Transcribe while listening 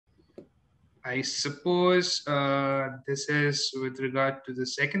I suppose this is with regard to the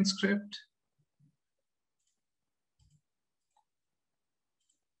second script.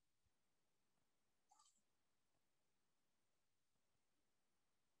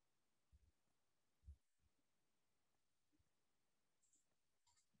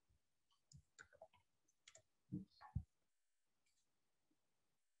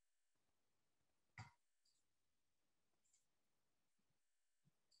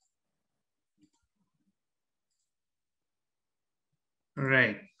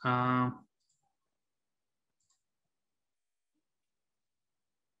 Right.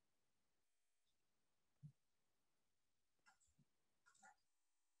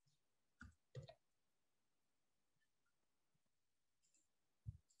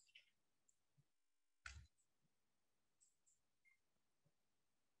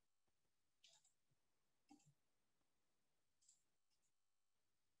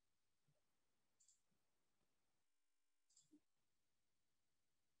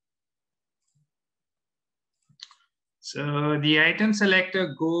 So the item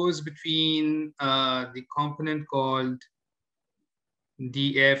selector goes between the component called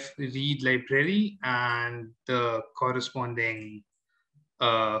df read library and the corresponding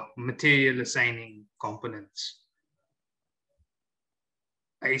material assigning components.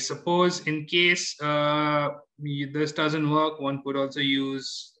 I suppose in case this doesn't work, one could also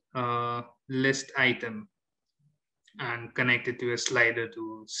use list item and connect it to a slider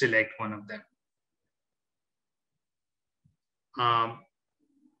to select one of them.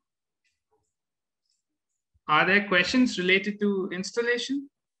 Are there questions related to installation?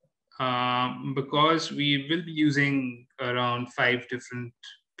 Because we will be using around 5 different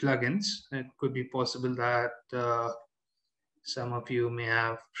plugins, it could be possible that some of you may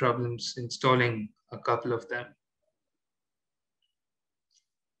have problems installing a couple of them.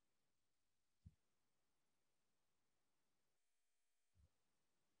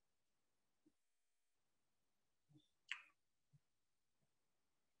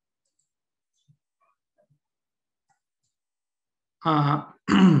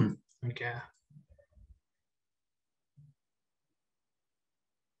 Okay.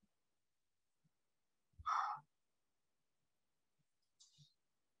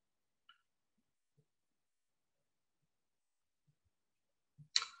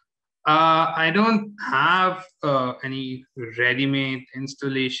 I don't have any ready-made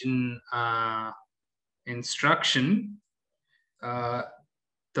installation instruction.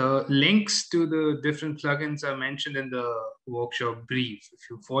 The links to the different plugins are mentioned in the workshop brief. If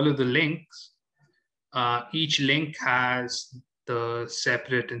you follow the links, each link has the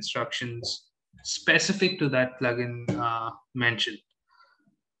separate instructions specific to that plugin mentioned.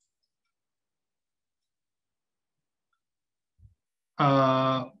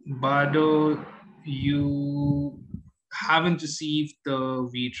 Bardo, you haven't received the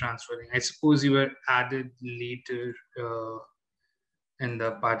V transfer link. I suppose you were added later in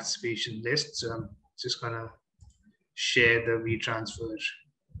the participation list. So I'm just gonna share the V transfer.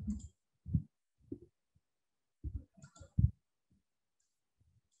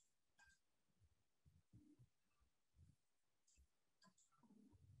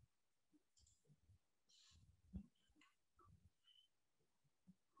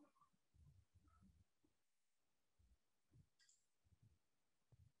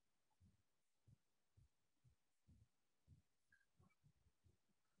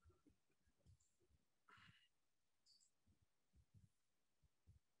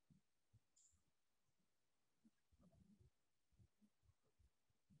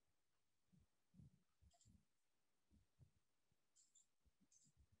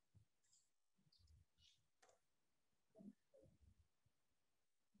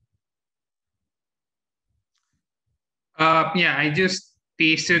 Yeah, I just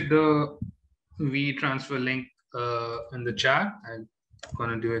pasted the V transfer link in the chat. I'm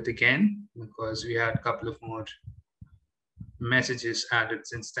gonna do it again because we had a couple of more messages added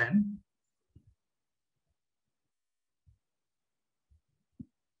since then.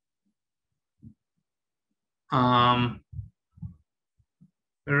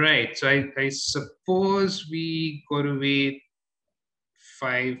 Right, so I suppose we got to wait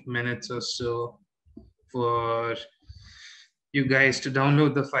 5 minutes or so for you guys to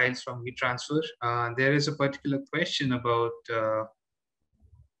download the files from WeTransfer. There is a particular question about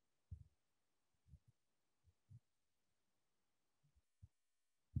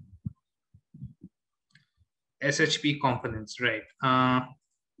SHP components, right?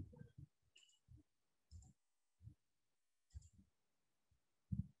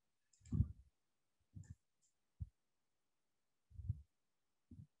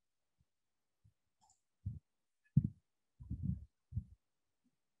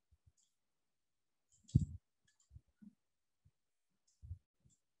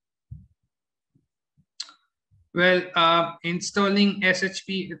 Well, installing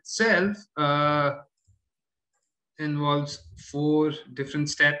SHP itself involves 4 different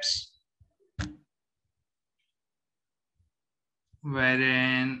steps,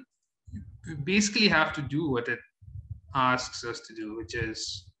 wherein we basically have to do what it asks us to do, which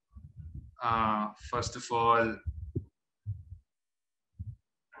is first of all,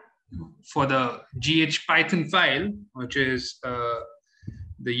 for the GH Python file, which is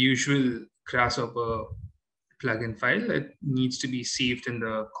the usual Grasshopper plugin file, it needs to be saved in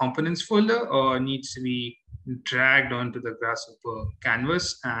the components folder or needs to be dragged onto the Grasshopper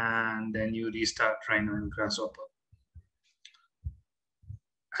canvas, and then you restart Rhino and Grasshopper.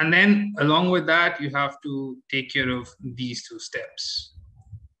 And then along with that, you have to take care of these 2 steps.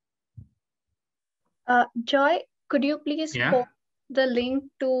 Joy, could you please post the link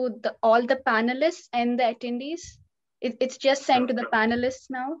to all the panelists and the attendees? It's just sent to the panelists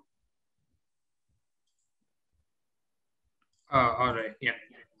now. All right, yeah.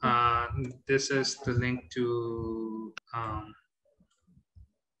 This is the link to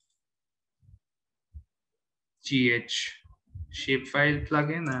GH shapefile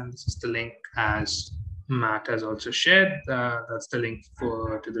plugin, and this is the link as Matt has also shared. That's the link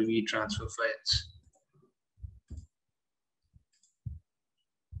to the V-transfer files.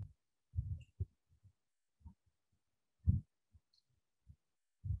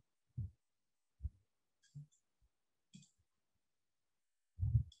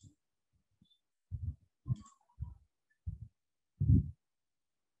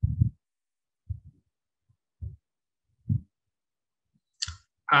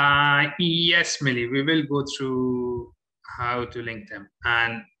 Yes, Millie, we will go through how to link them,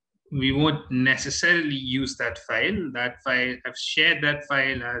 and we won't necessarily use that file. I've shared that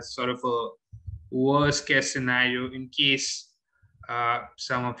file as sort of a worst case scenario in case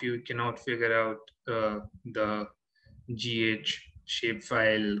some of you cannot figure out the GH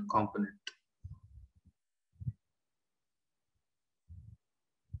shapefile component.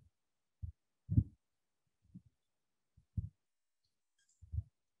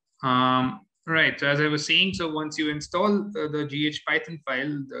 Right, so as I was saying, so once you install the GH Python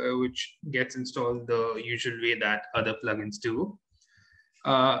file, which gets installed the usual way that other plugins do,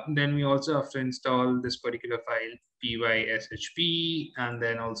 then we also have to install this particular file, py-shp, and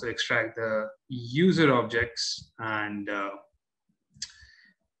then also extract the user objects and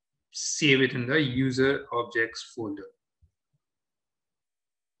save it in the user objects folder.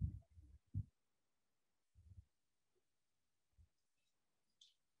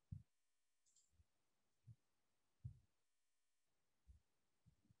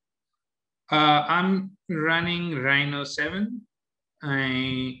 I'm running Rhino 7.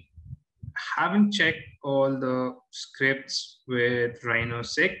 I haven't checked all the scripts with Rhino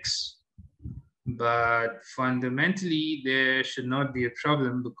 6, but fundamentally there should not be a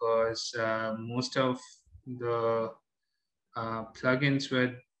problem because most of the plugins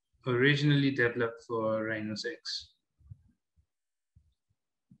were originally developed for Rhino 6.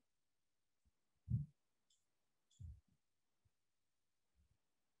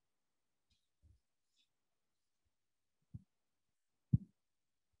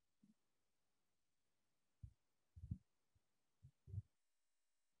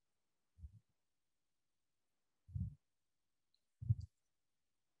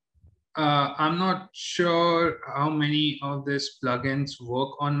 I'm not sure how many of these plugins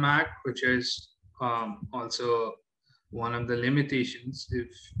work on Mac, which is also one of the limitations if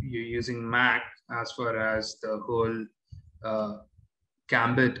you're using Mac as far as the whole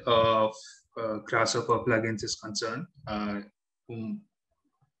gambit of Grasshopper plugins is concerned.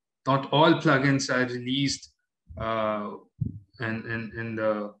 Not all plugins are released in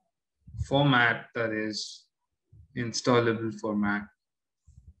the format that is installable for Mac.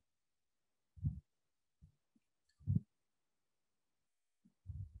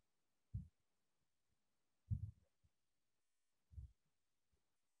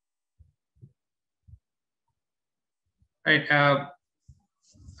 Right.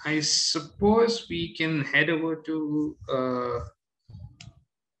 I suppose we can head over to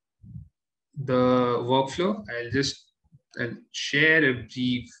the workflow. I'll share a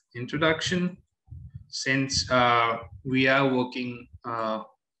brief introduction since we are working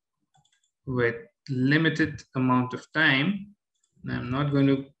with limited amount of time. I'm not going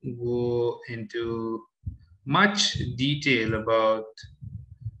to go into much detail about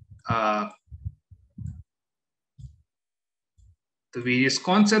the various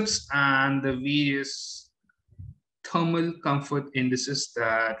concepts and the various thermal comfort indices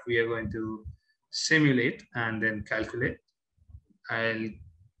that we are going to simulate and then calculate. I'll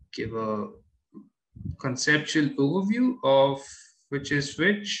give a conceptual overview of which is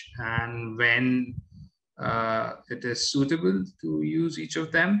which and when it is suitable to use each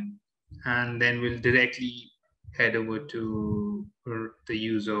of them. And then we'll directly head over to the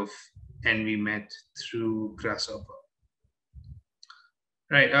use of Envi Met through Grasshopper.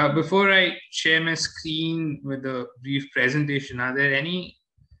 Right, before I share my screen with a brief presentation, are there any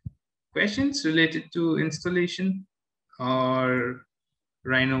questions related to installation or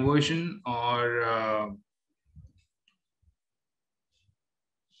Rhino version or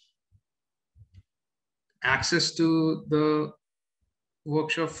access to the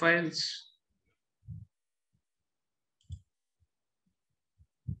workshop files?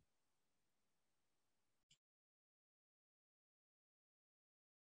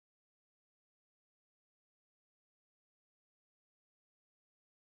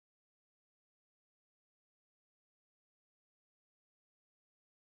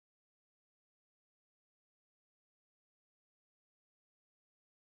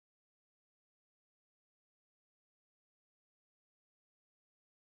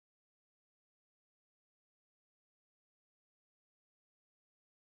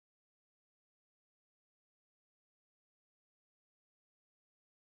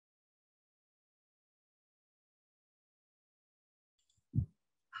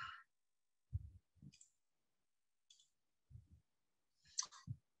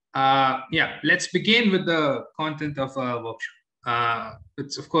 Yeah, let's begin with the content of our workshop.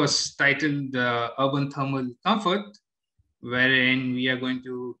 It's of course titled Urban Thermal Comfort, wherein we are going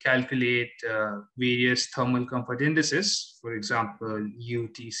to calculate various thermal comfort indices, for example,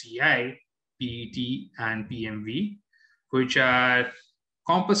 UTCI, PET, and PMV, which are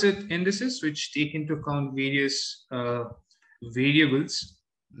composite indices which take into account various variables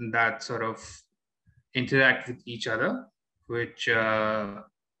that sort of interact with each other, which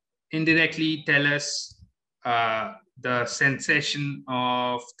indirectly tell us the sensation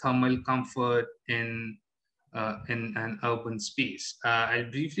of thermal comfort in an urban space. I'll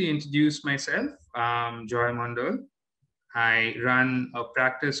briefly introduce myself. I'm Joy Mondal. I run a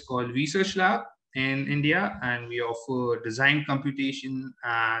practice called Research Lab in India, and we offer design computation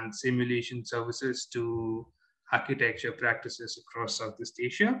and simulation services to architecture practices across Southeast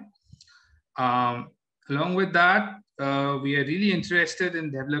Asia. Along with that, we are really interested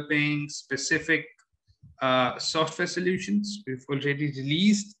in developing specific software solutions. We've already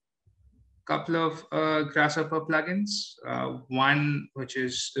released a couple of Grasshopper plugins, one which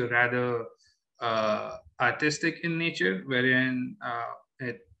is rather artistic in nature, wherein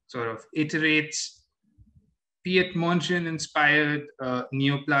it sort of iterates Piet-Mondrian-inspired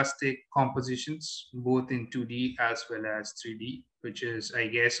neoplastic compositions, both in 2D as well as 3D, which is, I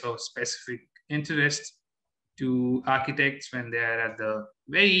guess, of specific interest to architects when they are at the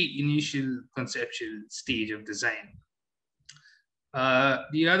very initial conceptual stage of design.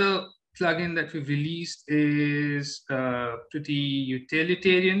 The other plugin that we've released is pretty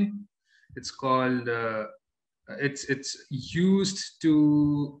utilitarian. It's called, it's used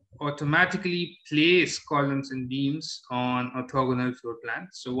to automatically place columns and beams on orthogonal floor plans.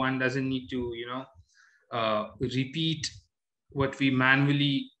 So one doesn't need to, repeat what we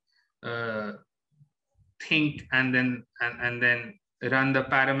manually think and then run the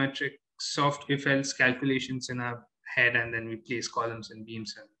parametric soft if else calculations in our head, and then we place columns and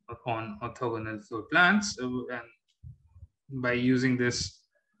beams on orthogonal floor plans. So, and by using this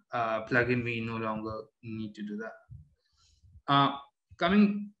plugin, we no longer need to do that.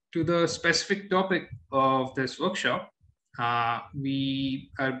 Coming to the specific topic of this workshop,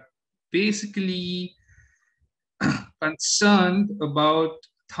 we are basically concerned about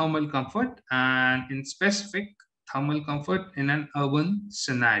thermal comfort, and in specific, thermal comfort in an urban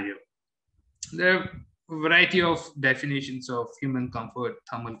scenario. There are a variety of definitions of human comfort,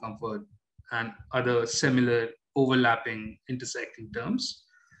 thermal comfort, and other similar overlapping, intersecting terms.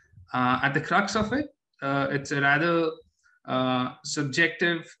 At the crux of it, it's a rather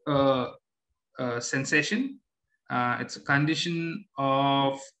subjective sensation. It's a condition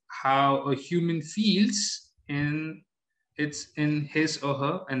of how a human feels in his or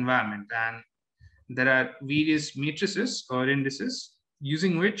her environment, and there are various matrices or indices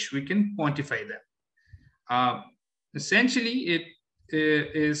using which we can quantify them. Essentially, it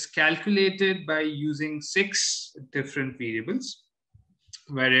is calculated by using 6 different variables,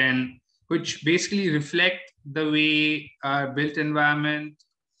 which basically reflect the way our built environment,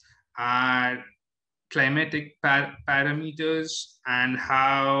 our climatic parameters, and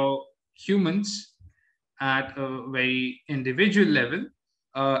how humans at a very individual level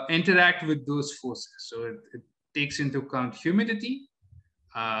interact with those forces. So it takes into account humidity,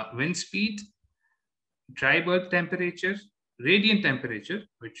 wind speed, dry bulb temperature, radiant temperature,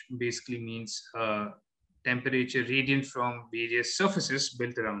 which basically means temperature radiant from various surfaces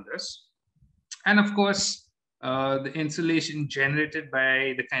built around us. And of course, the insulation generated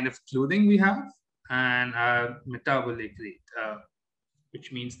by the kind of clothing we have and our metabolic rate,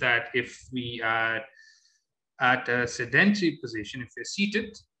 which means that if we are at a sedentary position, if we're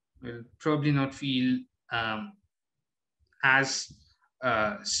seated, we'll probably not feel as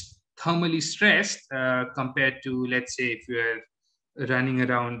thermally stressed compared to, let's say, if you're running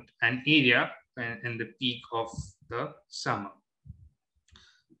around an area in the peak of the summer.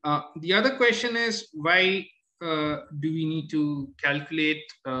 The other question is, why do we need to calculate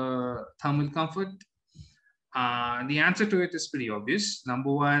thermal comfort? The answer to it is pretty obvious.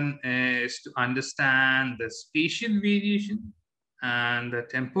 Number one is to understand the spatial variation and the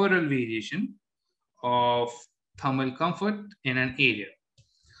temporal variation of thermal comfort in an area.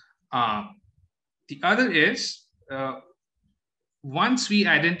 The other is, once we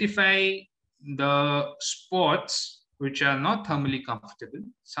identify the spots which are not thermally comfortable,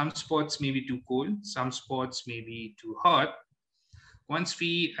 some spots may be too cold, some spots may be too hot. Once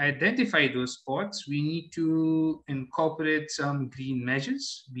we identify those spots, we need to incorporate some green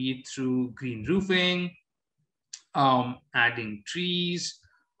measures, be it through green roofing, adding trees,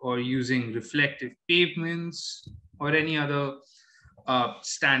 or using reflective pavements, or any other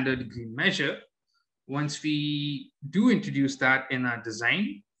standard green measure. Once we do introduce that in our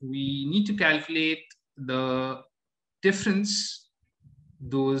design, we need to calculate the difference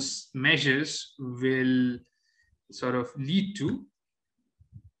those measures will sort of lead to,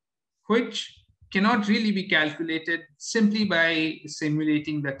 which cannot really be calculated simply by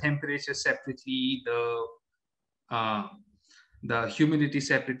simulating the temperature separately, the humidity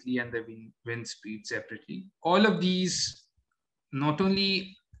separately, and the wind speed separately. All of these not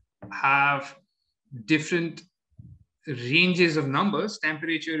only have different ranges of numbers,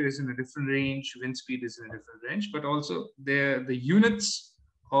 temperature is in a different range, wind speed is in a different range, but also the units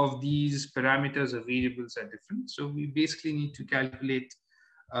of these parameters or variables are different. So we basically need to calculate,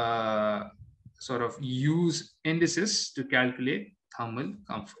 sort of use indices to calculate thermal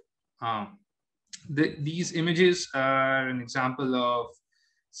comfort. These images are an example of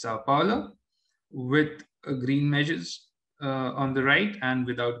Sao Paulo with green measures on the right and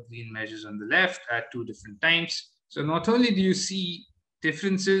without green measures on the left at two different times. So not only do you see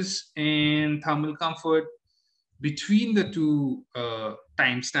differences in thermal comfort between the two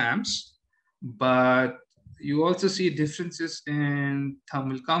timestamps, but you also see differences in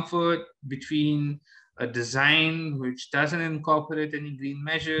thermal comfort between a design which doesn't incorporate any green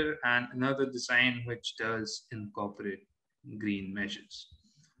measure and another design which does incorporate green measures.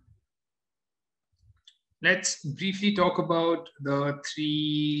 Let's briefly talk about the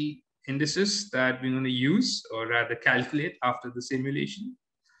three indices that we're going to use, or rather calculate, after the simulation.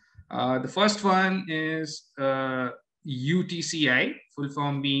 The first one is UTCI, full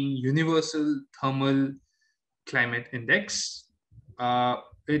form being Universal Thermal Climate Index.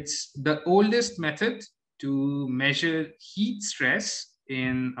 It's the oldest method to measure heat stress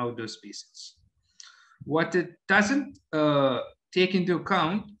in outdoor spaces. What it doesn't take into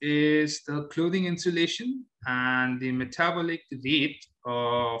account is the clothing insulation and the metabolic rate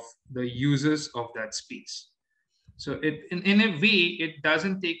of the users of that space. So in a way, it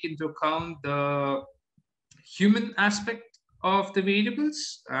doesn't take into account the human aspect of the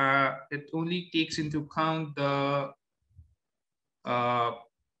variables. It only takes into account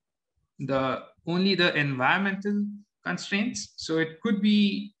only the environmental constraints. So it could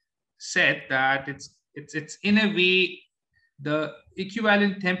be said that it's in a way the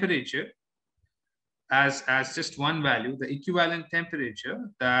equivalent temperature as just one value, the equivalent temperature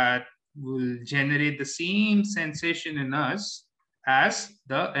that will generate the same sensation in us as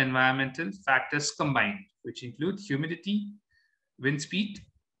the environmental factors combined, which include humidity, wind speed,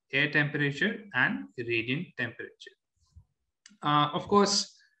 air temperature, and radiant temperature. Of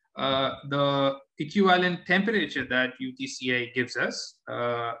course, the equivalent temperature that UTCI gives us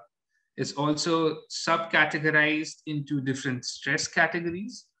is also subcategorized into different stress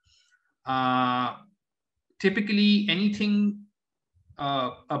categories. Typically, anything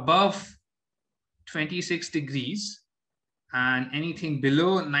above 26 degrees and anything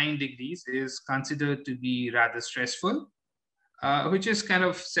below 9 degrees is considered to be rather stressful, which is kind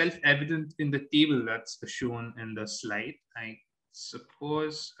of self-evident in the table that's shown in the slide. I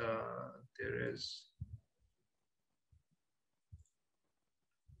suppose there is.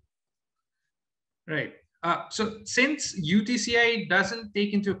 Right. So since UTCI doesn't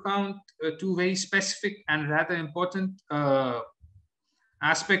take into account two very specific and rather important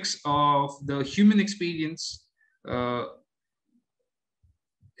aspects of the human experience,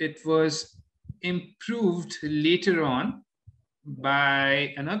 it was improved later on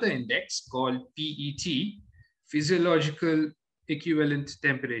by another index called PET, Physiological Equivalent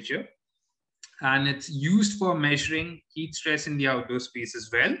Temperature. And it's used for measuring heat stress in the outdoor space as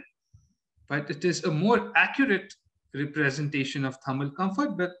well. But it is a more accurate representation of thermal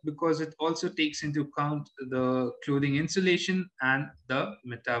comfort, but because it also takes into account the clothing insulation and the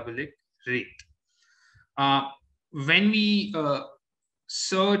metabolic rate. When we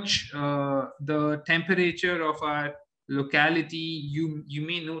search the temperature of our locality, you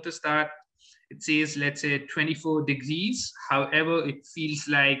may notice that it says, let's say 24 degrees. However, it feels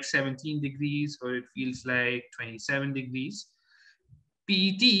like 17 degrees or it feels like 27 degrees.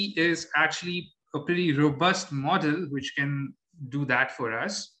 PET is actually a pretty robust model which can do that for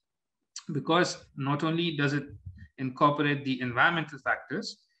us, because not only does it incorporate the environmental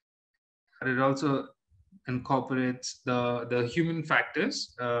factors, but it also incorporates the human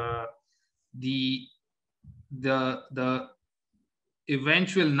factors. The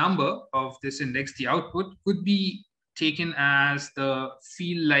eventual number of this index, the output, could be taken as the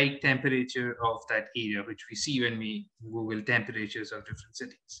feel-like temperature of that area, which we see when we Google temperatures of different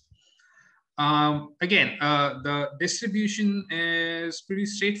cities. Again, the distribution is pretty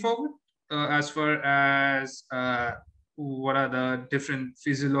straightforward as far as what are the different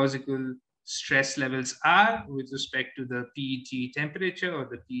physiological stress levels are with respect to the PET temperature or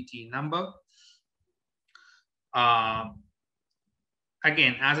the PET number.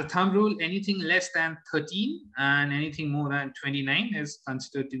 Again, as a thumb rule, anything less than 13 and anything more than 29 is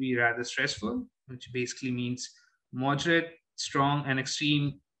considered to be rather stressful, which basically means moderate, strong, and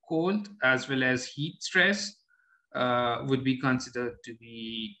extreme cold, as well as heat stress, would be considered to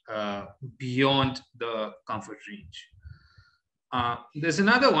be beyond the comfort range. There's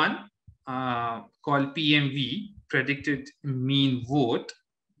another one called PMV, predicted mean vote,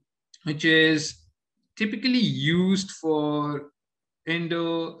 which is typically used for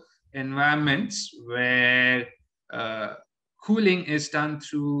indoor environments where cooling is done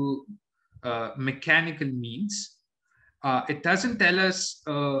through mechanical means. It doesn't tell us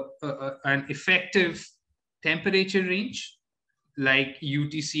an effective temperature range like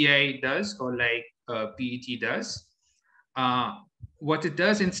UTCI does or like PET does. What it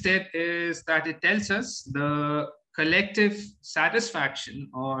does instead is that it tells us the collective satisfaction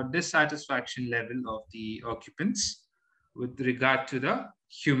or dissatisfaction level of the occupants with regard to the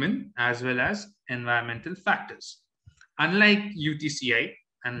human as well as environmental factors. Unlike UTCI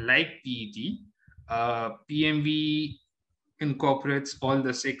and like PET, PMV incorporates all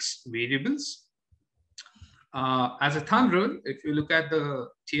the 6 variables. As a thumb rule, if you look at the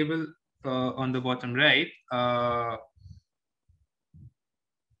table on the bottom right,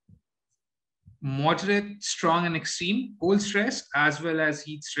 moderate, strong, and extreme cold stress as well as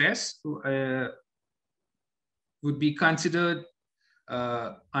heat stress would be considered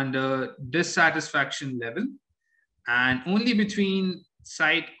under dissatisfaction level, and only between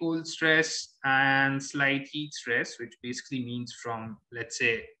slight cold stress and slight heat stress, which basically means from, let's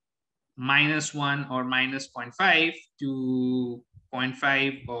say, -1 or -0.5 to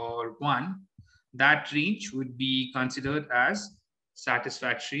 0.5 or 1, that range would be considered as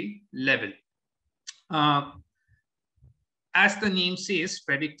satisfactory level. As the name says,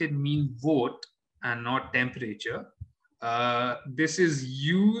 predicted mean vote and not temperature. This is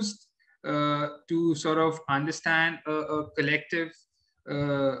used to sort of understand a collective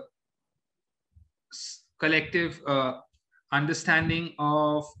understanding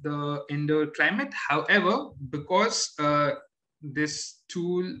of the indoor climate. However, because this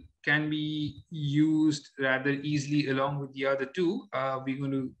tool can be used rather easily along with the other two, we're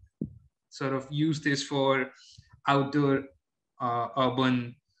going to sort of use this for outdoor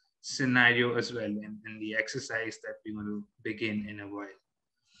urban scenario as well in the exercise that we're going to begin in a while.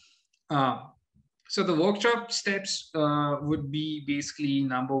 So the workshop steps would be basically,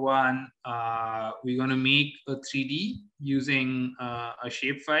 number one, we're going to make a 3D using a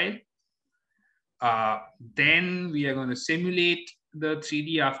shapefile. Then we are going to simulate the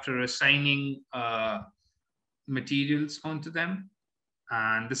 3D after assigning materials onto them.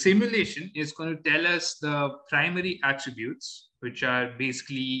 And the simulation is going to tell us the primary attributes, which are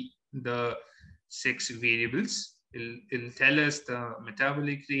basically the 6 variables. It'll tell us the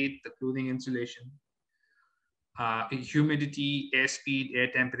metabolic rate, the clothing insulation, humidity, airspeed,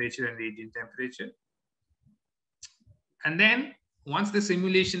 air temperature, and radiant temperature. And then once the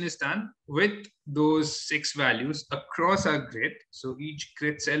simulation is done with those 6 values across our grid, so each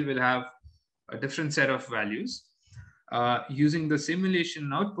grid cell will have a different set of values. Using the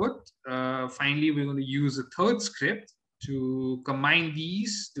simulation output, finally, we're going to use a third script to combine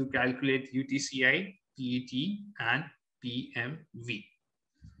these to calculate UTCI, PET, and PMV.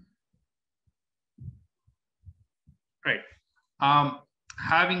 Right.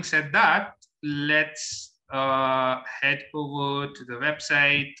 Having said that, let's head over to the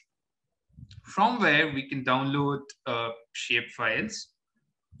website from where we can download shape files.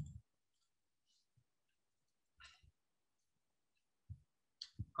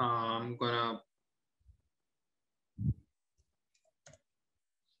 I'm gonna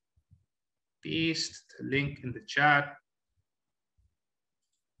paste the link in the chat.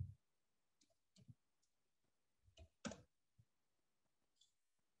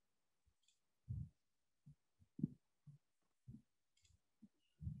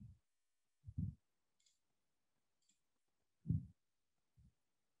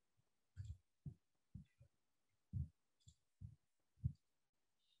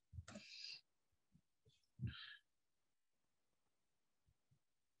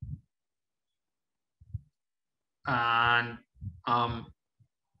 And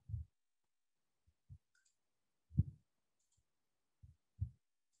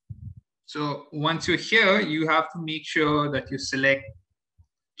so once you're here, you have to make sure that you select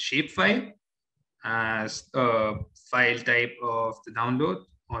shapefile as a file type of the download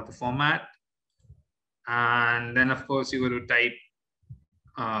or the format. And then, of course, you're going to type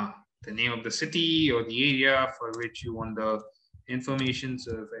the name of the city or the area for which you want the information.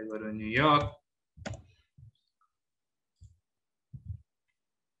 So if I go to New York,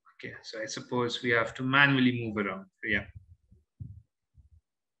 okay, so I suppose we have to manually move around. Yeah.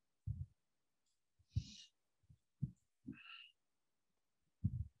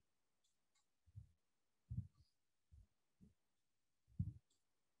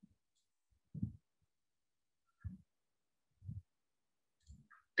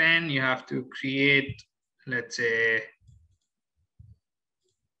 Then you have to create, let's say,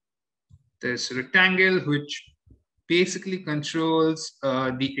 this rectangle, which basically controls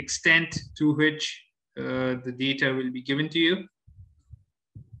the extent to which the data will be given to you.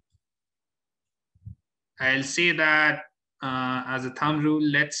 I'll say that as a thumb rule,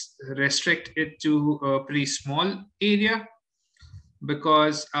 let's restrict it to a pretty small area,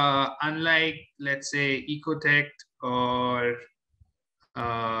 because unlike, let's say, Ecotech or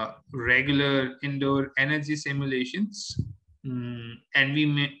regular indoor energy simulations,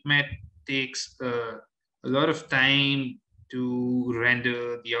 Envi Met takes a lot of time to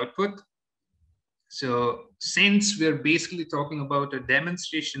render the output. So since we're basically talking about a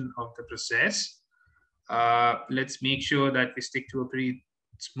demonstration of the process, let's make sure that we stick to a pretty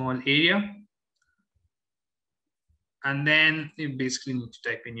small area. And then you basically need to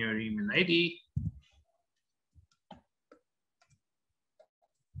type in your email ID.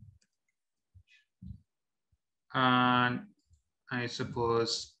 And I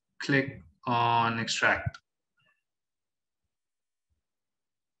suppose click on extract.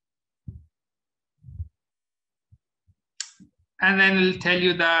 And then it'll tell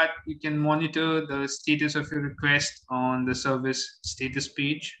you that you can monitor the status of your request on the service status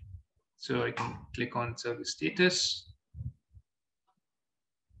page. So I can click on service status.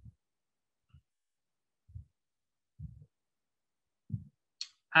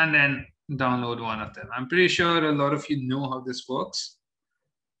 And then download one of them. I'm pretty sure a lot of you know how this works.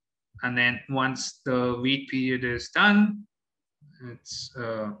 And then once the wait period is done, it's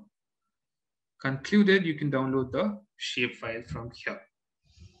concluded, you can download the shapefile from here.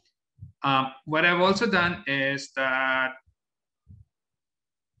 What I've also done is that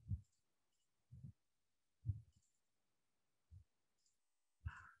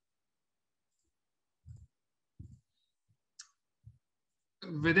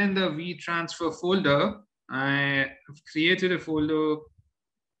within the vTransfer folder, I have created a folder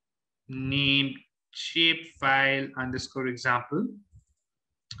named shapefile_example.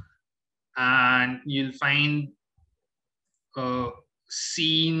 And you'll find a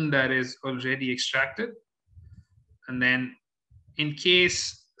scene that is already extracted. And then in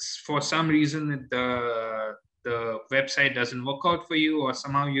case for some reason the website doesn't work out for you, or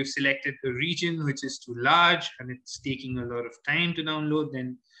somehow you've selected a region which is too large and it's taking a lot of time to download,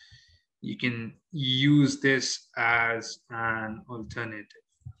 then you can use this as an alternative.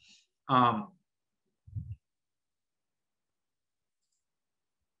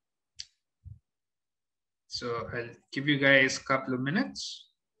 So I'll give you guys a couple of minutes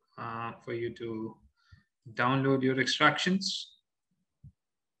for you to download your extractions.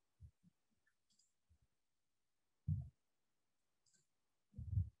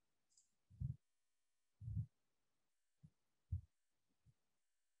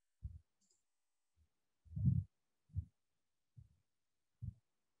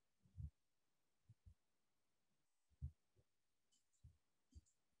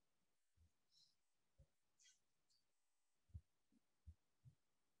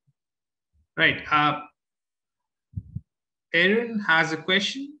 Right. Aaron has a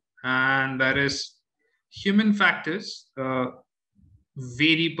question, and that is human factors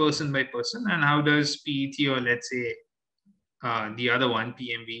vary person by person, and how does PET, or let's say the other one,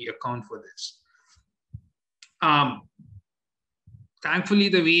 PMV, account for this? Thankfully,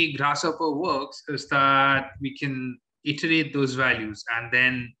 the way Grasshopper works is that we can iterate those values, and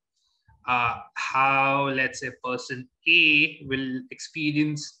then how, let's say, person A will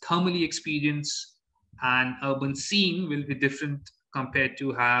thermally experience an urban scene will be different compared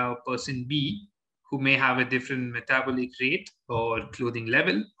to how person B, who may have a different metabolic rate or clothing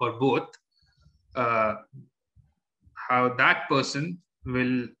level or both, how that person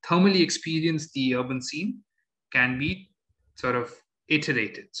will thermally experience the urban scene can be sort of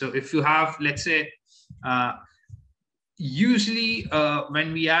iterated. So if you have, let's say, usually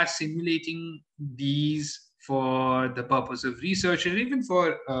when we are simulating these for the purpose of research or even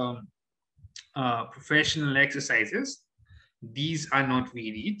for professional exercises, these are not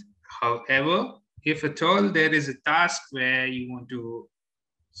varied. However, if at all there is a task where you want to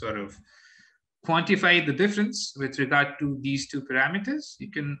sort of quantify the difference with regard to these two parameters,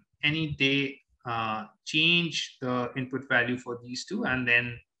 you can any day change the input value for these two, and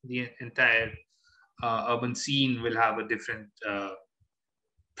then the entire urban scene will have a different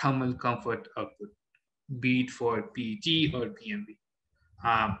thermal comfort output, be it for PET or PMV.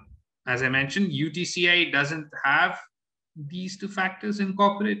 As I mentioned, UTCI doesn't have these two factors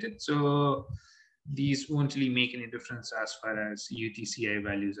incorporated, so these won't really make any difference as far as UTCI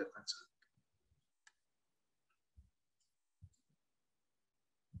values are concerned.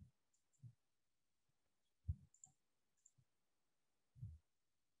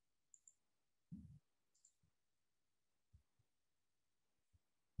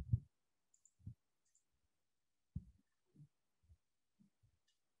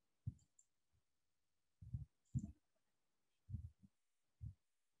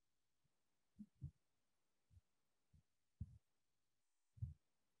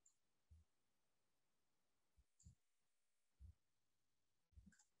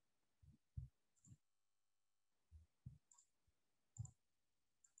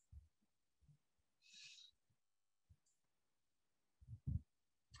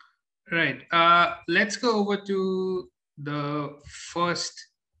 Right. Let's go over to the first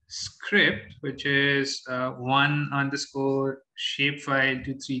script, which is 1_shapefile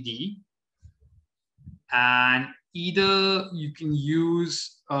to 3D. And either you can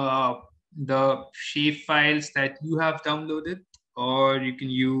use the shape files that you have downloaded, or you can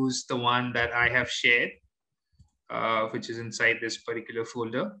use the one that I have shared, which is inside this particular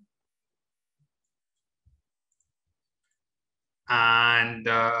folder. And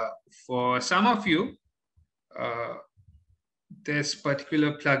for some of you, this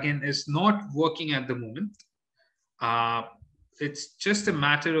particular plugin is not working at the moment. It's just a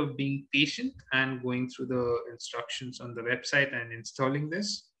matter of being patient and going through the instructions on the website and installing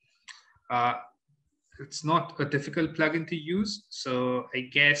this. It's not a difficult plugin to use. So I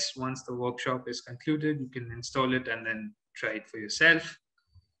guess once the workshop is concluded, you can install it and then try it for yourself.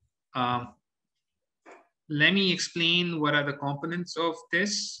 Let me explain what are the components of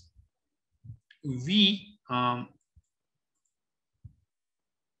this. We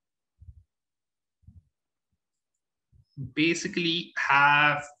basically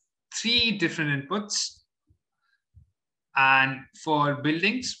have 3 different inputs. And for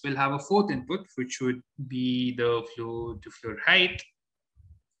buildings, we'll have a 4th input, which would be the floor to floor height.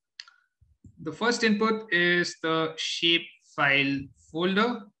 The first input is the shape file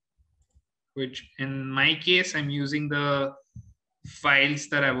folder, which in my case, I'm using the files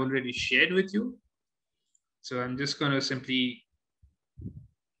that I've already shared with you. So I'm just going to simply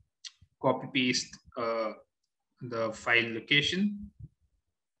copy paste the file location.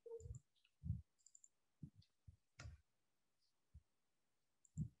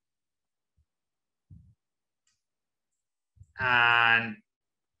 And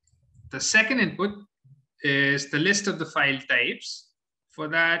the second input is the list of the file types. For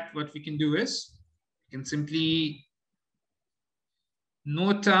that, what we can do is we can simply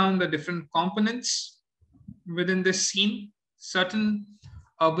note down the different components within this scene. Certain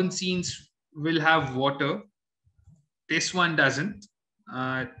urban scenes will have water. This one doesn't.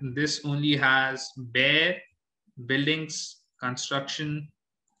 This only has bare, buildings, construction,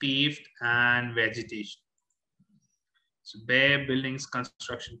 paved, and vegetation. So bare, buildings,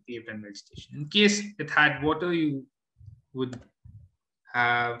 construction, paved, and vegetation. In case it had water, you would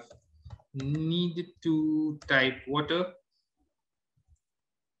have needed to type water.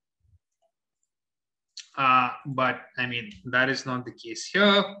 But I mean, that is not the case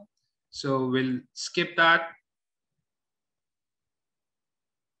here. So we'll skip that.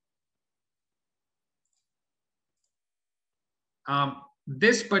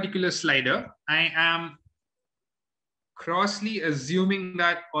 This particular slider, I am crossly assuming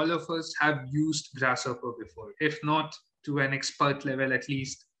that all of us have used Grasshopper before. If not to an expert level, at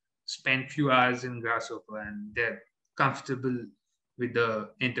least spent few hours in Grasshopper and they're comfortable with the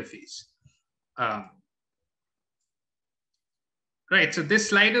interface. Right, so this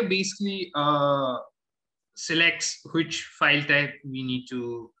slider basically selects which file type we need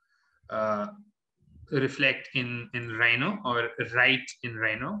to reflect in Rhino or write in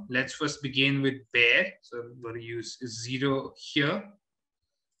Rhino. Let's first begin with bare. So I'm going to use 0 here.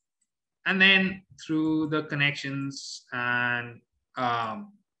 And then through the connections and by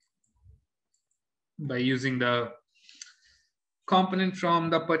using the component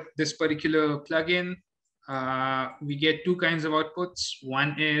from this particular plugin, we get two kinds of outputs.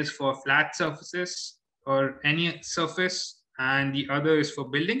 One is for flat surfaces or any surface, and the other is for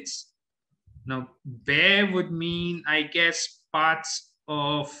buildings. Now, bare would mean, I guess, parts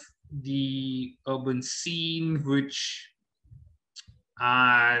of the urban scene which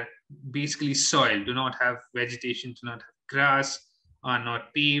are basically soil, do not have vegetation, do not have grass, are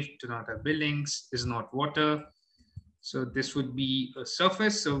not paved, do not have buildings, is not water. So this would be a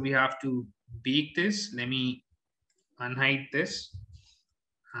surface. So we have to bake this. Let me unhide this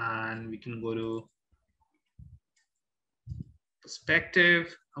and we can go to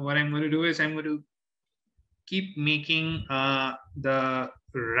perspective. What I'm going to do is I'm going to keep making the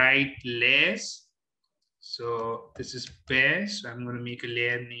right layers. So this is bare. So I'm going to make a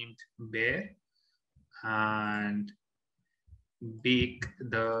layer named bare and bake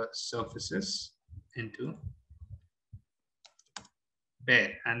the surfaces into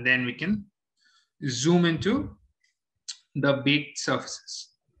bare. And then we can zoom into the baked surfaces.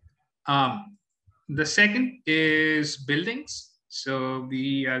 The second is buildings. So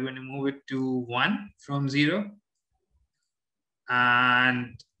we are going to move it to 1 from 0.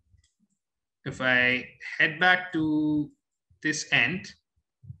 And if I head back to this end,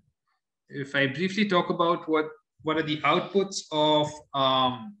 if I briefly talk about what are the outputs of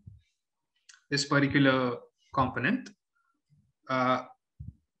this particular component,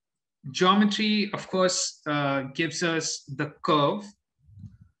 geometry, of course, gives us the curve,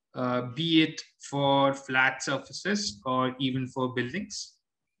 be it for flat surfaces or even for buildings.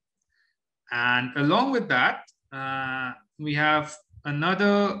 And along with that, we have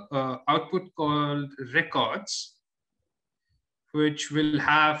another output called records, which will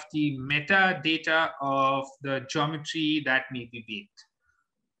have the metadata of the geometry that may be baked.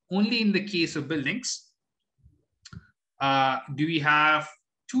 Only in the case of buildings do we have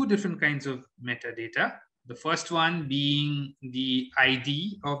two different kinds of metadata. The first one being the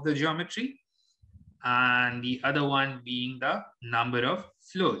ID of the geometry, and the other one being the number of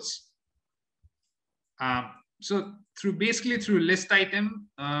floors. So basically through list item,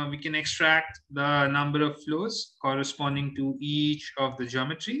 we can extract the number of floors corresponding to each of the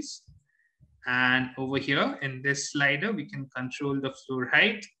geometries. And over here in this slider, we can control the floor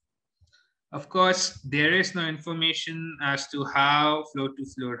height. Of course, there is no information as to how floor to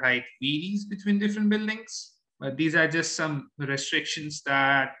floor height varies between different buildings, but these are just some restrictions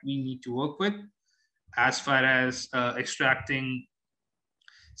that we need to work with as far as extracting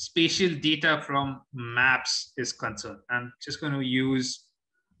spatial data from maps is concerned. I'm just going to use,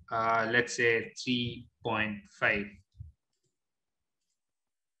 let's say, 3.5.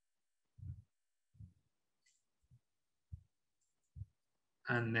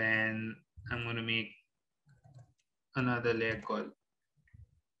 And then I'm going to make another layer called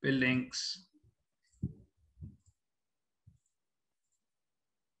buildings.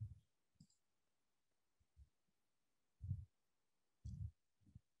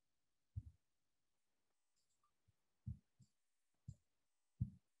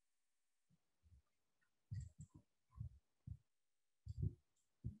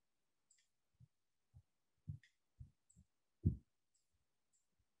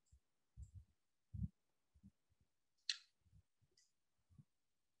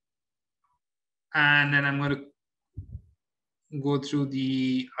 And then I'm going to go through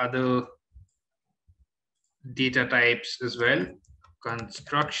the other data types as well.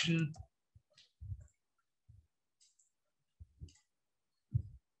 Construction.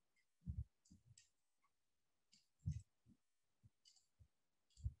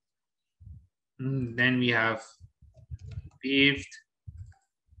 Then we have paved.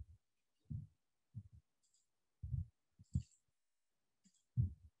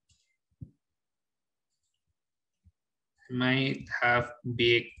 Might have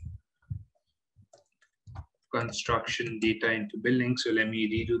baked construction data into buildings. So let me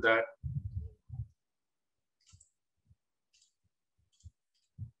redo that.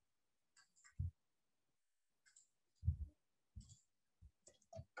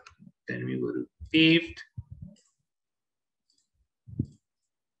 Then we go to paved.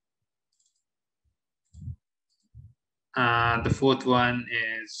 The fourth one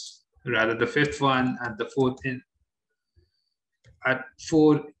is, rather the fifth one at the fourth in at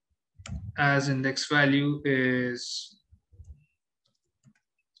 4 as index value is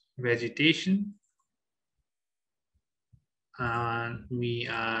vegetation. And we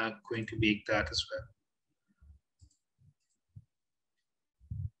are going to make that as well.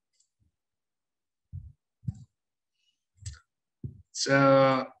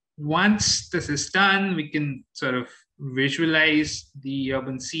 So once this is done, we can sort of visualize the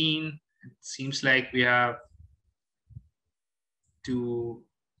urban scene. It seems like we have 2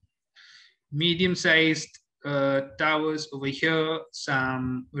 medium-sized towers over here,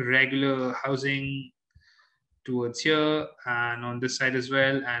 some regular housing towards here and on this side as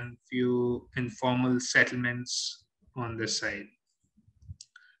well, and few informal settlements on this side.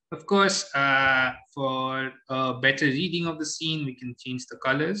 Of course, for a better reading of the scene, we can change the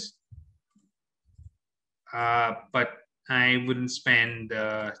colors. But I wouldn't spend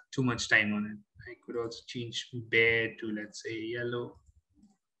too much time on it. I could also change bare to, let's say, yellow.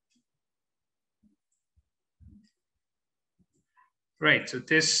 Right, so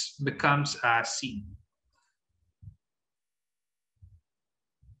this becomes our scene.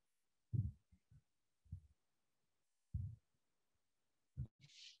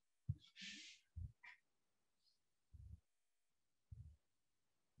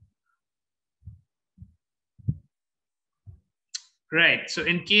 Right, so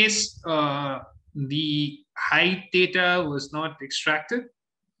in case the height data was not extracted,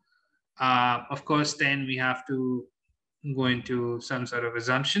 of course, then we have to go into some sort of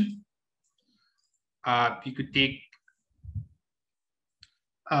assumption. You could take,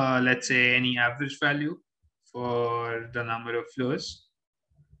 let's say, any average value for the number of floors,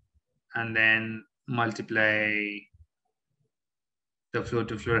 and then multiply the floor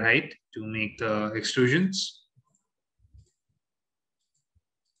to floor height to make the extrusions.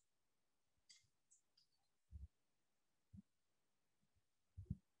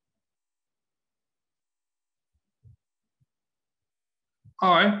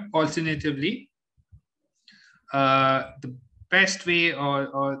 Or alternatively, the best way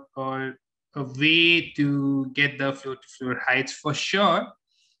or a way to get the floor to floor heights for sure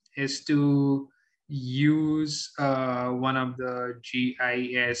is to use one of the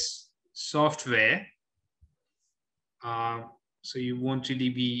GIS software. So you won't really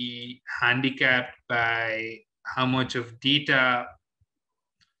be handicapped by how much of data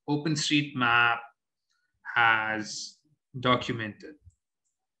OpenStreetMap has documented.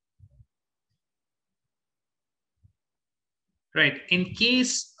 Right, in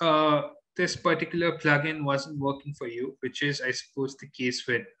case this particular plugin wasn't working for you, which is, I suppose, the case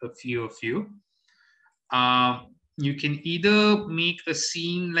with a few of you, you can either make a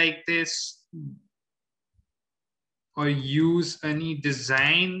scene like this or use any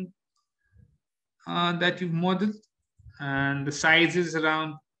design that you've modeled. And the size is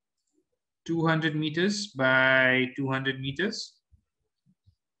around 200 meters by 200 meters.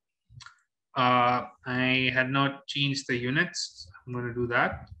 I had not changed the units. I'm going to do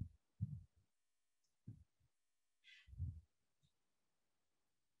that.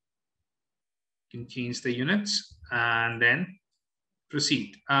 You can change the units and then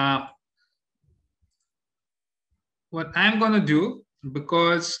proceed. What I'm going to do,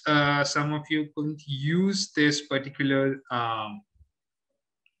 because some of you couldn't use this particular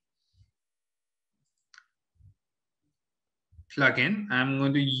plugin, I'm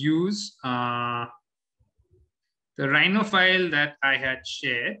going to use the Rhino file that I had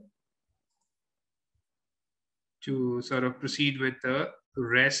shared to sort of proceed with the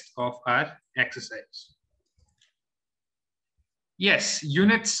rest of our exercise. Yes,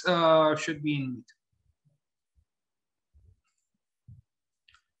 units should be in meter.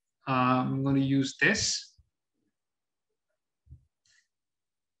 I'm going to use this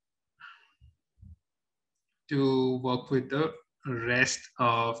to work with the rest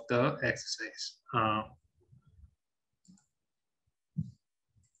of the exercise.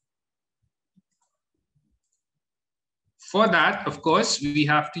 For that, of course, we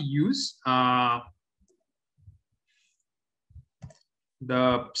have to use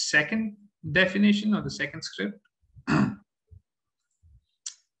the second definition or the second script,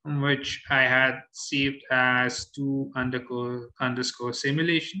 which I had saved as 2__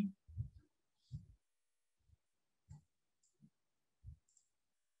 simulation.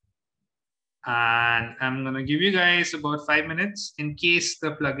 And I'm going to give you guys about 5 minutes in case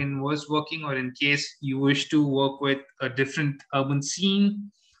the plugin was working, or in case you wish to work with a different urban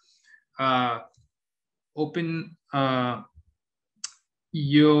scene. Open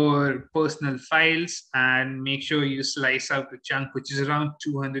your personal files and make sure you slice out the chunk, which is around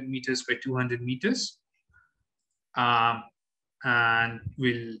 200 meters by 200 meters. And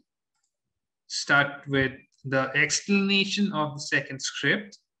we'll start with the explanation of the second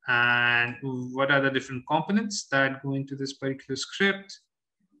script and what are the different components that go into this particular script,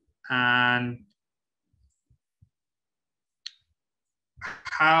 and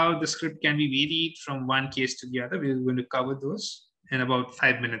how the script can be varied from one case to the other. We're going to cover those in about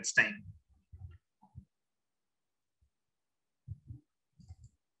 5 minutes time.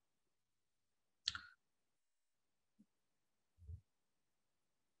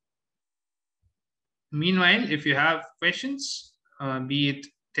 Meanwhile, if you have questions, be it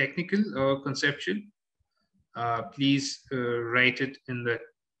technical or conceptual, please write it in the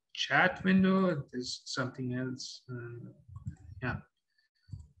chat window. There's something else. Yeah.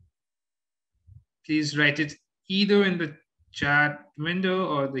 Please write it either in the chat window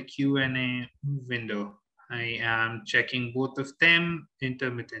or the Q&A window. I am checking both of them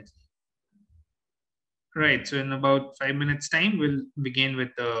intermittently. Right, so in about 5 minutes time, we'll begin with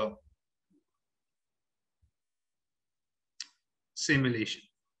the simulation.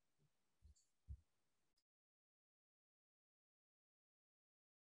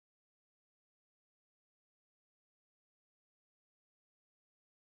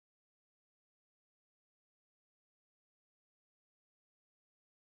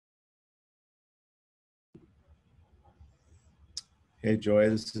 Hey, Joy,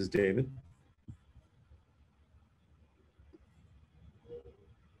 this is David.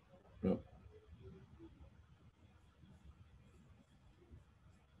 Oh.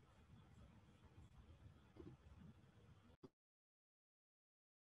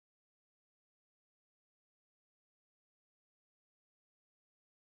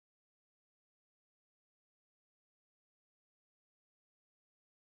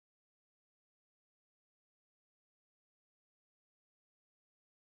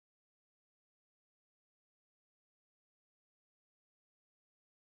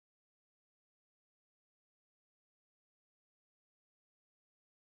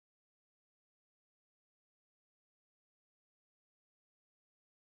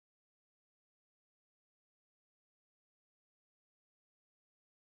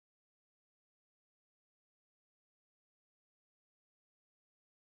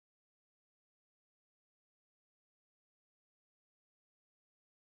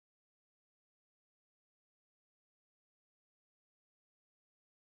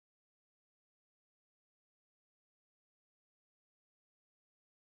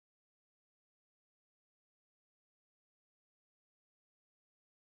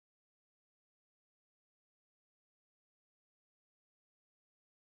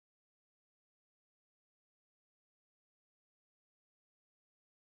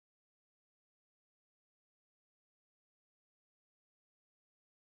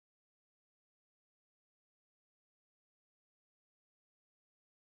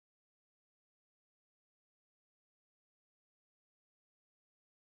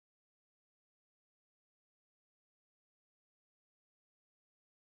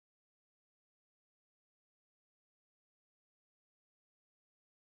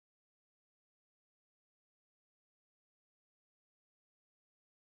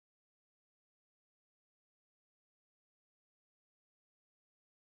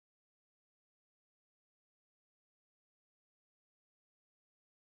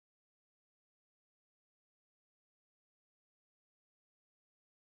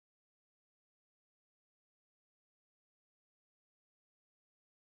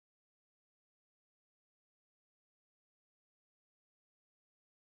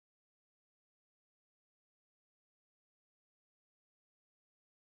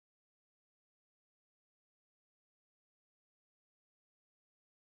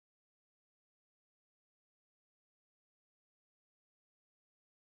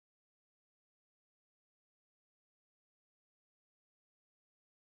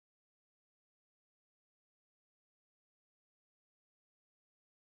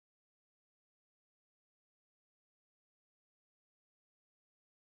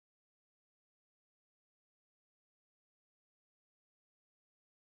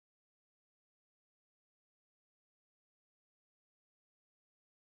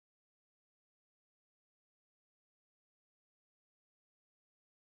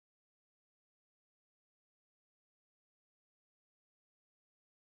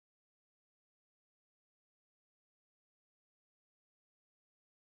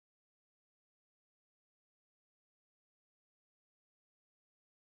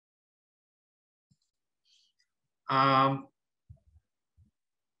 No,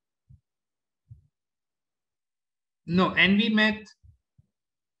 Envi Met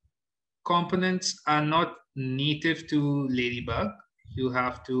components are not native to Ladybug. You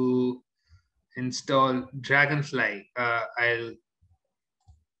have to install Dragonfly. I'll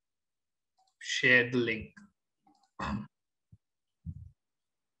share the link.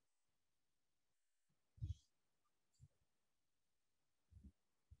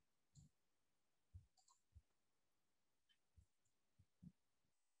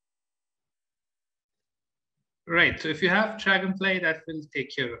 Right, so if you have Dragonfly, that will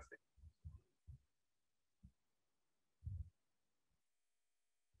take care of it.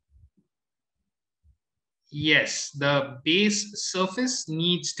 Yes, the base surface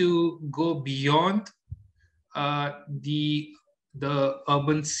needs to go beyond the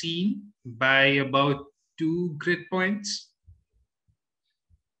urban scene by about 2 grid points,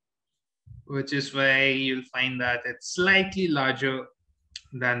 which is why you'll find that it's slightly larger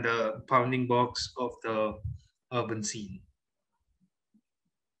than the bounding box of the urban scene.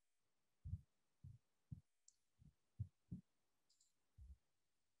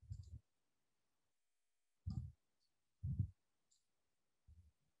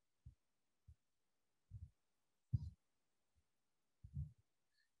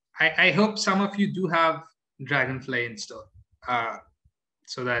 I hope some of you do have Dragonfly installed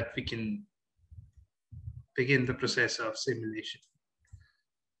so that we can begin the process of simulation.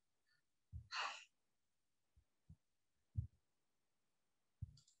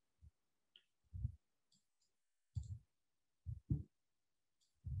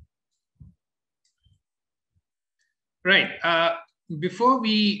 Right. Before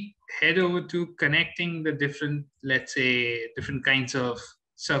we head over to connecting the different, let's say, different kinds of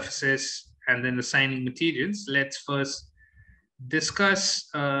surfaces and then assigning materials, let's first discuss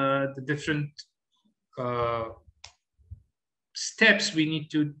the different steps we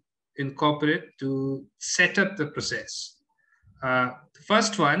need to incorporate to set up the process. The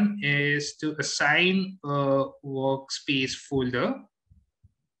first one is to assign a workspace folder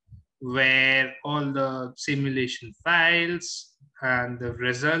where all the simulation files and the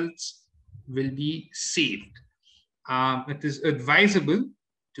results will be saved. It is advisable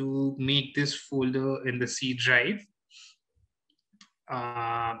to make this folder in the C drive.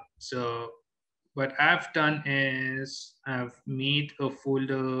 So what I've done is I've made a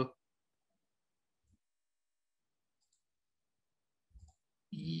folder.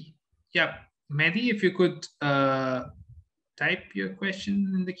 Yeah, Mehdi, if you could type your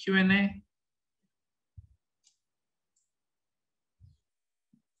question in the Q&A.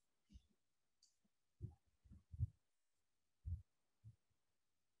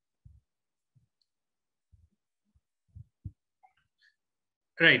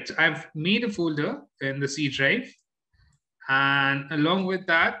 Right, I've made a folder in the C drive, and along with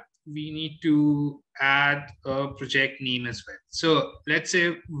that, we need to add a project name as well. So let's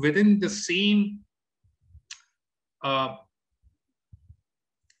say within the same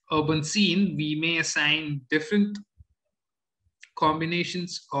urban scene, we may assign different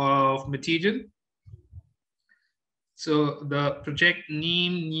combinations of material. So the project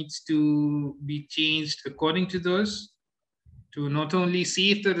name needs to be changed according to those, to not only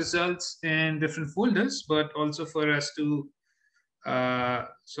save the results in different folders, but also for us to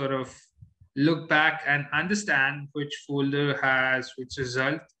sort of look back and understand which folder has which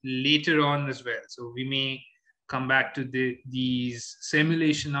result later on as well. So we may come back to these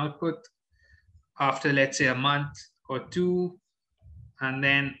simulation output after, let's say, a month or two. And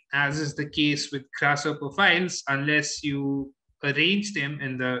then, as is the case with Grasshopper files, unless you arrange them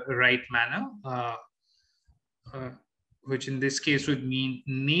in the right manner, which in this case would mean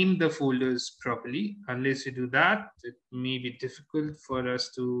name the folders properly. Unless you do that, it may be difficult for us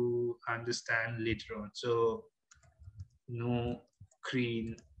to understand later on. So no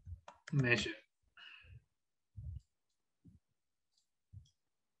green measure.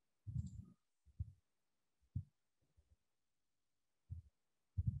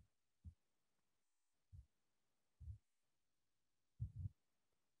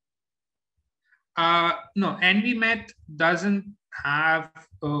 No, Envi Met doesn't have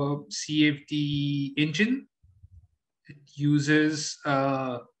a CFD engine. It uses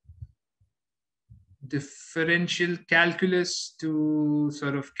differential calculus to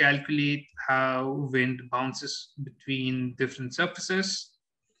sort of calculate how wind bounces between different surfaces.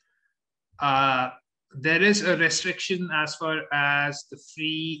 There is a restriction as far as the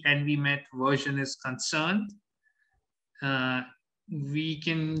free Envi Met version is concerned. We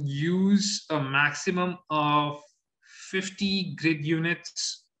can use a maximum of 50 grid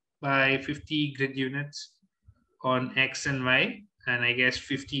units by 50 grid units on X and Y, and I guess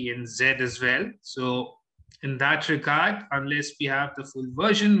 50 in Z as well. So in that regard, unless we have the full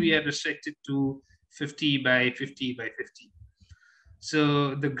version, we are restricted to 50 by 50 by 50.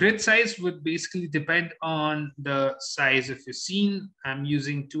 So the grid size would basically depend on the size of your scene. I'm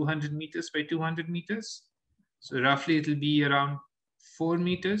using 200 meters by 200 meters. So roughly it'll be around 4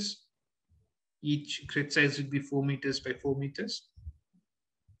 meters. Each grid size would be 4 meters by 4 meters.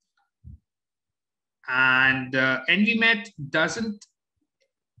 And Envi Met doesn't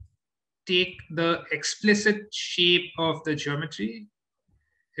take the explicit shape of the geometry.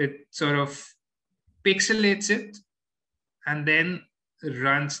 It sort of pixelates it and then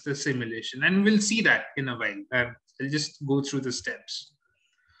runs the simulation. And we'll see that in a while. I'll just go through the steps.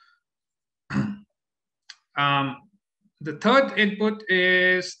 The third input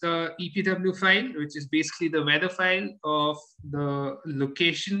is the EPW file, which is basically the weather file of the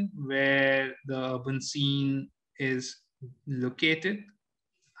location where the urban scene is located.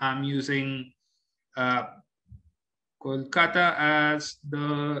 I'm using Kolkata as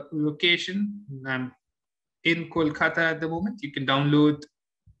the location. I'm in Kolkata at the moment. You can download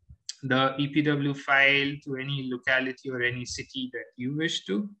the EPW file to any locality or any city that you wish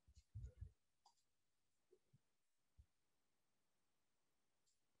to.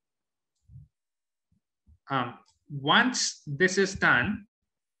 Once this is done,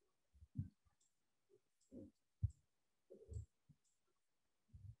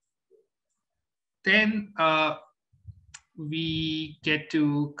 then we get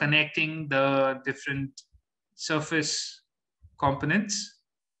to connecting the different surface components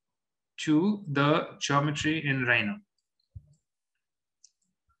to the geometry in Rhino.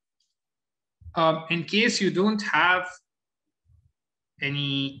 In case you don't have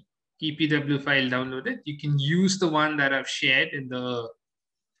any EPW file downloaded, you can use the one that I've shared in the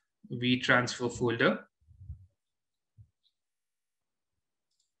vTransfer folder.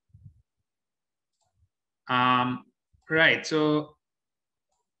 Right, so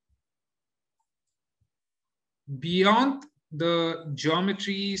beyond the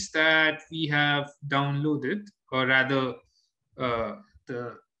geometries that we have downloaded, or rather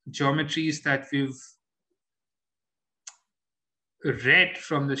the geometries that we've read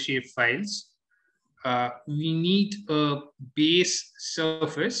from the shape files, we need a base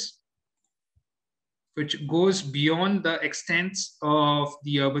surface which goes beyond the extents of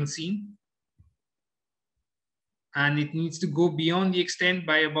the urban scene. And it needs to go beyond the extent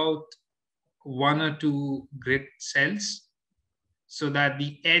by about 1 or 2 grid cells, so that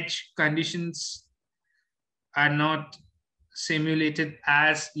the edge conditions are not simulated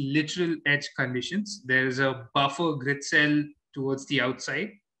as literal edge conditions. There is a buffer grid cell towards the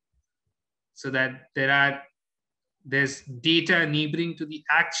outside, so that there's data neighboring to the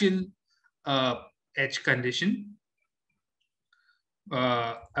actual edge condition.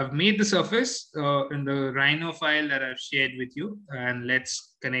 I've made the surface in the Rhino file that I've shared with you, and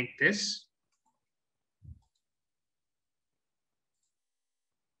let's connect this.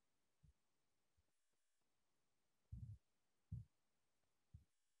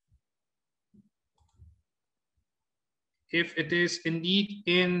 If it is indeed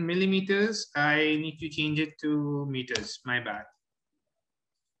in millimeters, I need to change it to meters. My bad.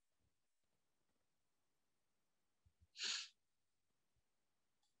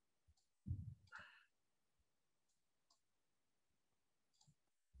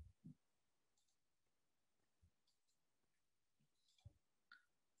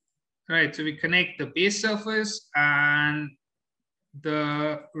 All right, so we connect the base surface, and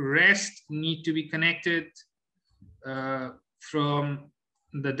the rest need to be connected from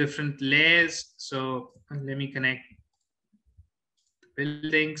the different layers. So let me connect the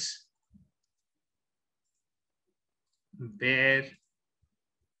buildings, bare,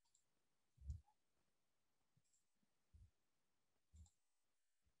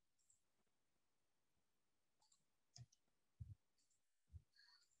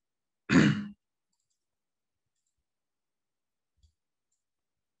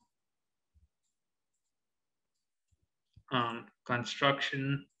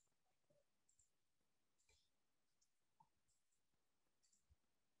 construction,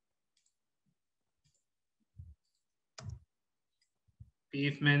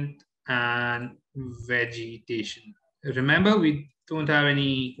 pavement, and vegetation. Remember, we don't have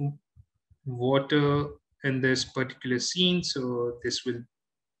any water in this particular scene, so this will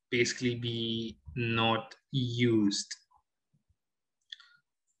basically be not used.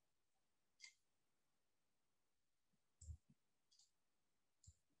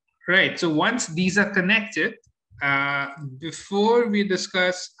 Right, so once these are connected, before we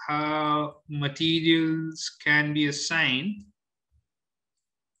discuss how materials can be assigned,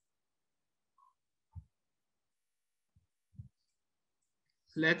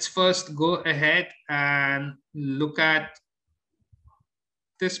 let's first go ahead and look at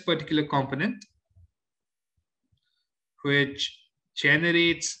this particular component, which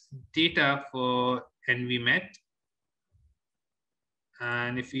generates data for Envi Met.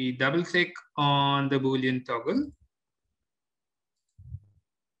 And if we double click on the Boolean toggle,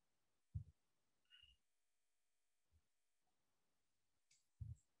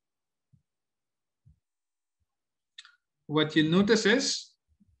 what you'll notice is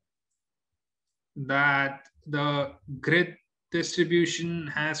that the grid distribution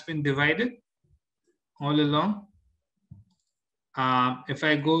has been divided all along. If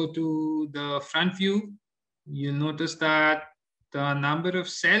I go to the front view, you'll notice that the number of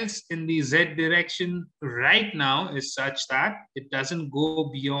cells in the Z direction right now is such that it doesn't go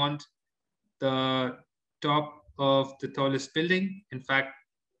beyond the top of the tallest building. In fact,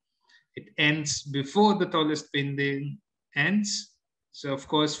 it ends before the tallest building ends. So of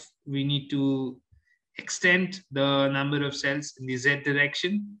course, we need to extend the number of cells in the Z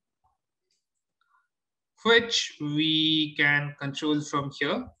direction, which we can control from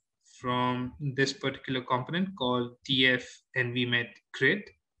here, from this particular component called TF Envi Met grid.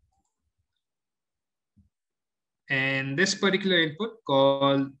 And this particular input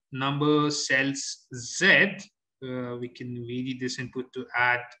called number cells Z, we can vary this input to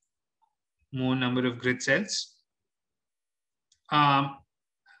add more number of grid cells.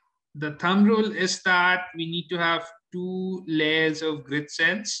 The thumb rule is that we need to have 2 layers of grid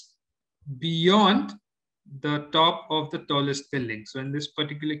cells beyond the top of the tallest building. So in this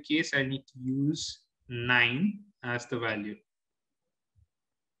particular case, I need to use 9 as the value.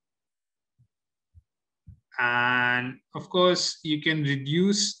 And of course, you can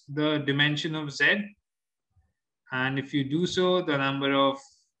reduce the dimension of Z. And if you do so, the number of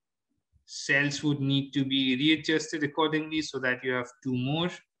cells would need to be readjusted accordingly so that you have 2 more.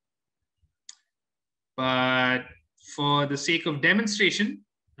 But for the sake of demonstration,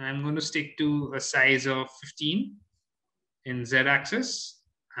 I'm going to stick to a size of 15 in Z-axis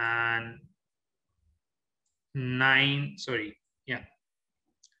and 9 cells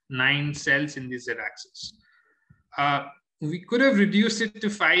in the Z-axis. We could have reduced it to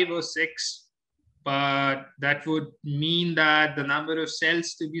 5 or 6, but that would mean that the number of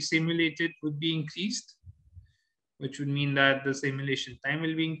cells to be simulated would be increased, which would mean that the simulation time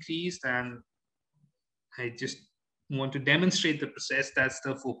will be increased. And I just want to demonstrate the process. That's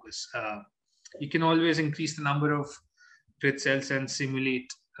the focus. You can always increase the number of grid cells and simulate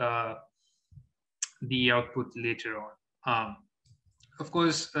the output later on. Of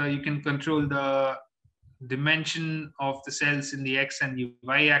course, you can control the dimension of the cells in the X and the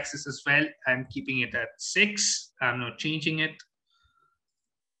Y axis as well. I'm keeping it at 6. I'm not changing it.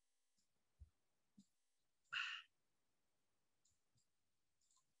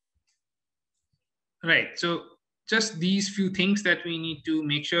 Right, so just these few things that we need to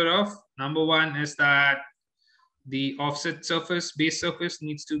make sure of. Number one is that the offset surface, base surface,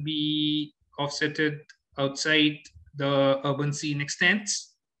 needs to be offsetted outside the urban scene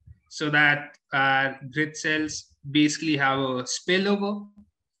extents, so that grid cells basically have a spillover.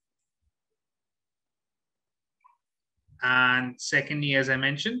 And secondly, as I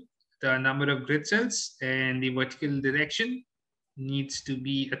mentioned, the number of grid cells in the vertical direction needs to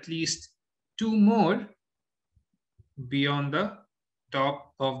be at least 2 more beyond the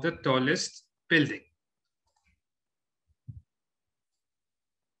top of the tallest building.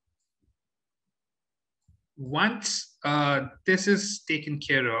 Once this is taken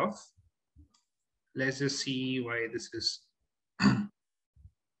care of, let's just see why this is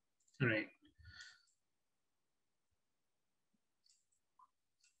right.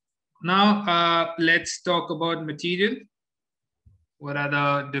 Now let's talk about material. What are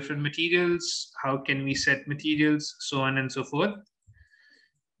the different materials? How can we set materials? So on and so forth.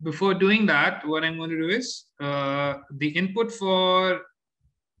 Before doing that, what I'm going to do is the input for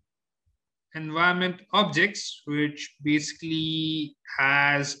environment objects, which basically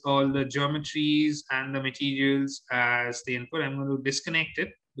has all the geometries and the materials as the input. I'm going to disconnect it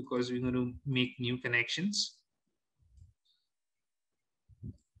because we're going to make new connections.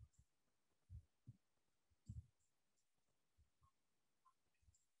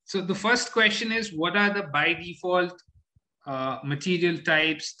 So the first question is, what are the by default material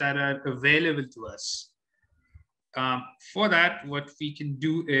types that are available to us? For that, what we can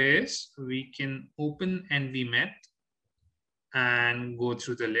do is we can open Envi Met and go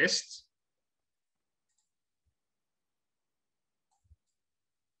through the list.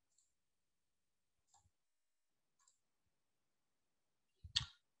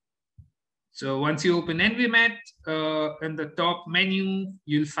 So once you open Envi Met, in the top menu,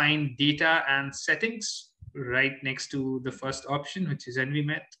 you'll find data and settings right next to the first option, which is Envi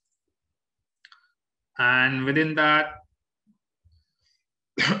Met. And within that,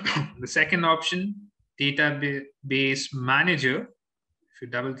 the second option, database manager, if you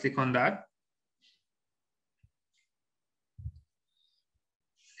double click on that,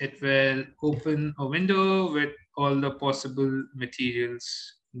 it will open a window with all the possible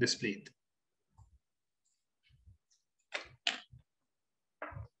materials displayed.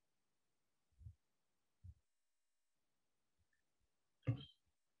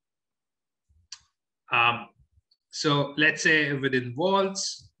 So let's say within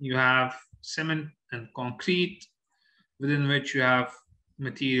walls, you have cement and concrete, within which you have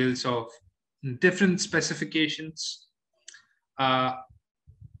materials of different specifications.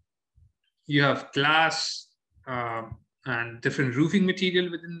 You have glass and different roofing material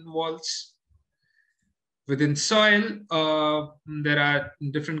within walls. Within soil, there are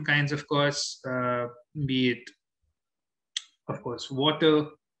different kinds, of course, be it, of course, water,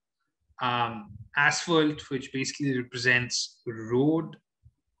 asphalt, which basically represents road,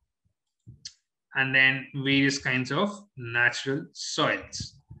 and then various kinds of natural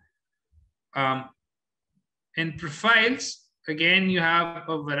soils. In profiles, again, you have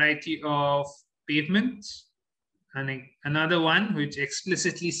a variety of pavements, and another one which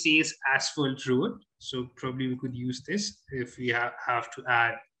explicitly says asphalt road. So probably we could use this if we have to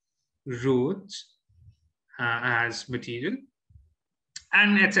add roads as material,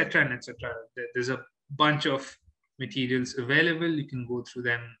 and etc. and etc. There's a bunch of materials available. You can go through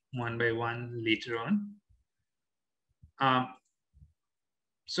them one by one later on.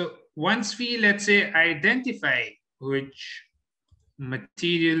 So once we, let's say, identify which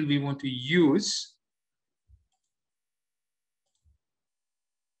material we want to use,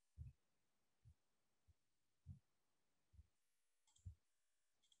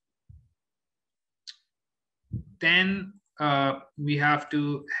 then we have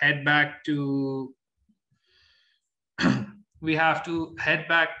to head back to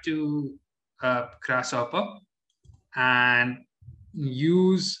Grasshopper and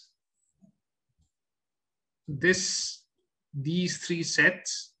use these three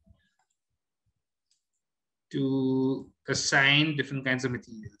sets to assign different kinds of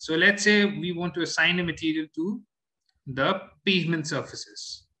material. So let's say we want to assign a material to the pavement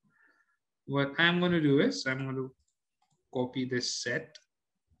surfaces. What I'm going to do is I'm going to copy this set,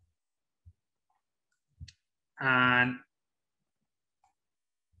 and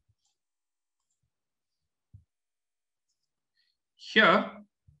here,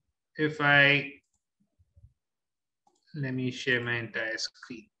 let me share my entire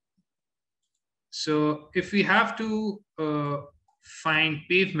screen. So if we have to find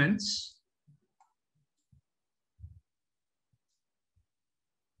pavements,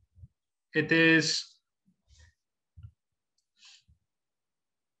 it is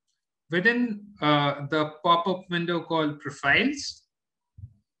within the pop-up window called profiles,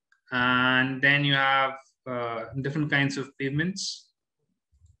 and then you have different kinds of pavements.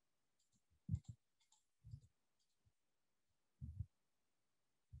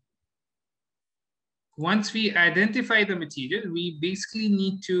 Once we identify the material, we basically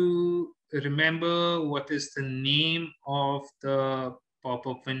need to remember what is the name of the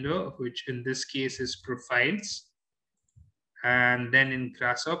pop-up window, which in this case is profiles. And then in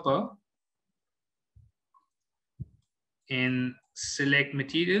Grasshopper, in select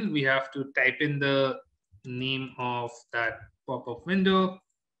material, we have to type in the name of that pop-up window.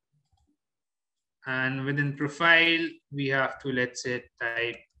 And within profile, we have to, let's say,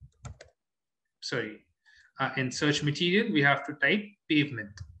 type, in search material, we have to type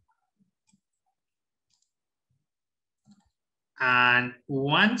pavement. And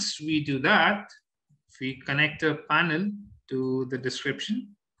once we do that, if we connect a panel to the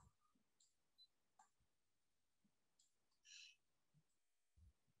description,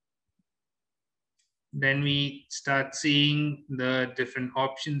 then we start seeing the different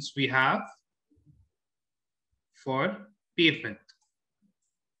options we have for pavement.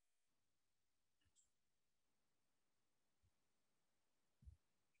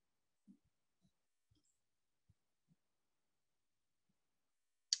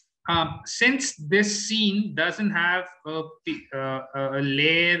 Since this scene doesn't have a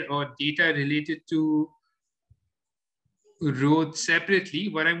layer or data related to roads separately,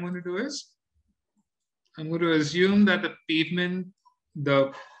 what I'm going to do is I'm going to assume that the pavement,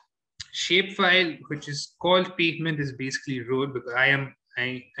 the shapefile which is called pavement is basically road, because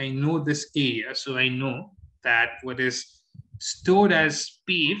I know this area, so I know that what is stored as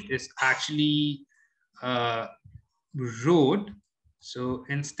paved is actually road. So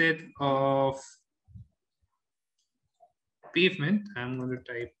instead of pavement, I'm going to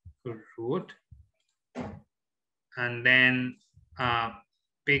type road and then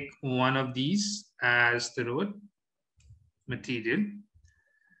pick one of these as the road material.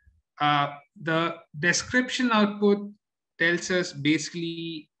 The description output tells us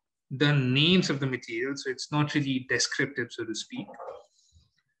basically the names of the material, so it's not really descriptive, so to speak.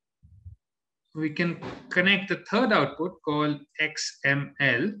 We can connect the third output called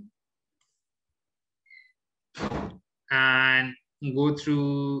XML and go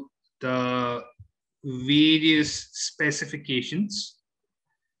through the various specifications.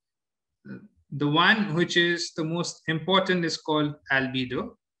 The one which is the most important is called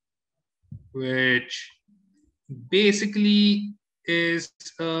albedo, which basically is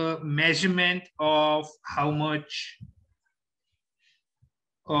a measurement of how much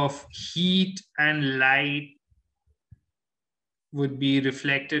of heat and light would be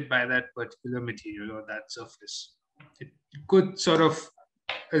reflected by that particular material or that surface. It could sort of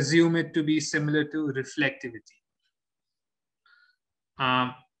assume it to be similar to reflectivity.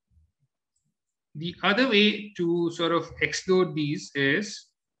 The other way to sort of explore these is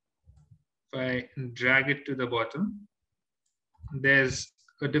if I drag it to the bottom, there's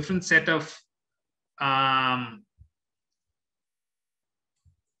a different set of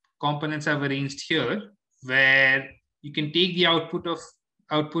components I've arranged here where you can take the output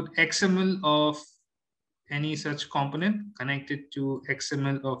XML of any such component, connect it to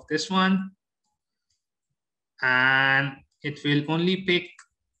XML of this one, and it will only pick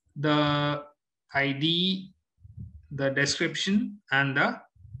the ID, the description, and the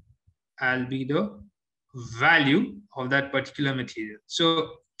albedo value of that particular material.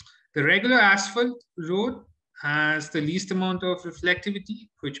 So the regular asphalt road has the least amount of reflectivity,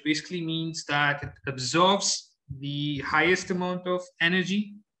 which basically means that it absorbs the highest amount of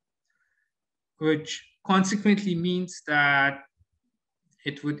energy, which consequently means that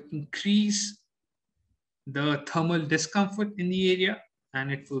it would increase the thermal discomfort in the area,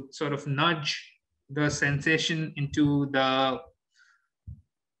 and it would sort of nudge the sensation into the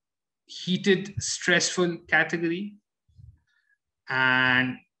heated, stressful category.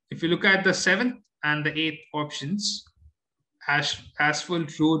 And if you look at the 7th and the 8th options,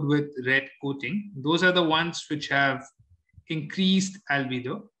 asphalt road with red coating, those are the ones which have increased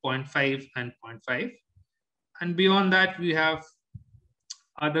albedo, 0.5 and 0.5. And beyond that, we have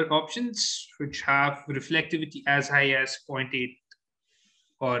other options which have reflectivity as high as 0.8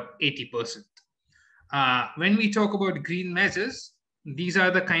 or 80%. When we talk about green measures, these are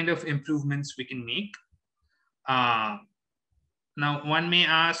the kind of improvements we can make. Now, one may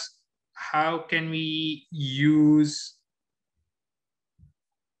ask, how can we use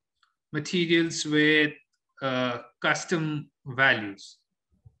materials with custom values?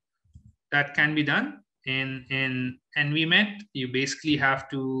 That can be done in Envi Met. You basically have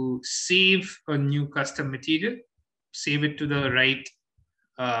to save a new custom material, save it to the right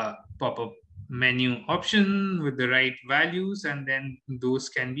pop-up menu option with the right values, and then those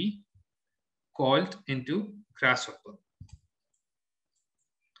can be called into Grasshopper.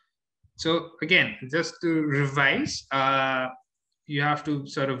 So again, just to revise, you have to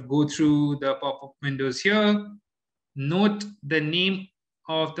sort of go through the pop-up windows here, note the name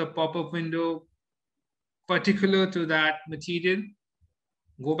of the pop-up window particular to that material,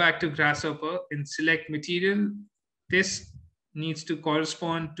 go back to Grasshopper and select material. This needs to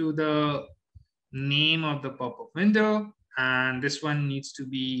correspond to the name of the pop-up window, and this one needs to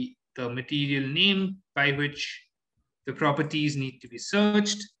be the material name by which the properties need to be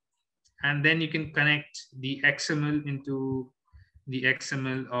searched. And then you can connect the XML into the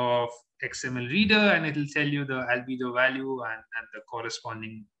XML of XML reader, and it will tell you the albedo value and the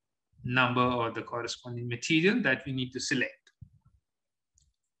corresponding number or the corresponding material that we need to select.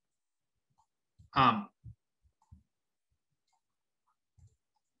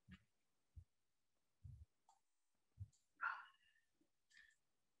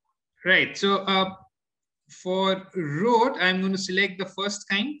 Right, so for road, I'm going to select the first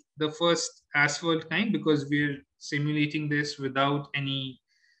kind, the first asphalt kind, because we're simulating this without any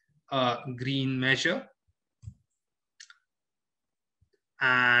green measure.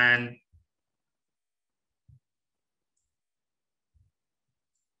 And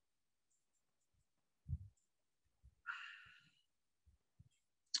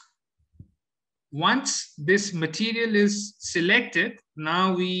once this material is selected,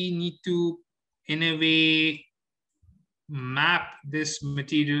 now we need to, in a way, map this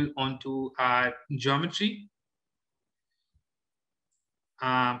material onto our geometry.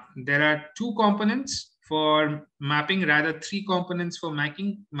 There are 2 components for mapping, rather 3 components for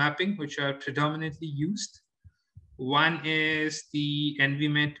mapping, which are predominantly used. One is the Envi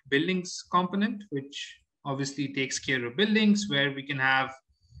Met buildings component, which obviously takes care of buildings where we can have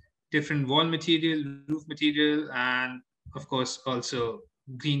different wall material, roof material, and of course also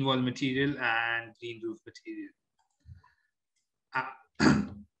green wall material and green roof material.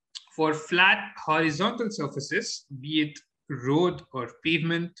 For flat horizontal surfaces, be it road or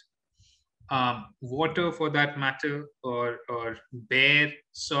pavement, water for that matter, or bare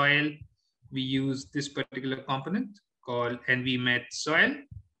soil, we use this particular component called Envi Met soil.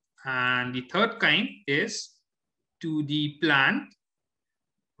 And the third kind is 2D plant,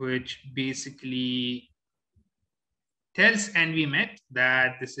 which basically tells Envi Met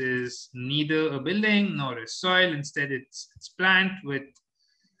that this is neither a building nor a soil. Instead, it's plant with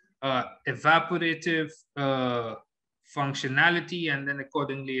evaporative functionality, and then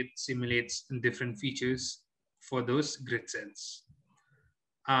accordingly it simulates different features for those grid cells.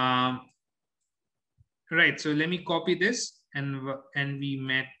 Right, so let me copy this Envi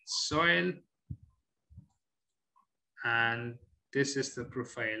Met soil, and this is the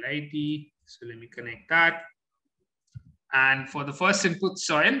profile ID. So let me connect that. And for the first input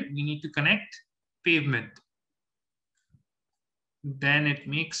soil, we need to connect pavement. Then it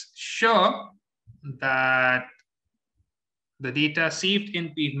makes sure that the data saved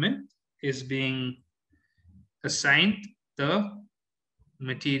in pavement is being assigned the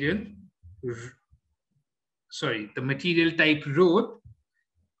material type road,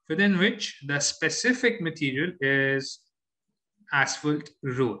 within which the specific material is asphalt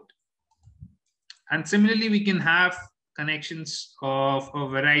road. And similarly, we can have connections of a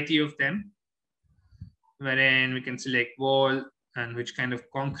variety of them, wherein we can select wall and which kind of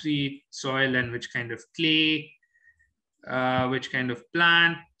concrete, soil and which kind of clay, which kind of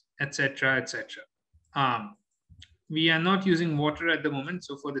plant, etc., etc. We are not using water at the moment,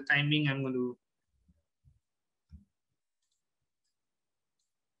 so for the time being, I'm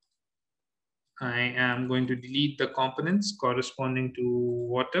going to delete the components corresponding to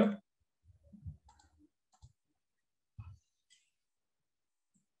water.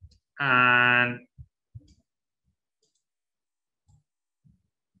 And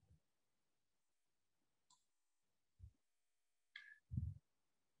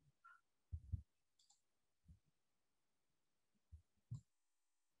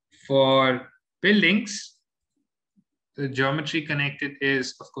for buildings, the geometry connected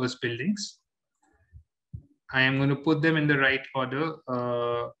is, of course, buildings. I am going to put them in the right order.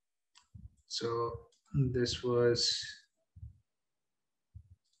 So this was...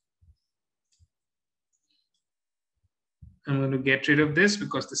 I'm going to get rid of this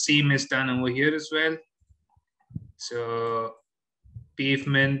because the same is done over here as well. So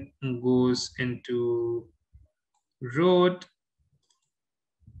pavement goes into road,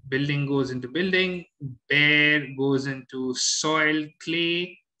 building goes into building, bare goes into soil,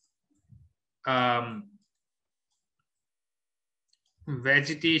 clay,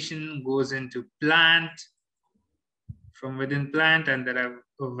 vegetation goes into plant, from within plant, and there are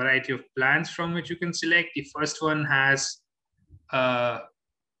a variety of plants from which you can select. The first one has I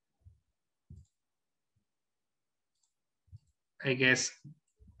guess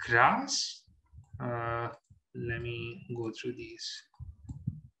grass. Let me go through these.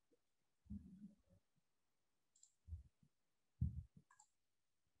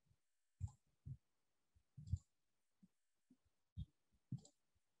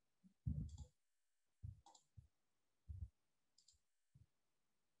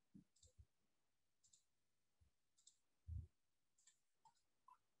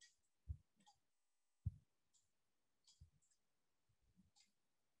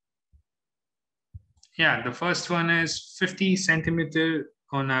 Yeah, the first one is 50 centimeter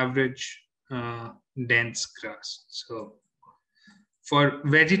on average dense grass. So for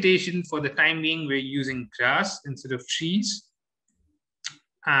vegetation, for the time being, we're using grass instead of trees.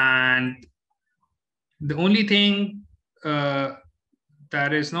 And the only thing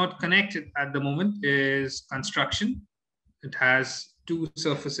that is not connected at the moment is construction. It has 2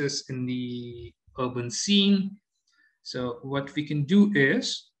 surfaces in the urban scene. So what we can do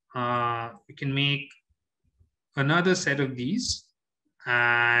is we can make another set of these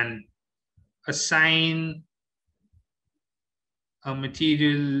and assign a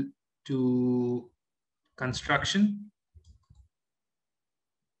material to construction,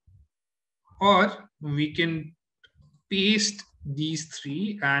 or we can paste these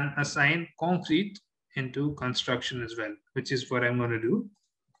 3 and assign concrete into construction as well, which is what I'm going to do.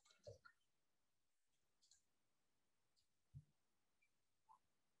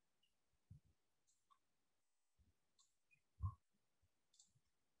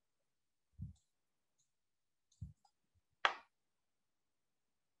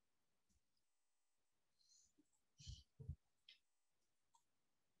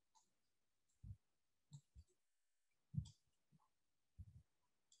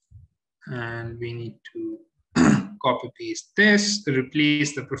 And we need to copy paste this,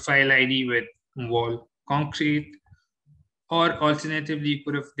 replace the profile ID with wall concrete, or alternatively, you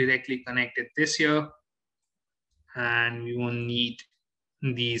could have directly connected this here, and we won't need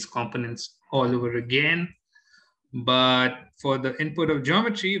these components all over again. But for the input of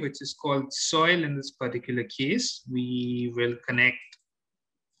geometry, which is called soil in this particular case, we will connect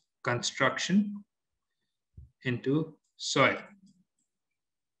construction into soil.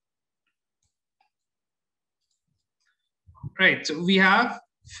 Right, so we have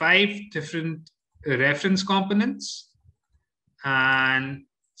 5 different reference components. And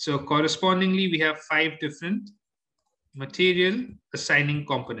so correspondingly, we have 5 different material assigning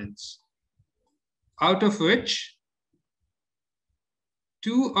components, out of which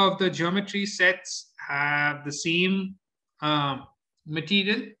 2 of the geometry sets have the same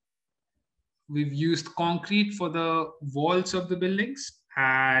material. We've used concrete for the walls of the buildings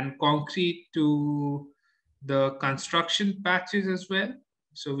and concrete to the construction patches as well.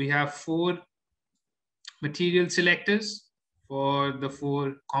 So we have 4 material selectors for the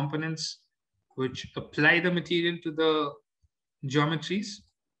 4 components which apply the material to the geometries.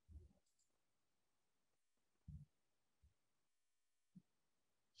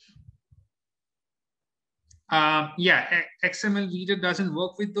 Yeah, XML reader doesn't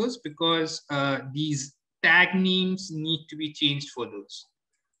work with those because these tag names need to be changed for those.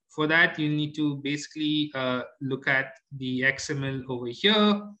 For that, you need to basically look at the XML over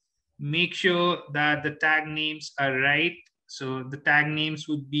here, make sure that the tag names are right. So the tag names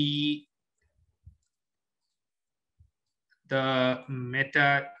would be the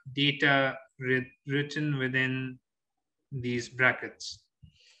metadata written within these brackets.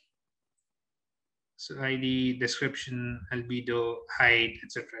 So ID, description, albedo, height,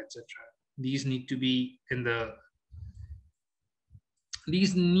 etc., etc. These need to be in the.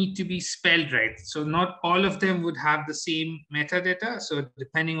 These need to be spelled right. So not all of them would have the same metadata. So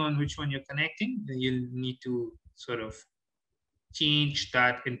depending on which one you're connecting, you'll need to sort of change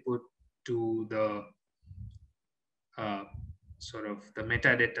that input to the sort of the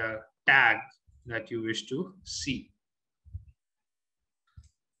metadata tag that you wish to see.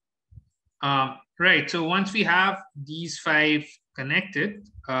 Right, so once we have these 5 connected,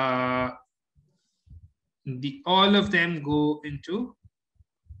 all of them go into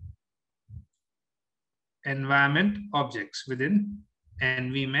environment objects within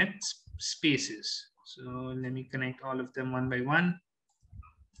Envi Met spaces. So let me connect all of them one by one.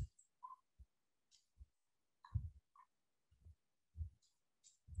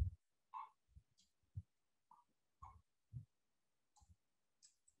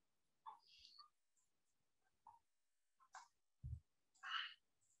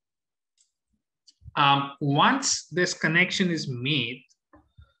 Once this connection is made,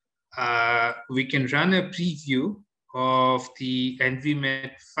 we can run a preview of the Envi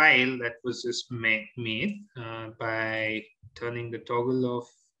Met file that was just made by turning the toggle of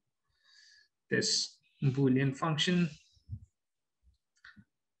this Boolean function.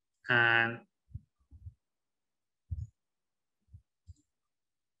 And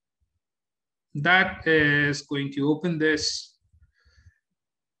that is going to open this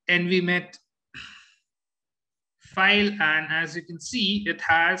Envi Met file, and as you can see, it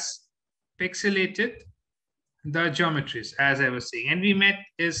has pixelated the geometries. As I was saying, Envi Met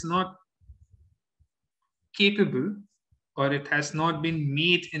is not capable, or it has not been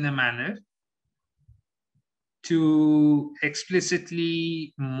made in a manner to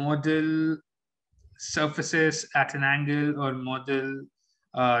explicitly model surfaces at an angle or model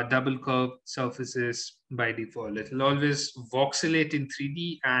double curved surfaces by default. It will always voxelate in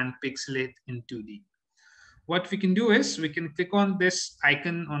 3D and pixelate in 2D. What we can do is we can click on this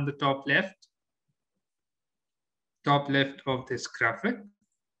icon on the top left of this graphic,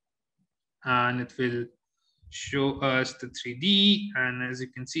 and it will show us the 3D. And as you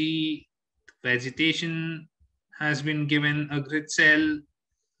can see, vegetation has been given a grid cell,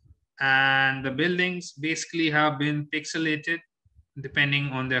 and the buildings basically have been pixelated depending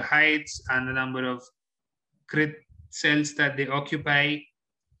on their heights and the number of grid cells that they occupy.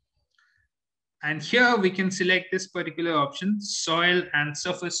 And here we can select this particular option, soil and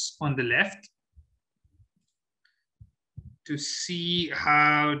surface, on the left, to see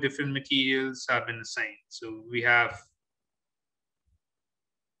how different materials have been assigned. So we have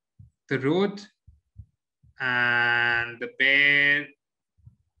the road and the bare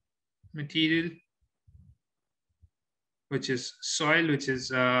material, which is soil, which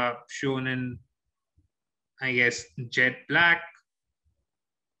is shown in, I guess, jet black.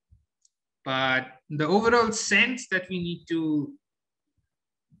 But the overall sense that we need to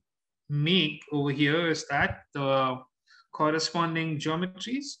make over here is that the corresponding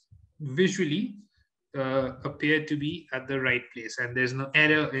geometries visually appear to be at the right place, and there's no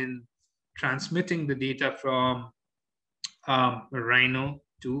error in transmitting the data from Rhino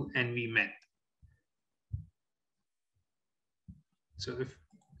to Envi Met. So if,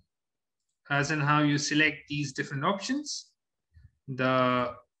 as in how you select these different options,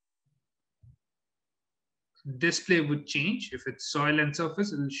 the display would change. If it's soil and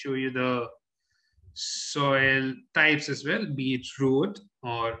surface, it will show you the soil types as well, be it road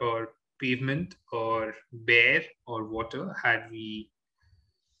or pavement or bare or water, had we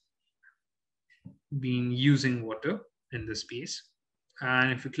been using water in the space.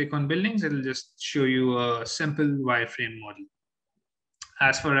 And if you click on buildings, it'll just show you a simple wireframe model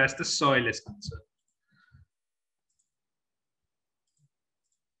as far as the soil is concerned.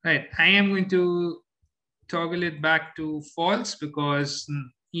 Right, I am going to toggle it back to false because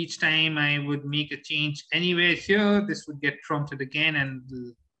each time I would make a change anywhere here, this would get prompted again and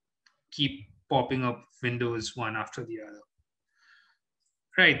keep popping up windows one after the other.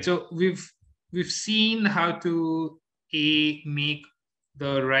 Right, so we've seen how to make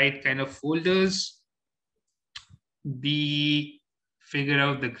the right kind of folders, B, figure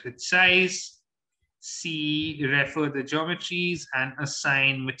out the grid size, C, refer the geometries and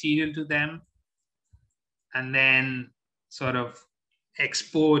assign material to them, and then sort of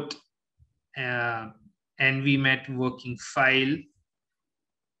export Envi Met working file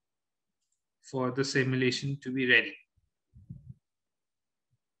for the simulation to be ready.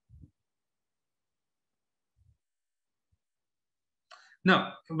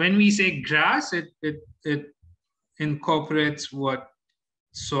 Now, when we say grass, it incorporates what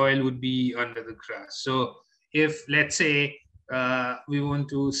soil would be under the grass. So if, let's say, we want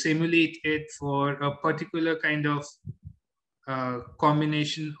to simulate it for a particular kind of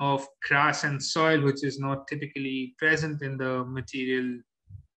combination of grass and soil, which is not typically present in the material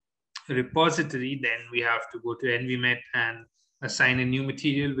repository, then we have to go to Envi Met and assign a new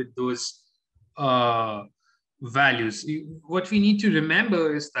material with those values. What we need to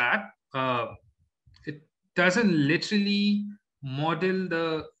remember is that it doesn't literally model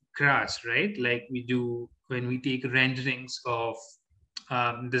the grass, right? Like we do when we take renderings of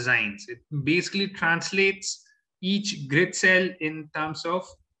designs. It basically translates each grid cell in terms of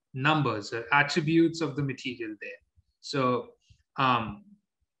numbers, attributes of the material there. So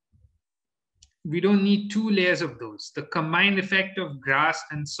we don't need two layers of those. The combined effect of grass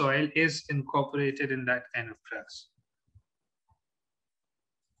and soil is incorporated in that kind of grass.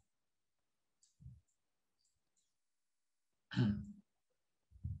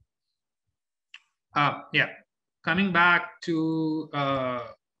 Yeah, coming back to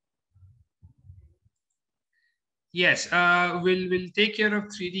yes, we'll take care of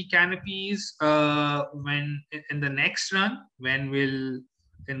 3D canopies when in the next run, when we'll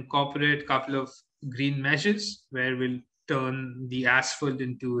incorporate a couple of green meshes where we'll turn the asphalt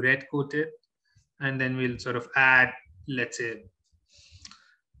into red coated, and then we'll sort of add, let's say,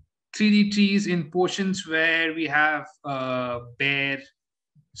 3D trees in portions where we have bare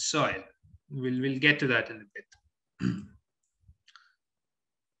soil. We'll get to that in a bit.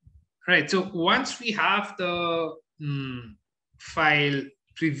 Right, so once we have the file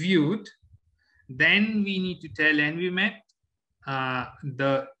previewed, then we need to tell Envi Met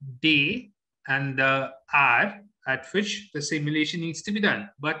the day and the hour at which the simulation needs to be done,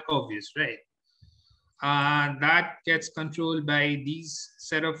 but obvious, right? That gets controlled by these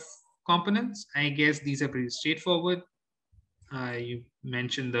set of components. I guess these are pretty straightforward. You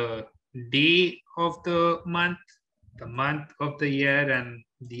mentioned the day of the month of the year, and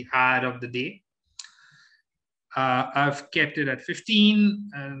the hour of the day. I've kept it at 15,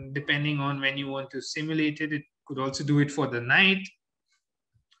 and depending on when you want to simulate it, it could also do it for the night.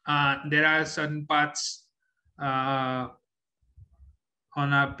 There are certain parts on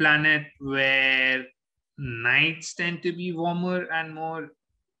our planet where nights tend to be warmer and more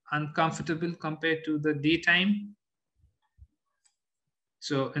uncomfortable compared to the daytime.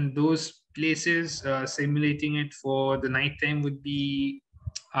 So in those places, simulating it for the nighttime would be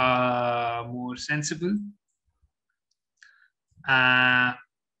more sensible.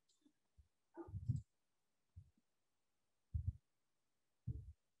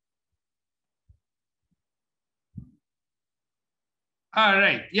 All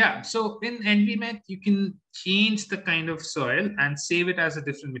right, yeah. So in Envi Met, you can change the kind of soil and save it as a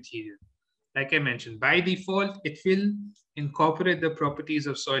different material. Like I mentioned, by default, it will incorporate the properties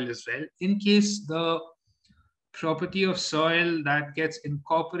of soil as well. In case the property of soil that gets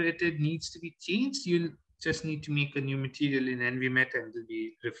incorporated needs to be changed, you'll just need to make a new material in Envi Met and it will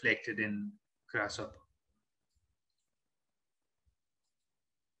be reflected in Grasshopper.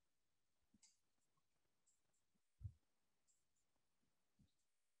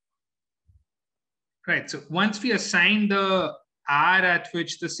 Right, so once we assign the hour at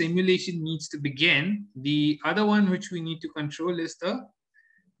which the simulation needs to begin, the other one which we need to control is the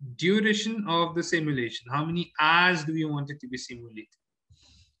duration of the simulation. How many hours do we want it to be simulated?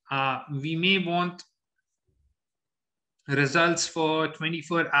 We may want results for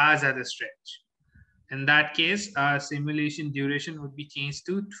 24 hours at a stretch. In that case, our simulation duration would be changed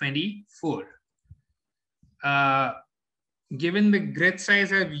to 24. Given the grid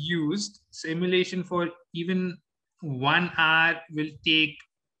size I've used, simulation for even 1 hour will take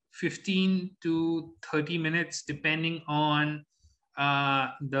 15 to 30 minutes, depending on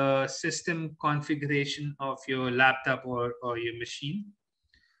the system configuration of your laptop or your machine.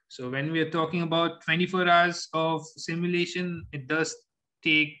 So when we are talking about 24 hours of simulation, it does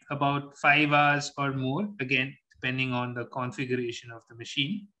take about 5 hours or more, again, depending on the configuration of the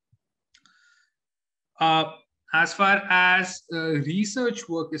machine. As far as research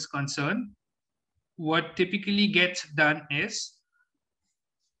work is concerned, what typically gets done is,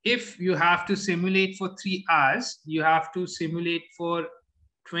 if you have to simulate for 3 hours, you have to simulate for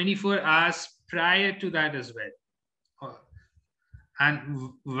 24 hours prior to that as well. And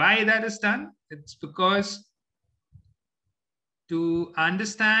why that is done? It's because to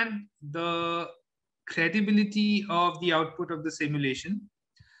understand the credibility of the output of the simulation,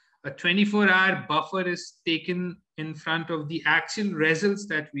 a 24-hour buffer is taken in front of the actual results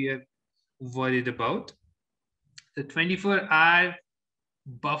that we are worried about. The 24-hour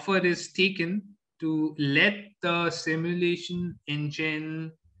buffer is taken to let the simulation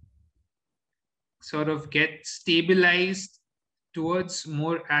engine sort of get stabilized towards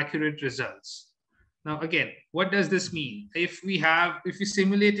more accurate results. Now, again, what does this mean? If we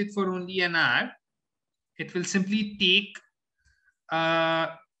simulate it for only an hour, it will simply take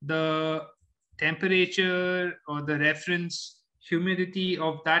the temperature or the reference humidity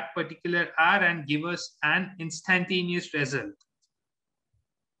of that particular hour and give us an instantaneous result,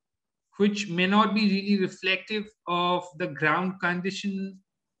 which may not be really reflective of the ground condition,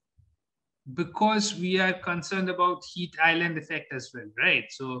 because we are concerned about heat island effect as well, right?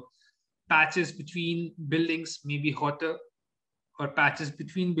 So patches between buildings may be hotter, or patches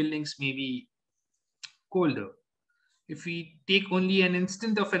between buildings may be colder. If we take only an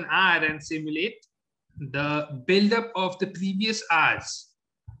instant of an hour and simulate, the buildup of the previous hours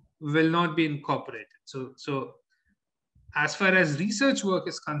will not be incorporated. So as far as research work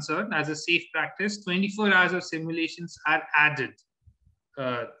is concerned, as a safe practice, 24 hours of simulations are added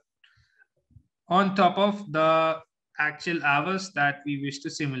on top of the actual hours that we wish to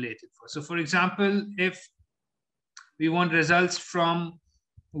simulate it for. So for example, if we want results from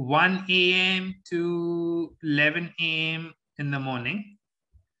 1 a.m. to 11 a.m. in the morning,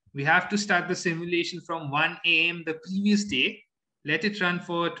 we have to start the simulation from 1 a.m. the previous day, let it run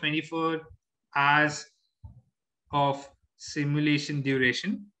for 24 hours of simulation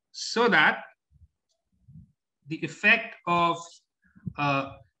duration, so that the effect of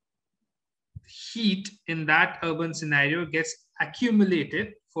heat in that urban scenario gets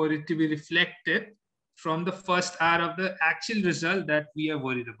accumulated for it to be reflected from the first hour of the actual result that we are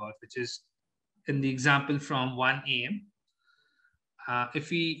worried about, which is in the example from 1 a.m. If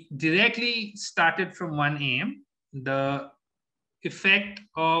we directly started from 1 a.m., the effect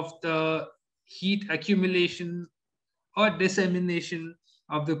of the heat accumulation or dissemination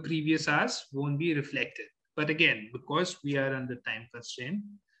of the previous hours won't be reflected. But again, because we are under time constraint,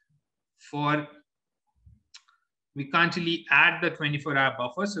 we can't really add the 24-hour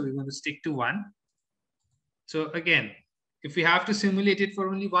buffer, so we're going to stick to 1. So again, if we have to simulate it for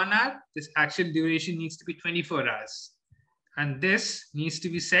only 1 hour, this actual duration needs to be 24 hours. And this needs to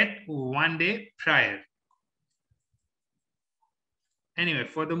be set 1 day prior. Anyway,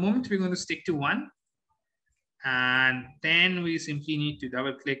 for the moment, we're going to stick to 1. And then we simply need to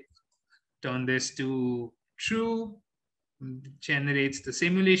double click, turn this to true, generates the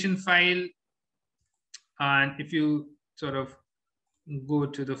simulation file. And if you sort of go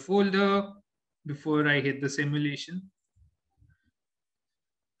to the folder before I hit the simulation,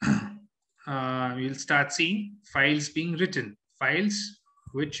 you'll start seeing files being written, files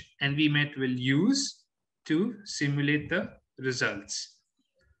which Envi Met will use to simulate the results.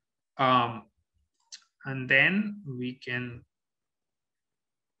 And then we can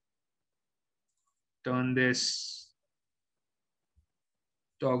turn this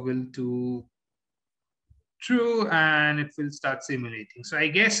toggle to true, and it will start simulating. So I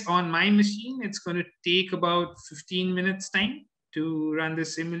guess on my machine, it's going to take about 15 minutes time to run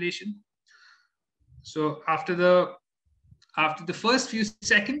this simulation. So after the first few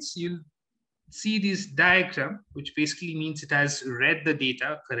seconds, you'll see this diagram, which basically means it has read the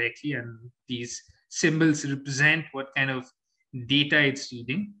data correctly, and these symbols represent what kind of data it's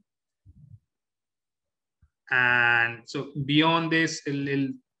reading. And so beyond this, it'll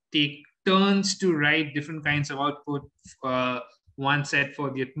take turns to write different kinds of output. One set for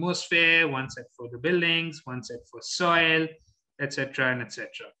the atmosphere, one set for the buildings, one set for soil, etc., and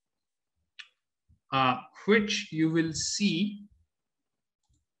etc. Which you will see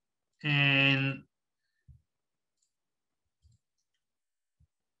in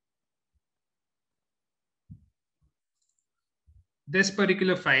this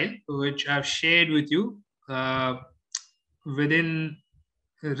particular file, which I've shared with you within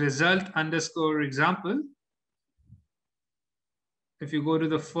result_example. If you go to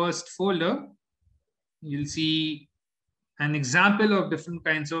the first folder, you'll see an example of different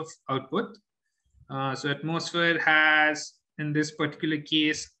kinds of output. So atmosphere has, in this particular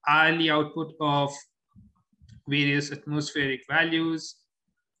case, hourly output of various atmospheric values.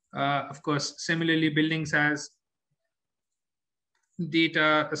 Of course, similarly, buildings has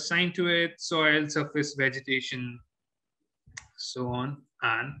data assigned to it, soil, surface, vegetation, so on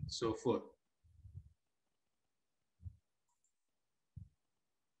and so forth.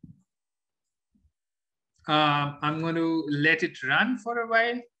 I'm going to let it run for a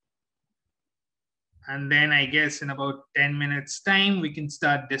while. And then I guess in about 10 minutes time, we can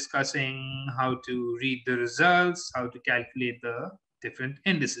start discussing how to read the results, how to calculate the different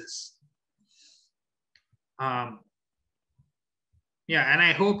indices. Yeah, and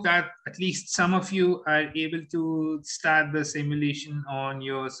I hope that at least some of you are able to start the simulation on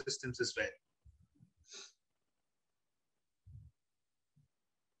your systems as well.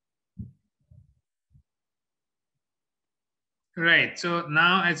 Right, so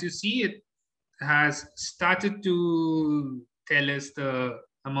now as you see, it has started to tell us the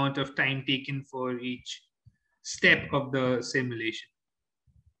amount of time taken for each step of the simulation.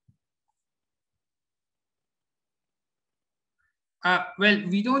 Well,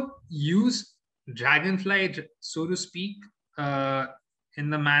 we don't use Dragonfly, so to speak, in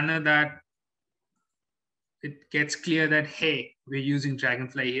the manner that it gets clear that, hey, we're using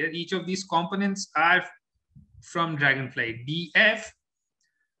Dragonfly here. Each of these components are from Dragonfly.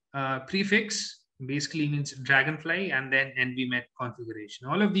 DF prefix basically means Dragonfly, and then Envi Met configuration.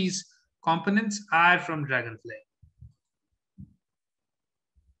 All of these components are from Dragonfly.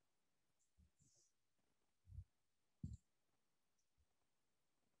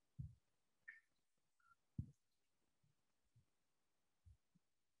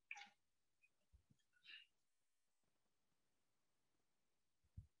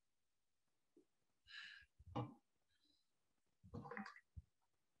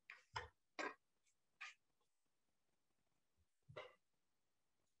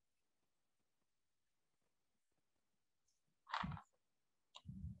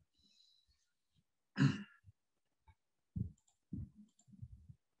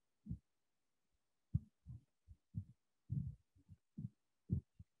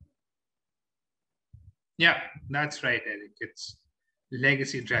 Yeah, that's right, Eric. It's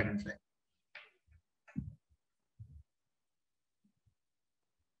legacy Dragonfly.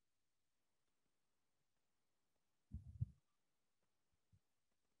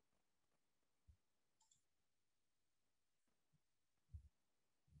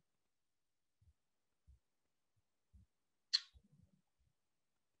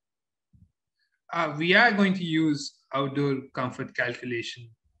 We are going to use outdoor comfort calculation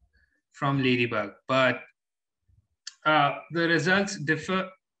from Ladybug, but the results differ.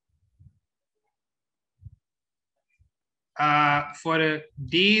 For a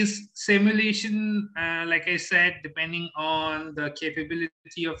day's simulation, like I said, depending on the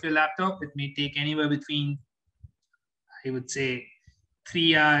capability of your laptop, it may take anywhere between, I would say,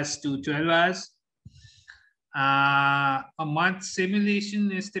 3 hours to 12 hours. A month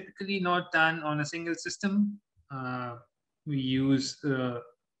simulation is typically not done on a single system. We use the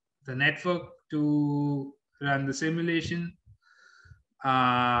network to run the simulation.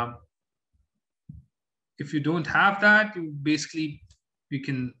 If you don't have that, you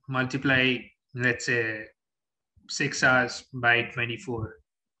can multiply, let's say, 6 hours by 24.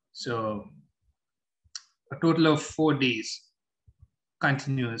 So a total of 4 days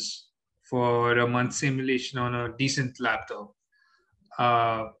continuous for a month simulation on a decent laptop.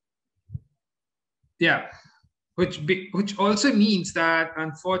 Yeah, which also means that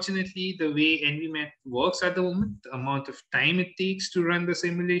unfortunately the way Envi Met works at the moment, the amount of time it takes to run the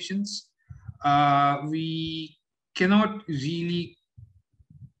simulations, we cannot really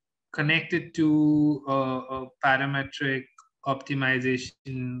connect it to a parametric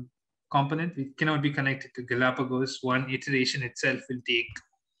optimization component. It cannot be connected to Galapagos. One iteration itself will take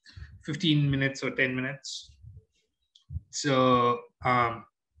 15 minutes or 10 minutes. So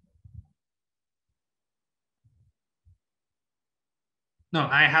no,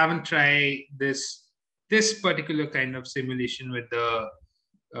 I haven't tried this particular kind of simulation with the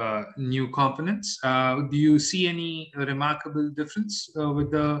new components. Do you see any remarkable difference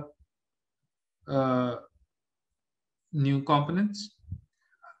with the new components?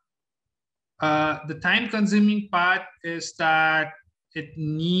 The time-consuming part is that it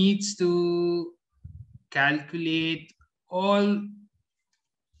needs to calculate all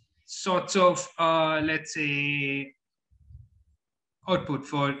sorts of, let's say, output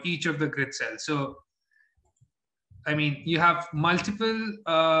for each of the grid cells. So, I mean, you have multiple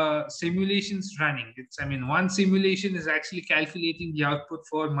simulations running. One simulation is actually calculating the output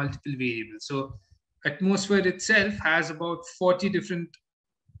for multiple variables. So, atmosphere itself has about 40 different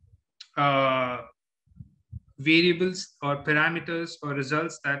variables or parameters or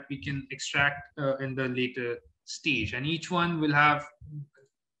results that we can extract in the later stage, and each one will have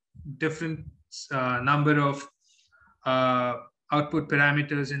different number of output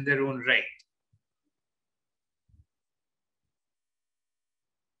parameters in their own right.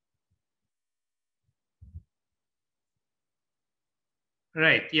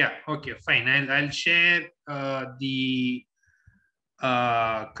 Right, yeah, okay, fine. I'll share the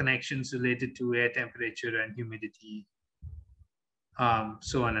connections related to air temperature and humidity,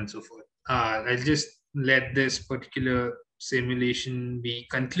 so on and so forth. I'll just let this particular simulation be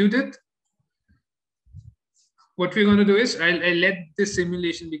concluded. What we're going to do is I'll let this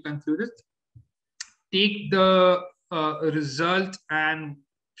simulation be concluded, take the result and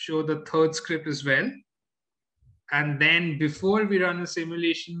show the third script as well. And then before we run a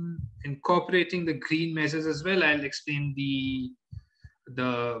simulation incorporating the green measures as well, I'll explain the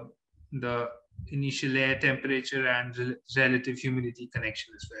initial air temperature and relative humidity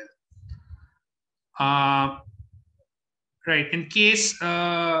connection as well. Right, in case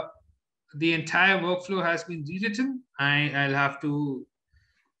the entire workflow has been rewritten, I'll have to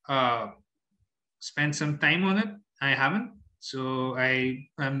spend some time on it. I haven't, so I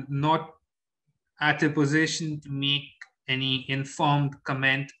am not at a position to make any informed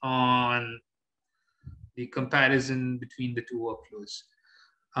comment on the comparison between the two workflows.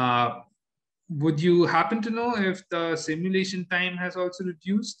 Would you happen to know if the simulation time has also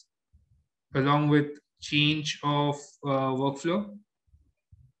reduced along with change of workflow?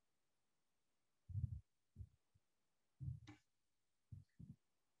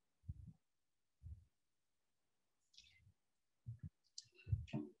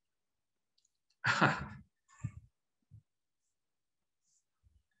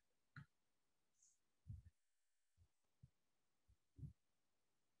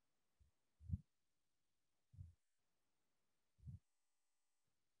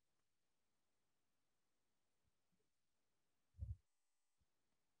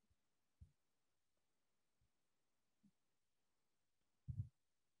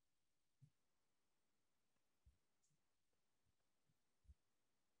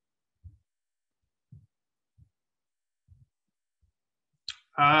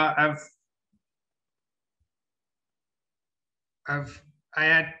 I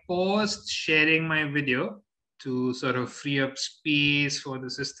had paused sharing my video to sort of free up space for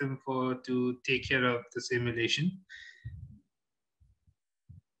the system to take care of the simulation.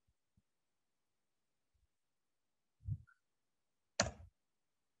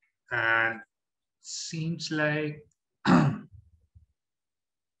 And seems like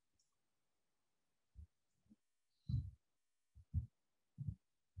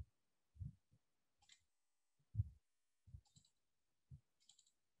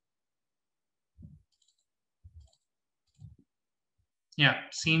yeah,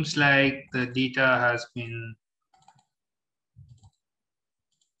 seems like the data has been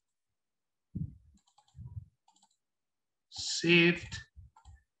saved.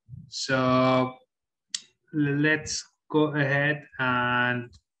 So let's go ahead and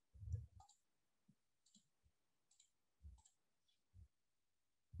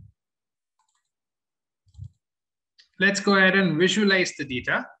visualize the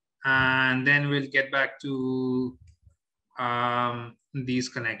data, and then we'll get back to these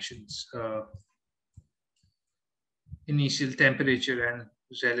connections, initial temperature and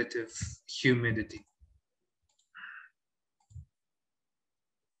relative humidity.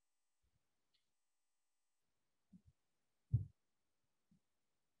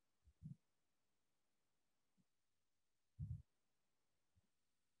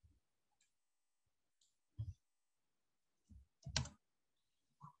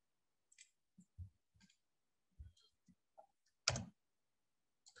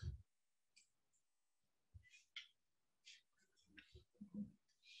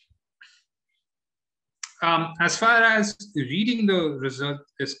 As far as reading the result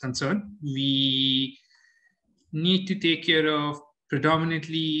is concerned, we need to take care of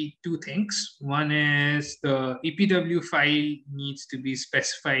predominantly two things. One is the EPW file needs to be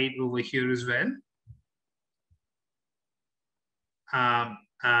specified over here as well.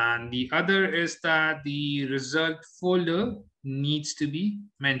 And the other is that the result folder needs to be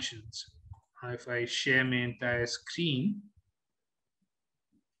mentioned. So if I share my entire screen,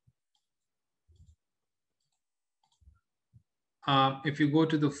 if you go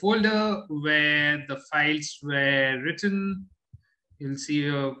to the folder where the files were written, you'll see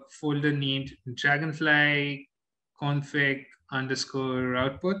a folder named Dragonfly config _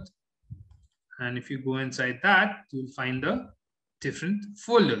 output. And if you go inside that, you'll find the different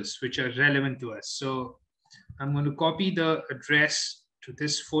folders which are relevant to us. So I'm going to copy the address to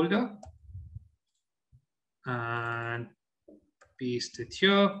this folder and paste it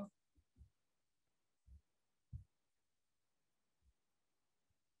here.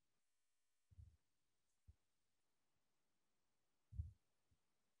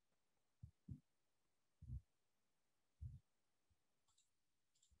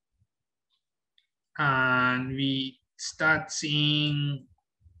 And we start seeing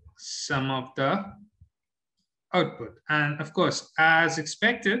some of the output. And of course, as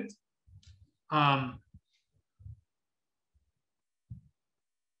expected,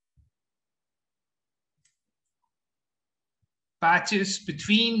 patches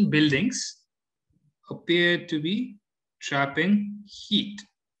between buildings appear to be trapping heat.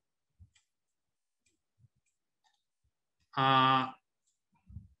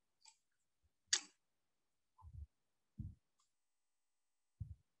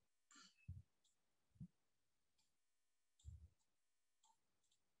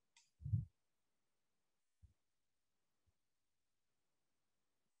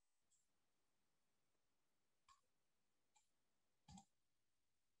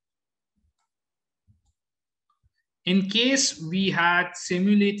 In case we had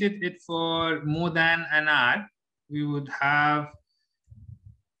simulated it for more than an hour, we would have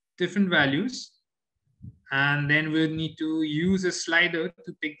different values, and then we'll need to use a slider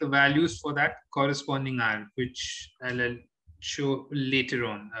to pick the values for that corresponding hour, which I'll show later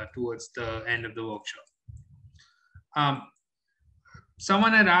on towards the end of the workshop.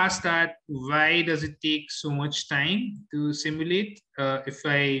 Someone had asked that why does it take so much time to simulate? If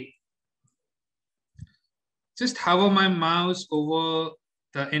I just hover my mouse over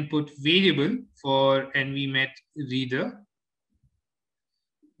the input variable for Envi Met reader,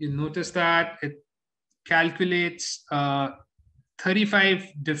 you'll notice that it calculates 35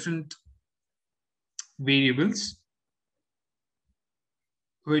 different variables,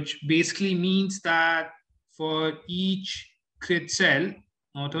 which basically means that for each grid cell,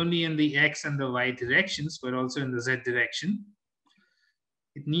 not only in the X and the Y directions, but also in the Z direction,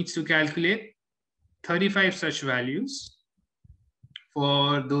 it needs to calculate 35 such values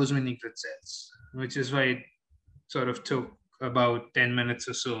for those many grid cells, which is why it sort of took about 10 minutes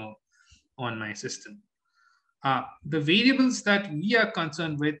or so on my system. The variables that we are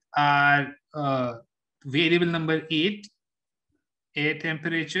concerned with are variable number 8, air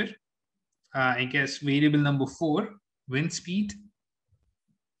temperature, I guess variable number 4, wind speed,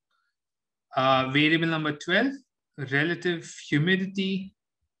 variable number 12, relative humidity,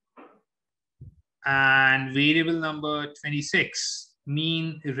 and variable number 26,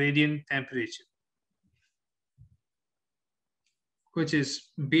 mean radiant temperature, which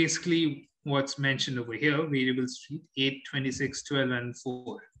is basically what's mentioned over here, variables 8, 26, 12, and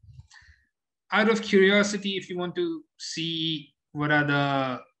 4. Out of curiosity, if you want to see what are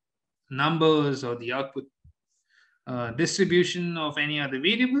the numbers or the output distribution of any other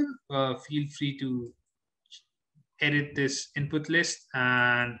variable, feel free to edit this input list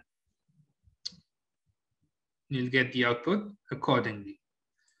and you'll get the output accordingly.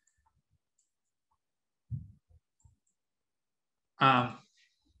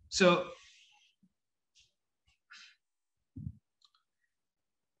 So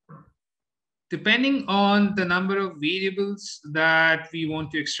depending on the number of variables that we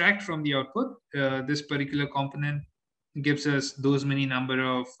want to extract from the output, this particular component gives us those many number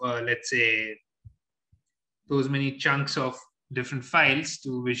of, let's say, those many chunks of different files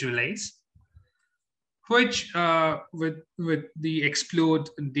to visualize, which with the explode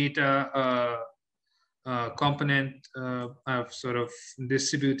data component, I've sort of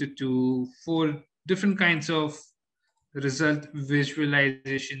distributed to 4 different kinds of result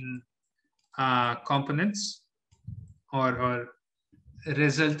visualization components or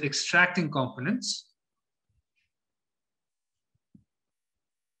result extracting components.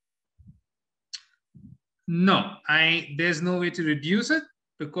 No, there's no way to reduce it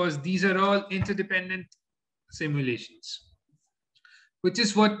because these are all interdependent simulations, which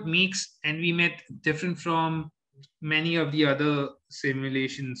is what makes Envi Met different from many of the other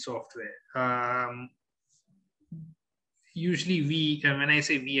simulation software. Usually when I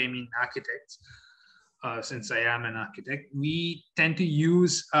say we, I mean architects, since I am an architect, we tend to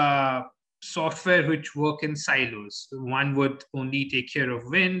use software which work in silos. One would only take care of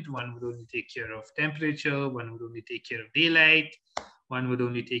wind, one would only take care of temperature, one would only take care of daylight, one would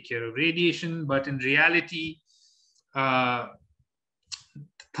only take care of radiation. But in reality, thermal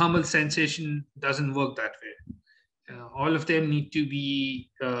sensation doesn't work that way. All of them need to be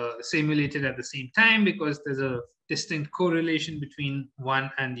simulated at the same time because there's a distinct correlation between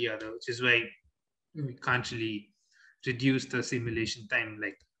one and the other, which is why we can't really reduce the simulation time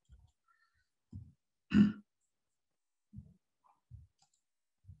like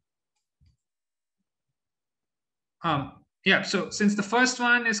that. Yeah, so since the first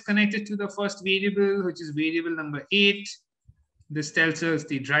one is connected to the first variable, which is variable number 8, this tells us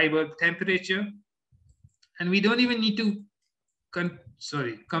the dry bulb temperature. And we don't even need to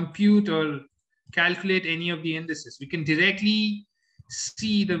compute or calculate any of the indices. We can directly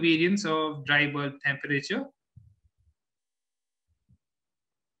see the variance of dry bulb temperature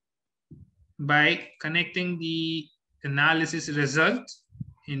by connecting the analysis result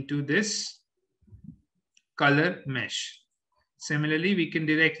into this color mesh. Similarly, we can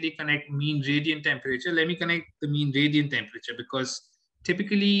directly connect mean radiant temperature. Let me connect the mean radiant temperature because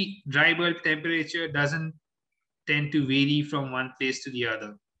typically dry bulb temperature doesn't tend to vary from one place to the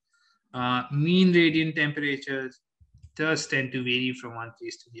other. Mean radiant temperature does tend to vary from one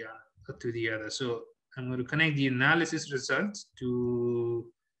place to the other. So I'm going to connect the analysis result to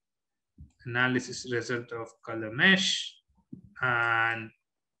analysis result of color mesh, and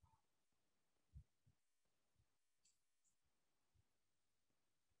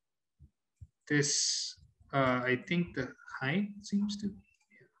this I think the height seems to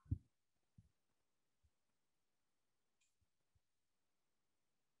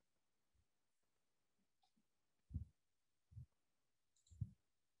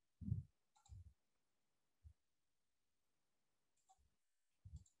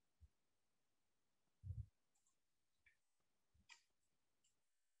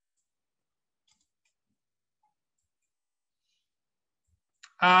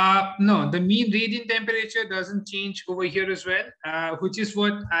no, the mean radiant temperature doesn't change over here as well, which is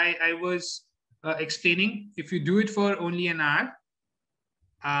what I was explaining. If you do it for only an hour,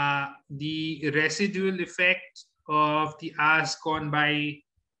 the residual effect of the hours gone by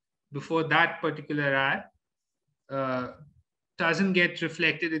before that particular hour doesn't get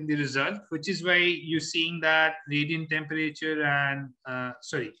reflected in the result, which is why you're seeing that radiant temperature and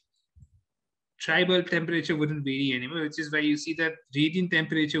dry bulb temperature wouldn't vary anymore, which is why you see that radiant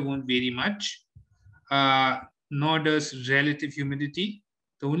temperature won't vary much, nor does relative humidity.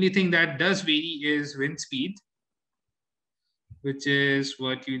 The only thing that does vary is wind speed, which is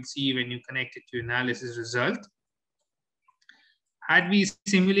what you'll see when you connect it to analysis result. Had we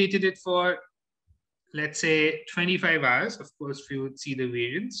simulated it for, let's say, 25 hours, of course, we would see the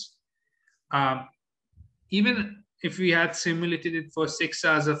variance. Even if we had simulated it for 6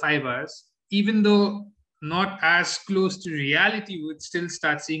 hours or 5 hours, even though not as close to reality, we would still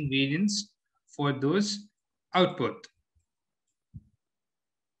start seeing variance for those output.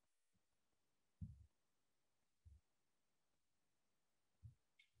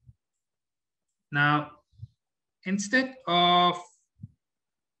 Now, instead of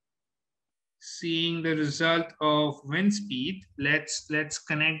seeing the result of wind speed, let's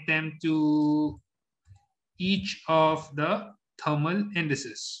connect them to each of the thermal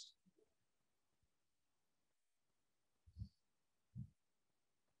indices.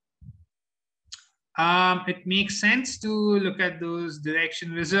 It makes sense to look at those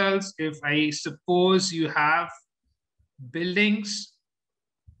direction results if I suppose you have buildings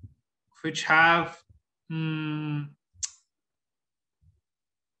which have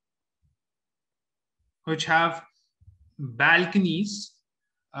balconies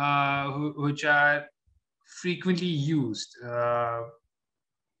which are frequently used.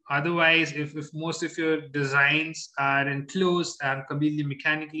 Otherwise, if most of your designs are enclosed and completely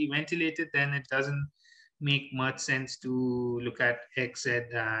mechanically ventilated, then it doesn't make much sense to look at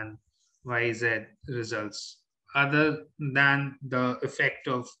XZ and YZ results, other than the effect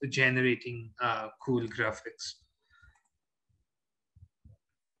of generating cool graphics.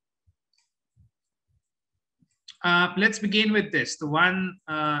 Let's begin with this. The one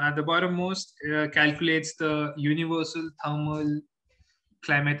at the bottommost calculates the universal thermal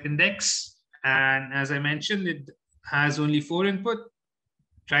climate index, And as I mentioned, it has only 4 input: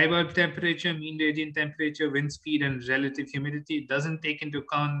 dry bulb temperature, mean radiant temperature, wind speed, and relative humidity. It doesn't take into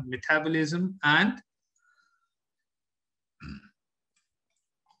account metabolism and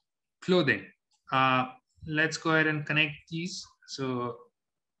clothing. Let's go ahead and connect these. So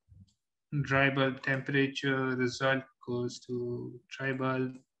dry bulb temperature result goes to dry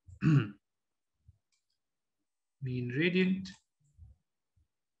bulb mean radiant,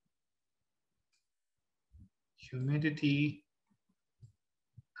 humidity,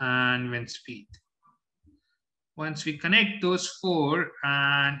 and wind speed. Once we connect those 4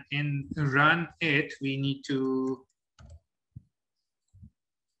 and run it, we need to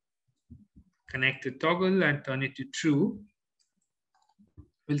connect the toggle and turn it to true.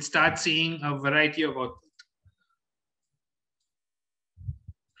 We'll start seeing a variety of output.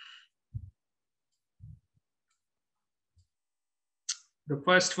 The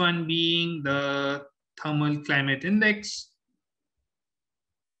first one being the thermal climate index,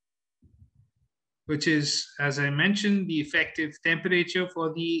 which is, as I mentioned, the effective temperature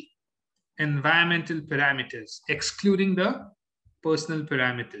for the environmental parameters, excluding the personal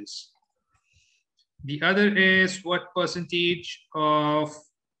parameters. The other is what percentage of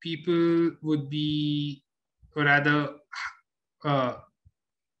people would be, or rather,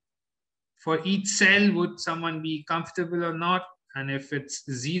 for each cell, would someone be comfortable or not? And if it's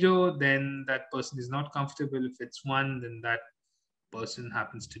 0, then that person is not comfortable. If it's 1, then that person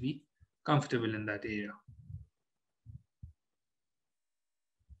happens to be comfortable in that area.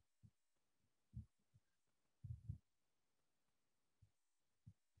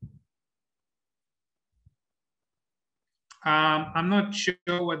 I'm not sure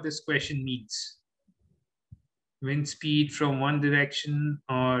what this question means. Wind speed from 1 direction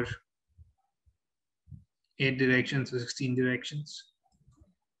or 8 directions or 16 directions.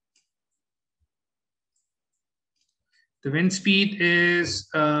 The wind speed is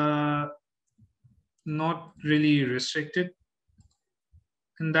not really restricted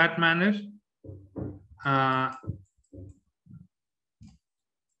in that manner.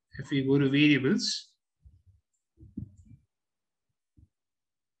 If we go to variables,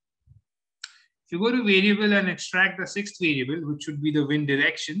 if you go to variable and extract the 6th variable, which would be the wind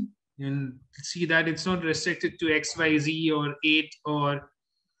direction, you'll see that it's not restricted to X, Y, Z or 8 or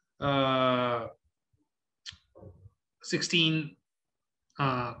 16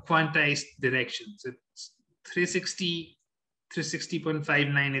 quantized directions. It's 360,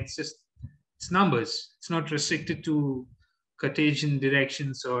 360.59. It's numbers. It's not restricted to Cartesian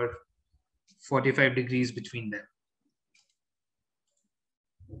directions or 45 degrees between them.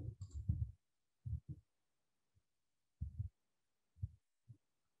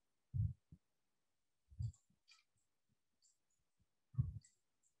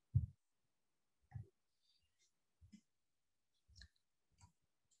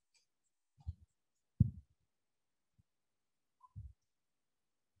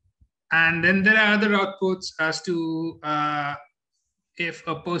 And then there are other outputs as to if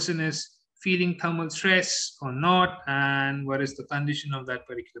a person is feeling thermal stress or not, and what is the condition of that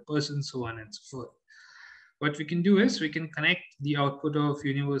particular person, so on and so forth. What we can do is we can connect the output of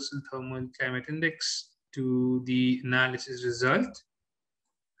universal thermal climate index to the analysis result,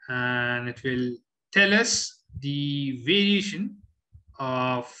 and it will tell us the variation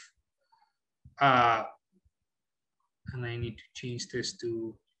of, and I need to change this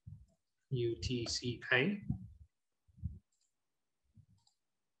to UTCI.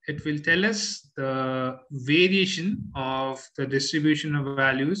 It will tell us the variation of the distribution of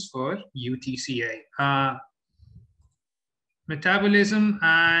values for UTCI. Metabolism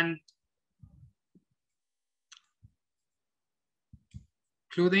and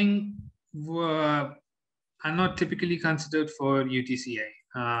clothing are not typically considered for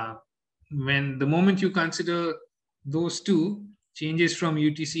UTCI. When the moment you consider those two, changes from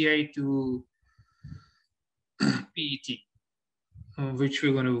UTCI to PET, which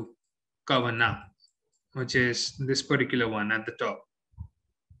we're going to cover now, which is this particular one at the top.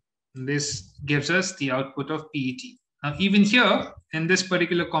 This gives us the output of PET. Now, even here in this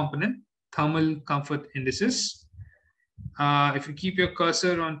particular component, thermal comfort indices, if you keep your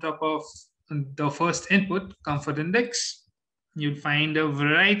cursor on top of the first input, comfort index, you'll find a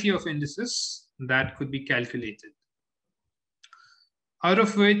variety of indices that could be calculated, out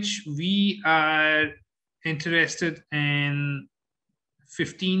of which we are interested in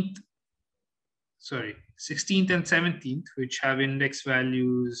 16th and 17th, which have index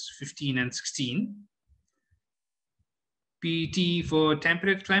values 15 and 16. PET for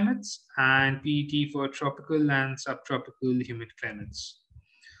temperate climates and PET for tropical and subtropical humid climates.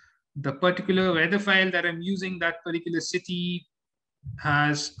 the particular weather file that I'm using, that particular city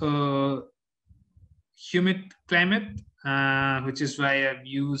has a humid climate, which is why I've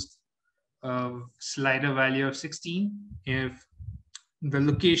used a slider value of 16. If the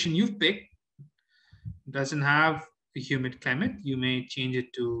location you've picked doesn't have a humid climate, you may change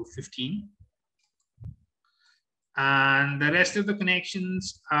it to 15. And the rest of the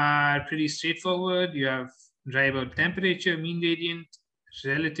connections are pretty straightforward. You have dry bulb temperature, mean radiant,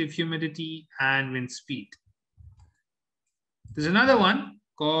 relative humidity, and wind speed. There's another one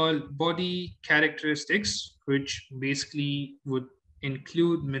called body characteristics, which basically would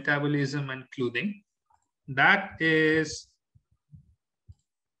include metabolism and clothing. That is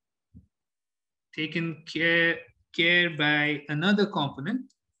taken care by another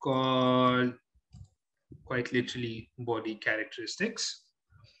component called, quite literally, body characteristics,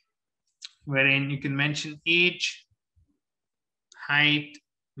 wherein you can mention age, height,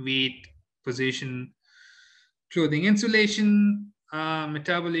 weight, position, clothing insulation,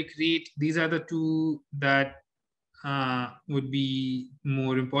 metabolic rate. These are the two that would be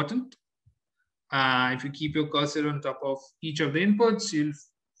more important. If you keep your cursor on top of each of the inputs, you'll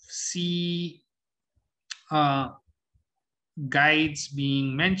see guides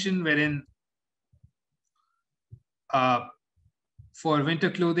being mentioned, wherein for winter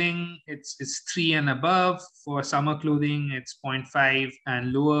clothing, it's 3 and above. For summer clothing, it's 0.5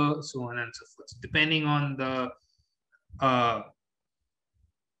 and lower, so on and so forth. Depending on the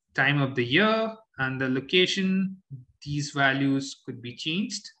time of the year and the location, these values could be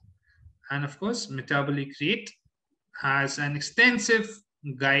changed. And of course, metabolic rate has an extensive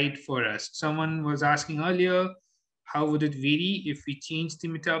guide for us. Someone was asking earlier, how would it vary if we change the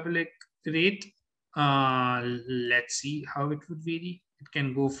metabolic rate? Let's see how it would vary. It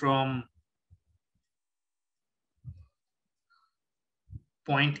can go from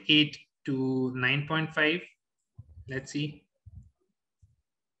 0.8 to 9.5. Let's see.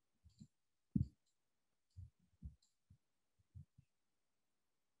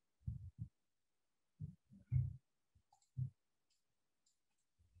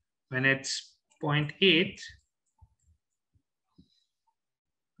 When it's 0.8,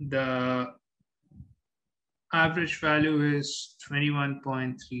 the average value is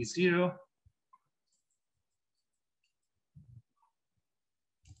 21.30.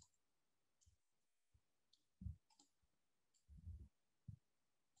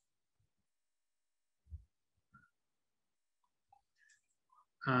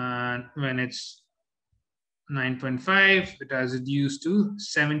 And when it's 9.5, it has reduced to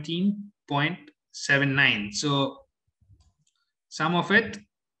 17.79. So some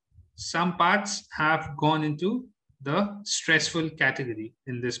parts have gone into the stressful category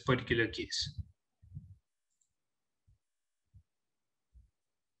in this particular case.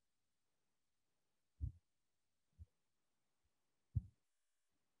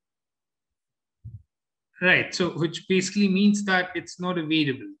 Right, so which basically means that it's not a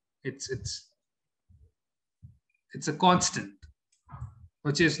variable. It's a constant,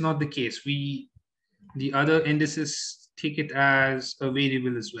 which is not the case. The other indices take it as a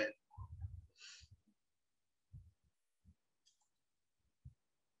variable as well.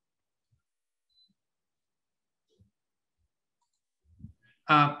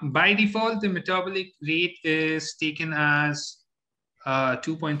 By default, the metabolic rate is taken as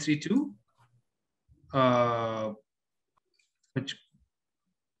 2.32, which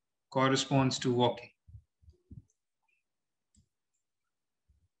corresponds to walking.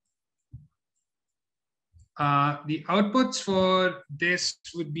 The outputs for this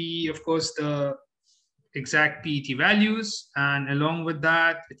would be, of course, the exact PET values, and along with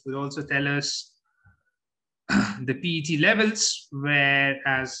that, it will also tell us the PET levels, where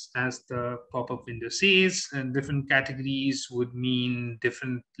as the pop-up window says, and different categories would mean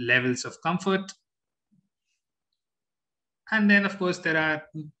different levels of comfort. And then, of course, there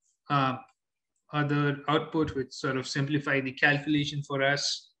are other output which sort of simplify the calculation for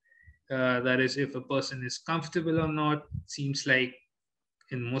us. That is, if a person is comfortable or not. It seems like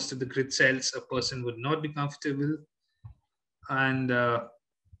in most of the grid cells, a person would not be comfortable, and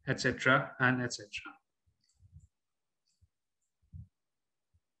etc. and etc.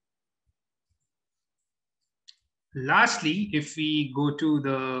 Lastly, if we go to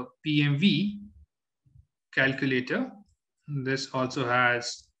the PMV calculator, this also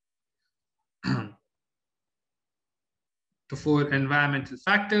has the 4 environmental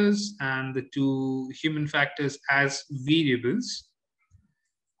factors and the 2 human factors as variables.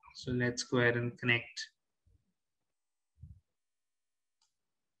 So let's go ahead and connect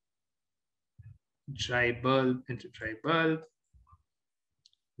dry bulb into dry bulb,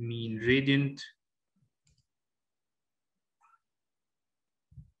 mean radiant,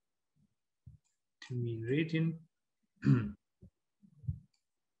 to mean radiant.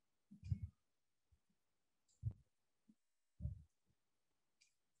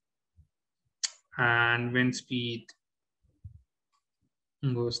 And wind speed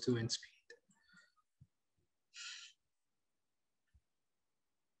goes to wind speed.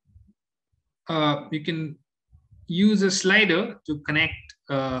 You can use a slider to connect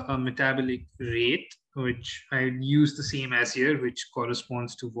a metabolic rate, which I use the same as here, which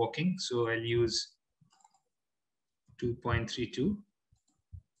corresponds to walking. So I'll use 2.32.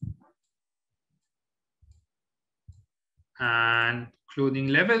 And clothing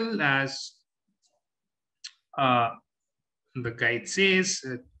level, as the guide says,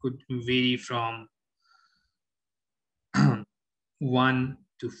 it could vary from 1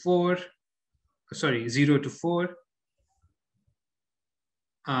 to 4, sorry, 0 to 4.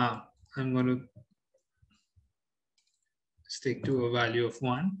 I'm going to stick to a value of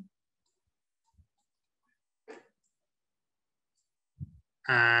 1.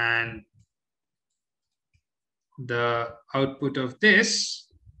 And the output of this,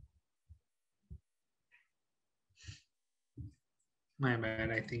 my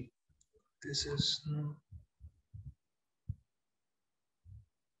bad, I think this is no.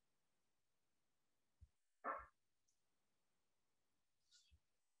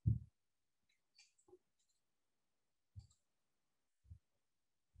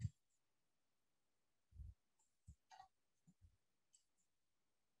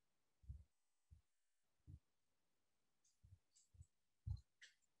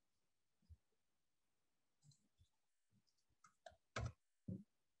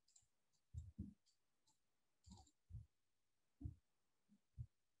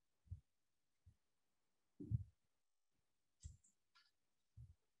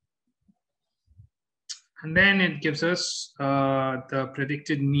 And then it gives us the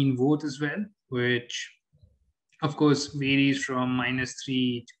predicted mean vote as well, which of course varies from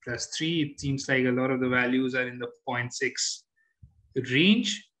 -3 to +3. It seems like a lot of the values are in the 0.6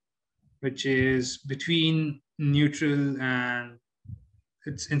 range, which is between neutral and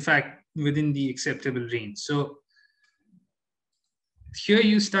it's in fact within the acceptable range. So here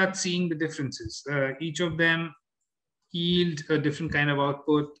you start seeing the differences. Each of them yield a different kind of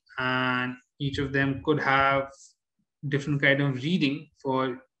output, and each of them could have different kind of reading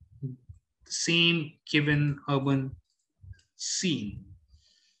for the same given urban scene.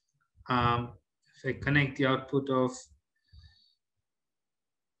 If I connect the output of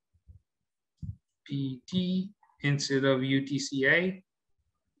PT instead of UTCI,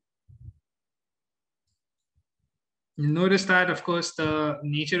 you notice that, of course, the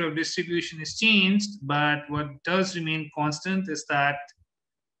nature of distribution is changed, but what does remain constant is that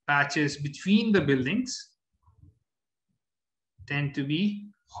patches between the buildings tend to be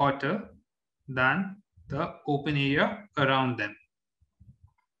hotter than the open area around them.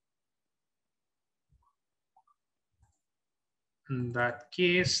 In that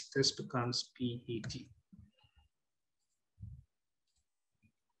case, this becomes PET.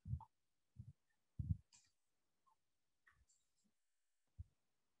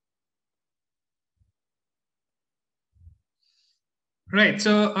 Right,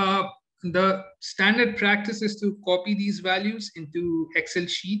 so the standard practice is to copy these values into Excel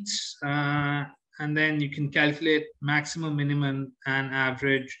sheets, and then you can calculate maximum, minimum, and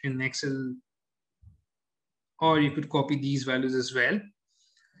average in Excel, or you could copy these values as well.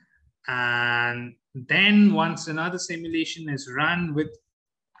 And then once another simulation is run with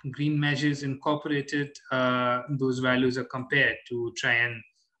green measures incorporated, those values are compared to try and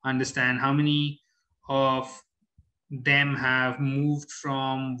understand how many of them have moved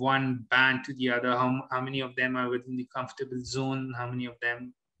from one band to the other, how many of them are within the comfortable zone, how many of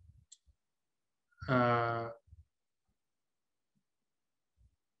them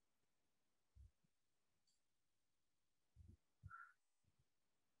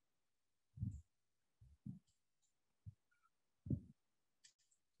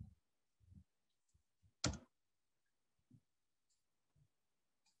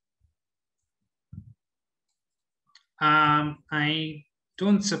I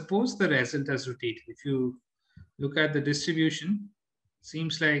don't suppose the result has rotated. If you look at the distribution,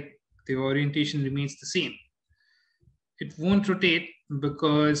 seems like the orientation remains the same. It won't rotate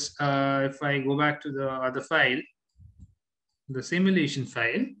because if I go back to the other file, the simulation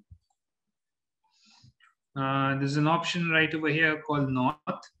file, there's an option right over here called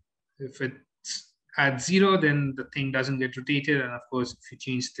north. If it's at 0, then the thing doesn't get rotated. And of course, if you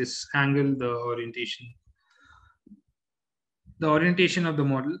change this angle, the orientation the orientation of the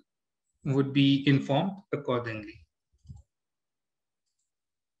model would be informed accordingly.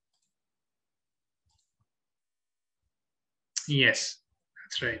 Yes,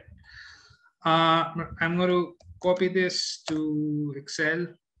 that's right. I'm going to copy this to Excel.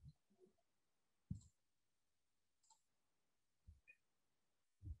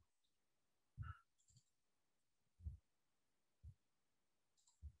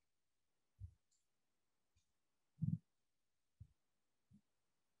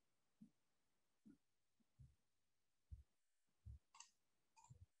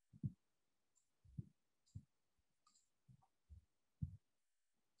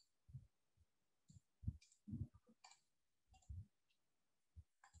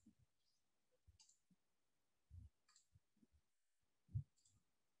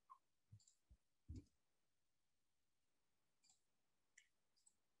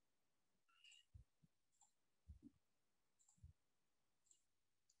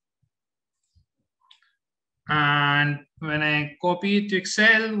 And when I copy it to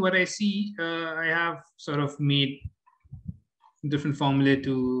Excel, what I see, I have sort of made different formulae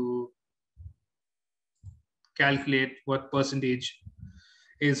to calculate what percentage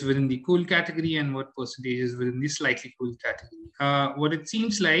is within the cool category and what percentage is within the slightly cool category. What it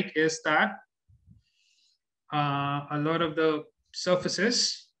seems like is that a lot of the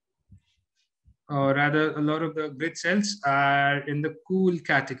surfaces, or rather a lot of the grid cells, are in the cool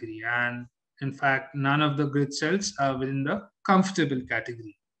category, and in fact none of the grid cells are within the comfortable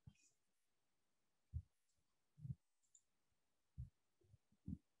category.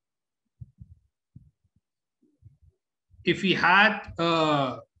 If we had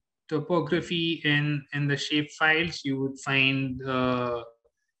topography in the shape files, you would find a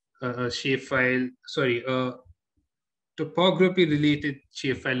shapefile, sorry, a topography related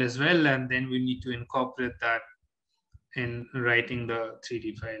shapefile as well, and then we need to incorporate that in writing the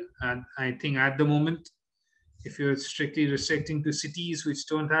 3D file. And I think at the moment, if you're strictly restricting to cities which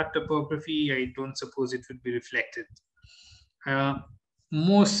don't have topography, I don't suppose it would be reflected.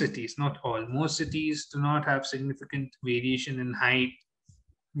 Most cities, not all, most cities do not have significant variation in height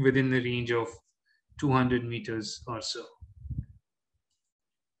within the range of 200 meters or so.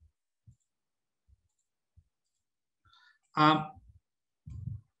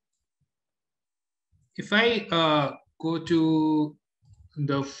 If I go to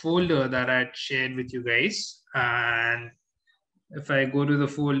the folder that I shared with you guys, and if I go to the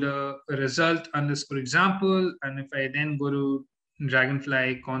folder result underscore example, and if I then go to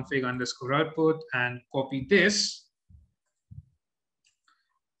Dragonfly config underscore output and copy this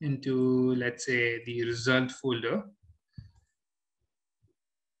into, let's say, the result folder,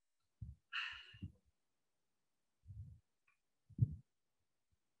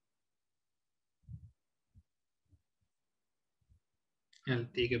 it'll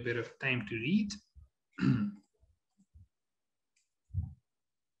take a bit of time to read.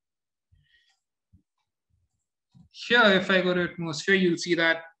 Here, if I go to atmosphere, you'll see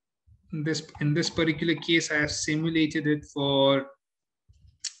that in this particular case, I have simulated it for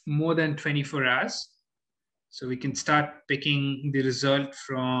more than 24 hours. So we can start picking the result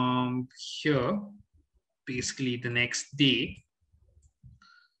from here, basically the next day.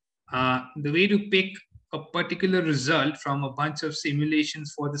 The way to pick a particular result from a bunch of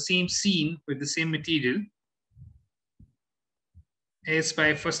simulations for the same scene with the same material is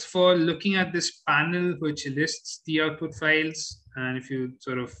by, first of all, looking at this panel which lists the output files. And if you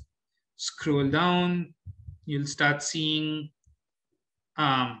sort of scroll down, you'll start seeing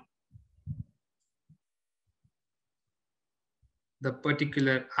the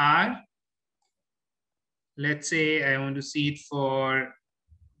particular R. Let's say I want to see it for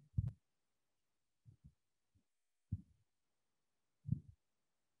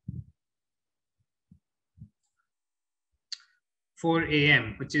 4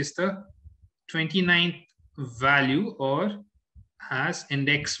 a.m., which is the 29th value, or has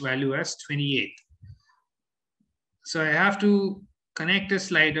index value as 28. So I have to connect a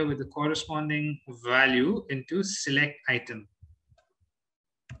slider with the corresponding value into select item.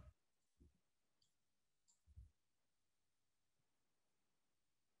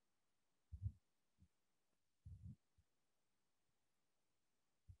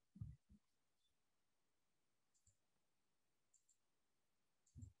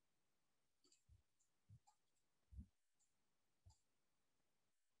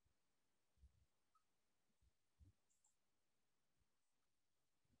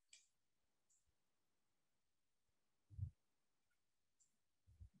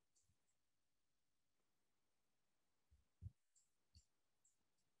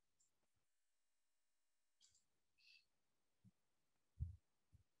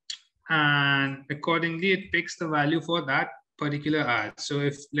 and accordingly it picks the value for that particular hour. So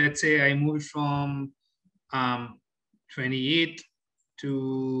if, let's say, I moved from 28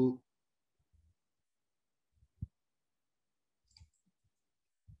 to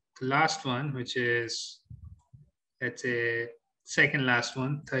the last one, which is, let's say, second last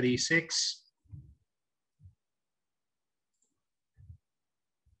one, 36.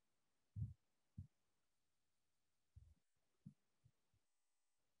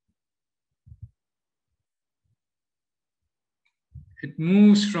 It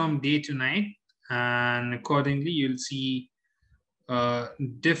moves from day to night, and accordingly you'll see a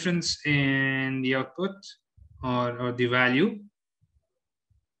difference in the output or the value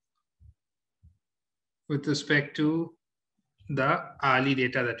with respect to the hourly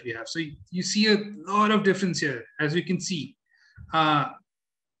data that we have. So you see a lot of difference here, as we can see.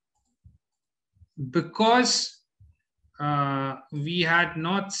 Because we had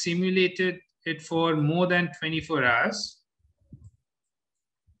not simulated it for more than 24 hours.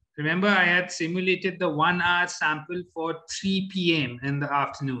 Remember, I had simulated the 1 hour sample for 3 p.m. in the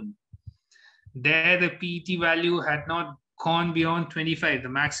afternoon. There, the PET value had not gone beyond 25. The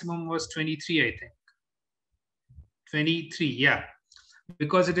maximum was 23, I think. 23, yeah.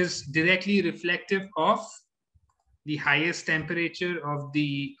 Because it is directly reflective of the highest temperature of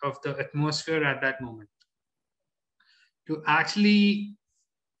the atmosphere at that moment. To actually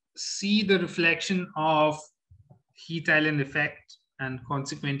see the reflection of heat island effect and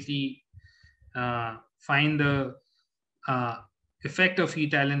consequently find the effect of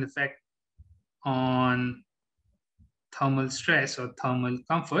heat island effect on thermal stress or thermal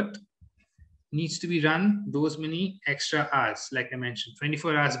comfort, needs to be run those many extra hours, like I mentioned,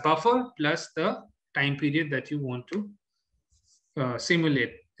 24 hours buffer plus the time period that you want to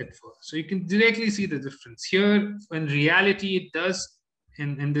simulate it for. So you can directly see the difference. Here, in reality, it does,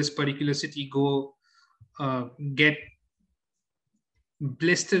 in this particular city, go get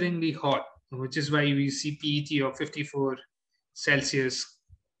blisteringly hot, which is why we see PET of 54 Celsius,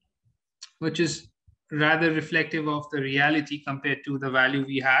 which is rather reflective of the reality compared to the value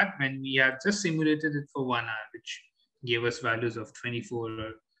we had when we had just simulated it for 1 hour, which gave us values of 24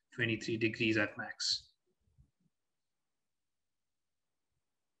 or 23 degrees at max.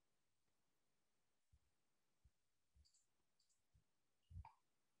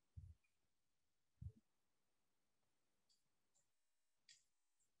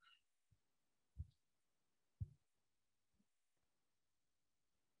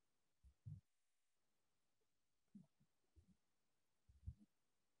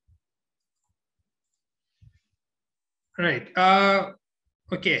 Right.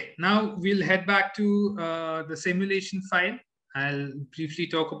 Okay, now we'll head back to the simulation file. I'll briefly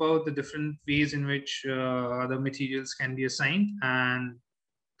talk about the different ways in which other materials can be assigned, and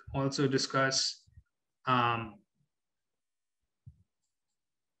also discuss how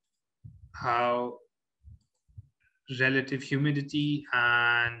relative humidity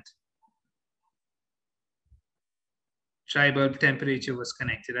and dry bulb temperature was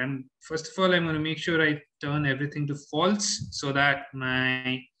connected. And first of all, I'm going to make sure I turn everything to false so that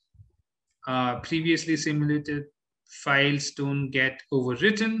my previously simulated files don't get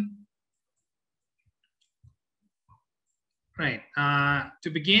overwritten. Right. To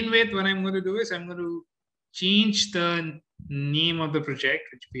begin with, what I'm going to do is I'm going to change the name of the project,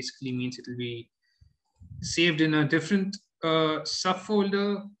 which basically means it will be saved in a different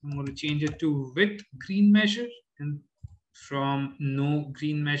subfolder. I'm going to change it to with green measure and from no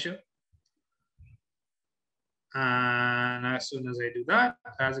green measure. And as soon as I do that,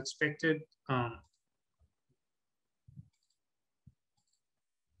 as expected,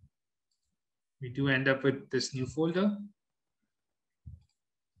 we do end up with this new folder.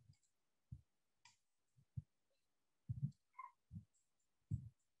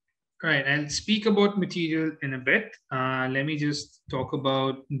 All right, I'll speak about material in a bit. Let me just talk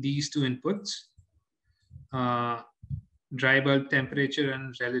about these two inputs, dry bulb temperature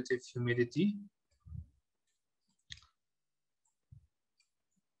and relative humidity,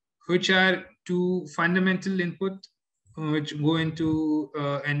 which are two fundamental input which go into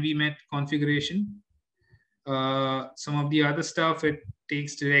Envi Met configuration. Some of the other stuff it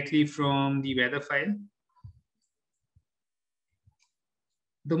takes directly from the weather file.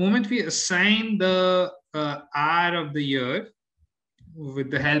 The moment we assign the hour of the year with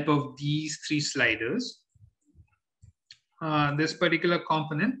the help of these three sliders, this particular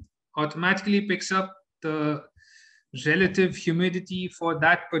component automatically picks up the relative humidity for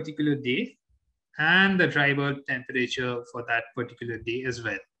that particular day and the dry bulb temperature for that particular day as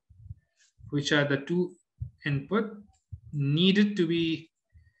well, which are the two input needed to be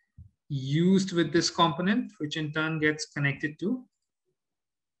used with this component, which in turn gets connected to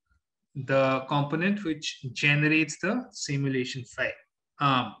the component which generates the simulation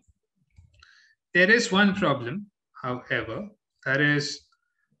file. There is one problem, however, that is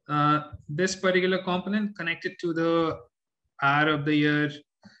this particular component connected to the hour of the year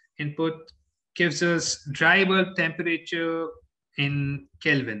input gives us dry bulb temperature in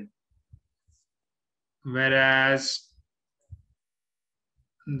Kelvin, whereas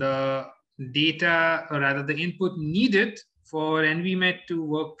the data, or rather the input needed for Envi Met to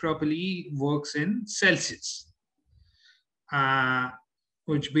work properly works in Celsius,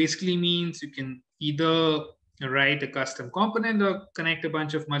 which basically means you can either write a custom component or connect a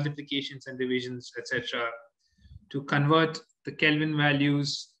bunch of multiplications and divisions, etc., to convert the Kelvin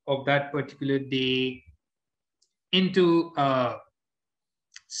values of that particular day into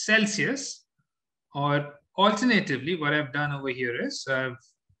Celsius. Or alternatively, what I've done over here is I've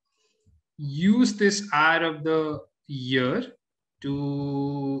used this hour of the year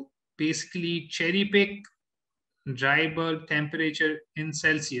to basically cherry pick dry bulb temperature in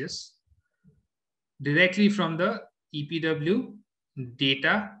Celsius directly from the EPW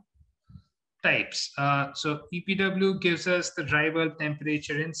data types. So EPW gives us the dry bulb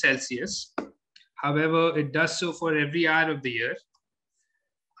temperature in Celsius. However, it does so for every hour of the year.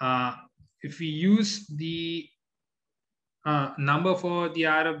 If we use the number for the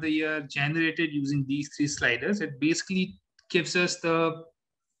hour of the year generated using these three sliders, it basically gives us the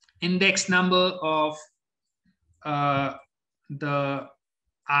index number of the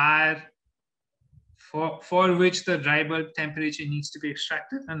hour for which the dry bulb temperature needs to be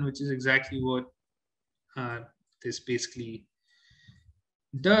extracted, and which is exactly what this basically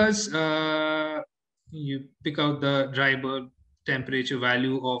does. You pick out the dry bulb temperature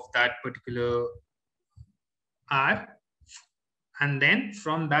value of that particular hour, and then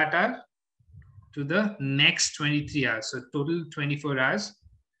from that hour to the next 23 hours, so total 24 hours,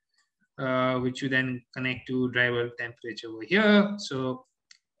 which you then connect to dry bulb temperature over here. So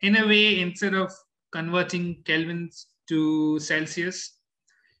in a way, instead of converting kelvins to Celsius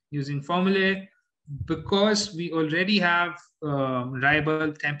using formulae, because we already have dry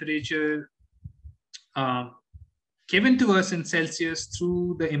bulb temperature given to us in Celsius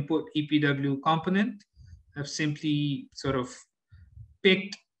through the input EPW component, I've simply sort of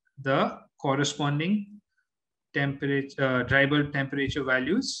picked the corresponding temperature, dry bulb temperature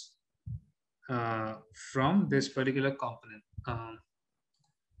values from this particular component.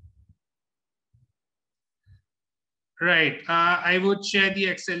 Right. I would share the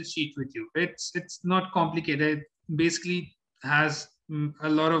Excel sheet with you. It's not complicated. It basically has a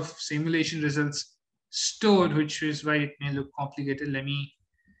lot of simulation results stored, which is why it may look complicated. Let me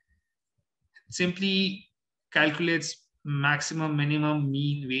simply calculates maximum, minimum,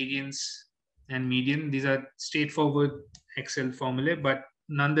 mean, variance, and median. These are straightforward Excel formulae, but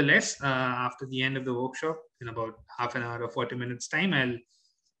nonetheless, after the end of the workshop, in about half an hour or 40 minutes time, I'll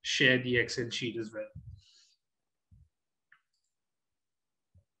share the Excel sheet as well.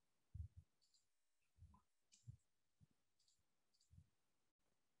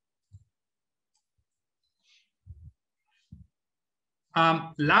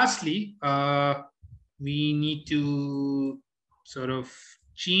 Lastly, we need to sort of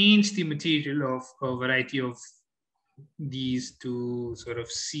change the material of a variety of these to sort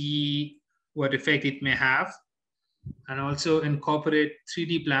of see what effect it may have, and also incorporate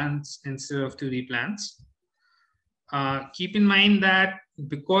 3D plans instead of 2D plans. Keep in mind that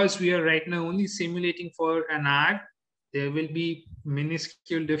because we are right now only simulating for an hour, there will be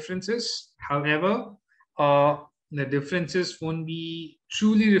minuscule differences. However, the differences won't be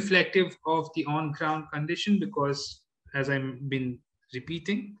truly reflective of the on-ground condition, because, as I've been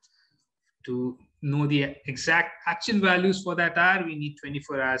repeating, to know the exact actual values for that hour, we need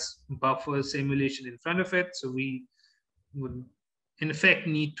 24 hours buffer simulation in front of it. So we would, in effect,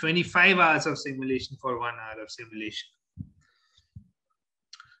 need 25 hours of simulation for 1 hour of simulation.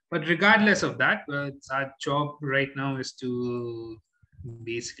 But regardless of that, our job right now is to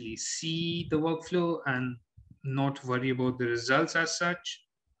basically see the workflow and not worry about the results as such.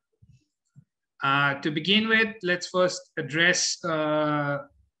 To begin with, let's first address the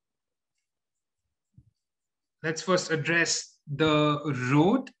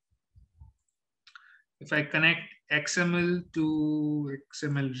road. If I connect XML to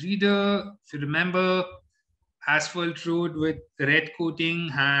XML reader, if you remember, asphalt road with red coating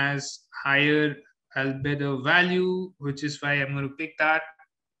has higher albedo value, which is why I'm going to pick that,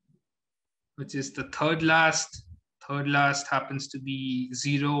 which is the third last. Third last happens to be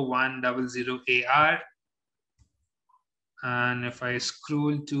 0100AR. And if I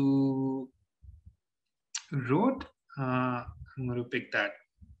scroll to road, I'm going to pick that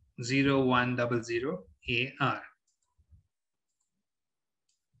 0100 AR.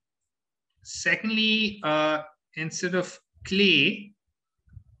 Secondly, instead of clay,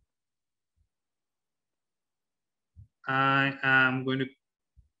 I am going to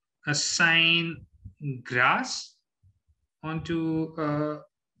assign grass onto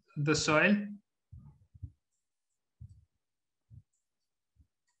the soil.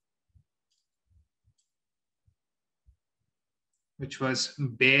 Which was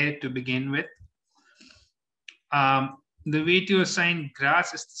bare to begin with. The way to assign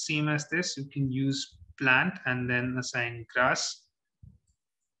grass is the same as this. You can use plant and then assign grass.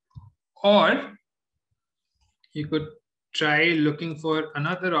 Or you could try looking for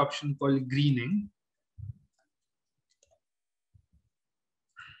another option called greening.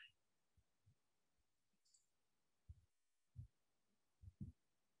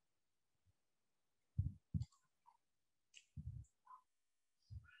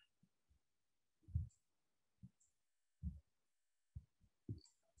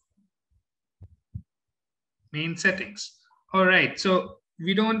 Main settings. All right, so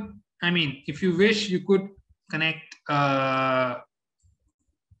we don't, I mean, if you wish, you could connect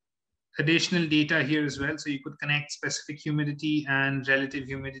additional data here as well. So you could connect specific humidity and relative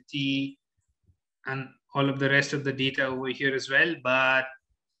humidity and all of the rest of the data over here as well. But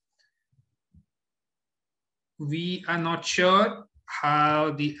we are not sure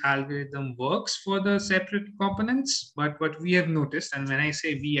how the algorithm works for the separate components, but what we have noticed, and when I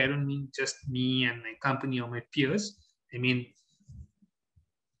say we, I don't mean just me and my company or my peers, I mean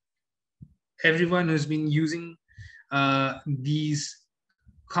everyone who's been using these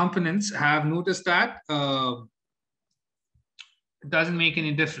components have noticed that it doesn't make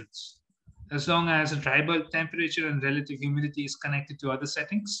any difference. As long as dry bulb temperature and relative humidity is connected to other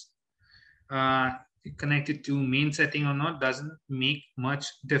settings, connected to main setting or not doesn't make much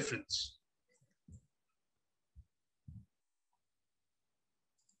difference.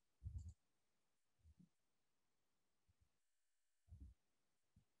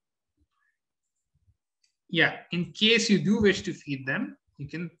 Yeah, in case you do wish to feed them, you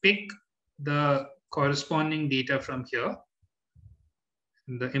can pick the corresponding data from here.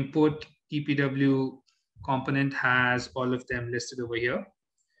 The import TPW component has all of them listed over here.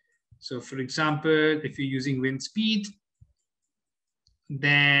 So for example, if you're using wind speed,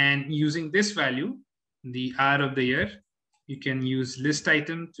 then using this value, the hour of the year, you can use list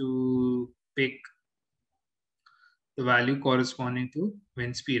item to pick the value corresponding to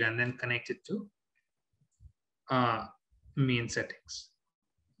wind speed and then connect it to main settings.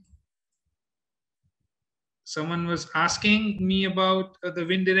 Someone was asking me about the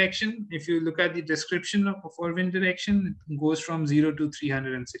wind direction. If you look at the description for wind direction, it goes from 0 to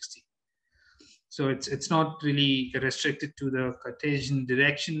 360. So it's not really restricted to the Cartesian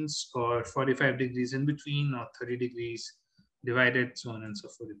directions or 45 degrees in between or 30 degrees divided, so on and so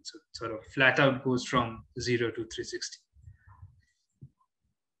forth. So it sort of flat out goes from 0 to 360.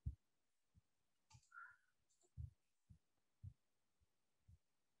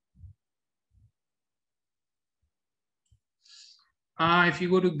 If you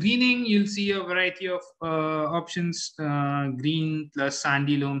go to greening, you'll see a variety of options, green plus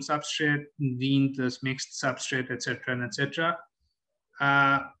sandy loam substrate, green plus mixed substrate, etc. and etc.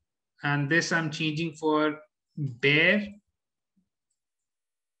 And this I'm changing for bare.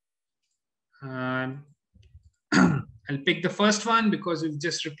 I'll pick the first one because we've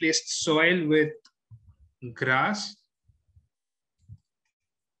just replaced soil with grass.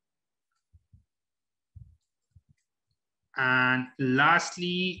 And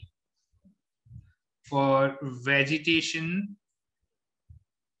lastly, for vegetation,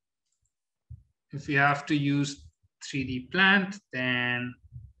 if you have to use 3D plant, then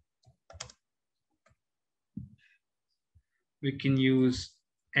we can use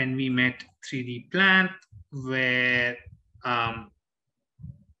Envi Met 3D plant, where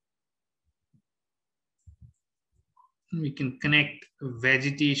we can connect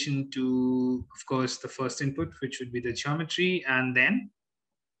vegetation to, of course, the first input, which would be the geometry, and then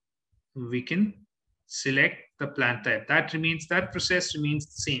we can select the plant type. That process remains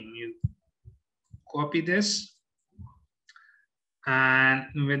the same. You copy this, and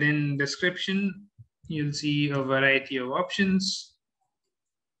within description, you'll see a variety of options.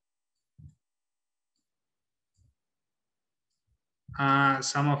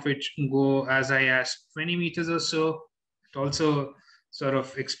 Some of which go as high as 20 meters or so. It also sort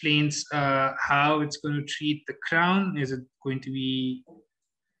of explains how it's going to treat the crown. Is it going to be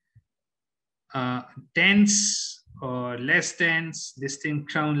dense or less dense,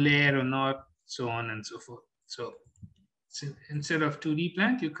 distinct crown layer or not, so on and so forth. So instead of 2D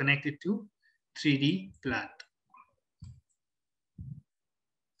plant, you connect it to 3D plant.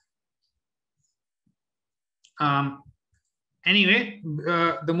 Anyway,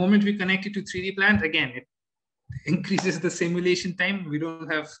 the moment we connect it to 3D plant, again, it increases the simulation time. We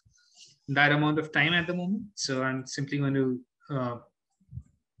don't have that amount of time at the moment. So I'm simply going to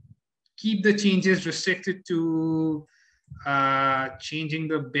keep the changes restricted to changing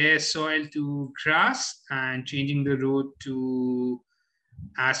the bare soil to grass and changing the road to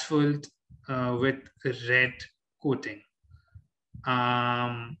asphalt with red coating.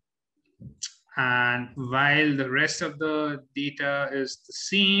 And while the rest of the data is the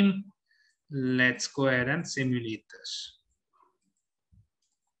same, let's go ahead and simulate this.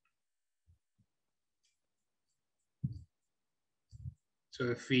 So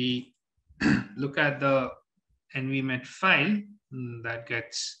if we look at the Envi Met file that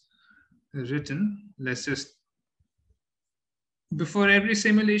gets written, let's just, before every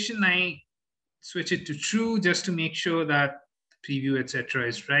simulation, I switch it to true just to make sure that preview, etc.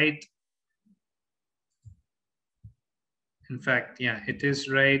 is right. In fact, yeah, it is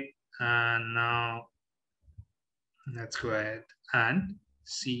right. And now let's go ahead and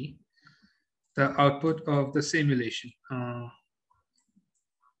see the output of the simulation. Turn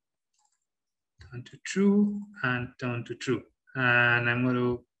to true and turn to true. And I'm going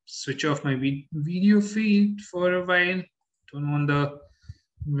to switch off my video feed for a while. Don't want the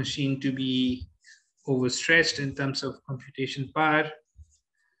machine to be overstretched in terms of computation power.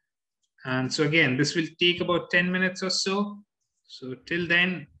 And so again, this will take about 10 minutes or so. So till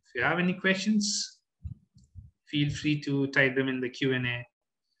then, if you have any questions, feel free to type them in the Q&A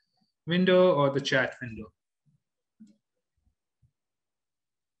window or the chat window.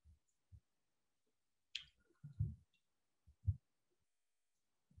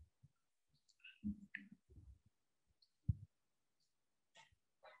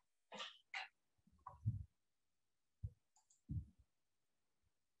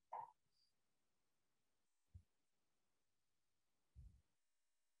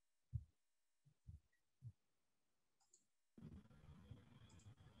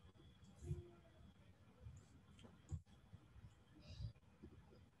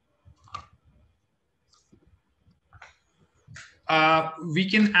 We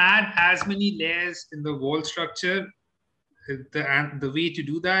can add as many layers in the wall structure. The way to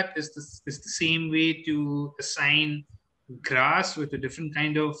do that is the same way to assign grass with a different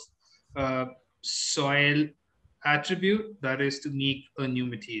kind of soil attribute, that is to make a new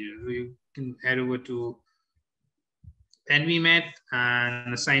material. You can head over to Envi Met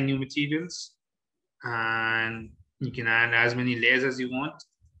and assign new materials, and you can add as many layers as you want.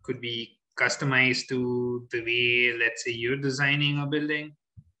 Could be customized to the way, let's say, you're designing a building.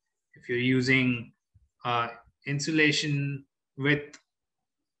 If you're using insulation with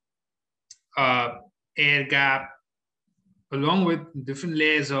air gap along with different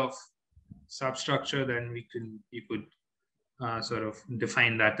layers of substructure, then you could sort of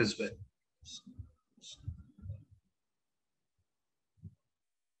define that as well.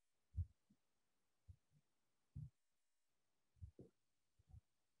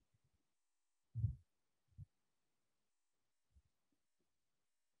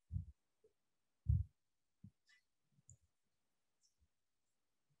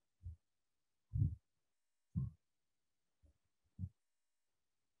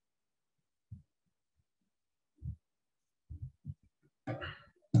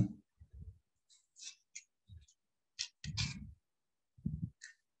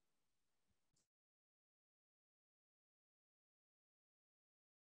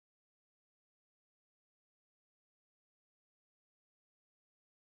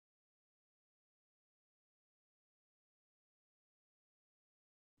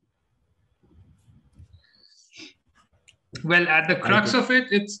 Well, at the crux of it,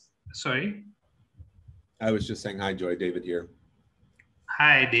 it's, sorry. I was just saying hi, Joy. David here.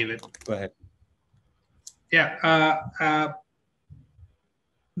 Hi, David. Go ahead. Yeah.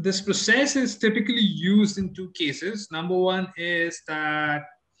 This process is typically used in two cases. Number one is that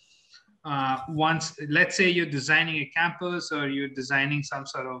once, let's say you're designing a campus or you're designing some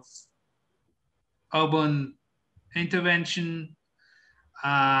sort of urban intervention,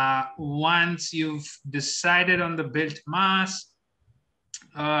 once you've decided on the built mass,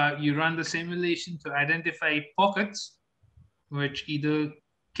 you run the simulation to identify pockets which either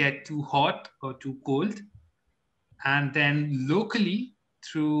get too hot or too cold. And then locally,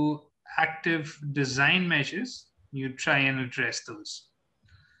 through active design measures, you try and address those.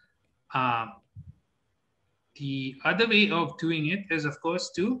 The other way of doing it is, of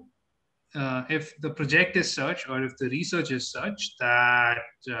course, to if the project is such, or if the research is such that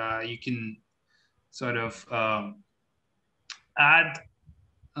you can sort of add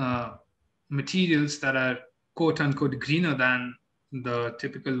materials that are quote unquote greener than the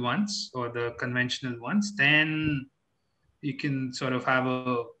typical ones or the conventional ones, then you can sort of have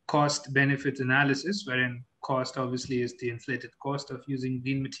a cost benefit analysis, wherein cost obviously is the inflated cost of using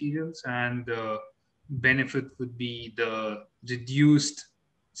green materials, and the benefit would be the reduced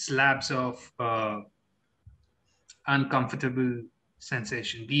slabs of uncomfortable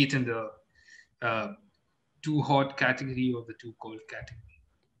sensation, be it in the too hot category or the too cold category.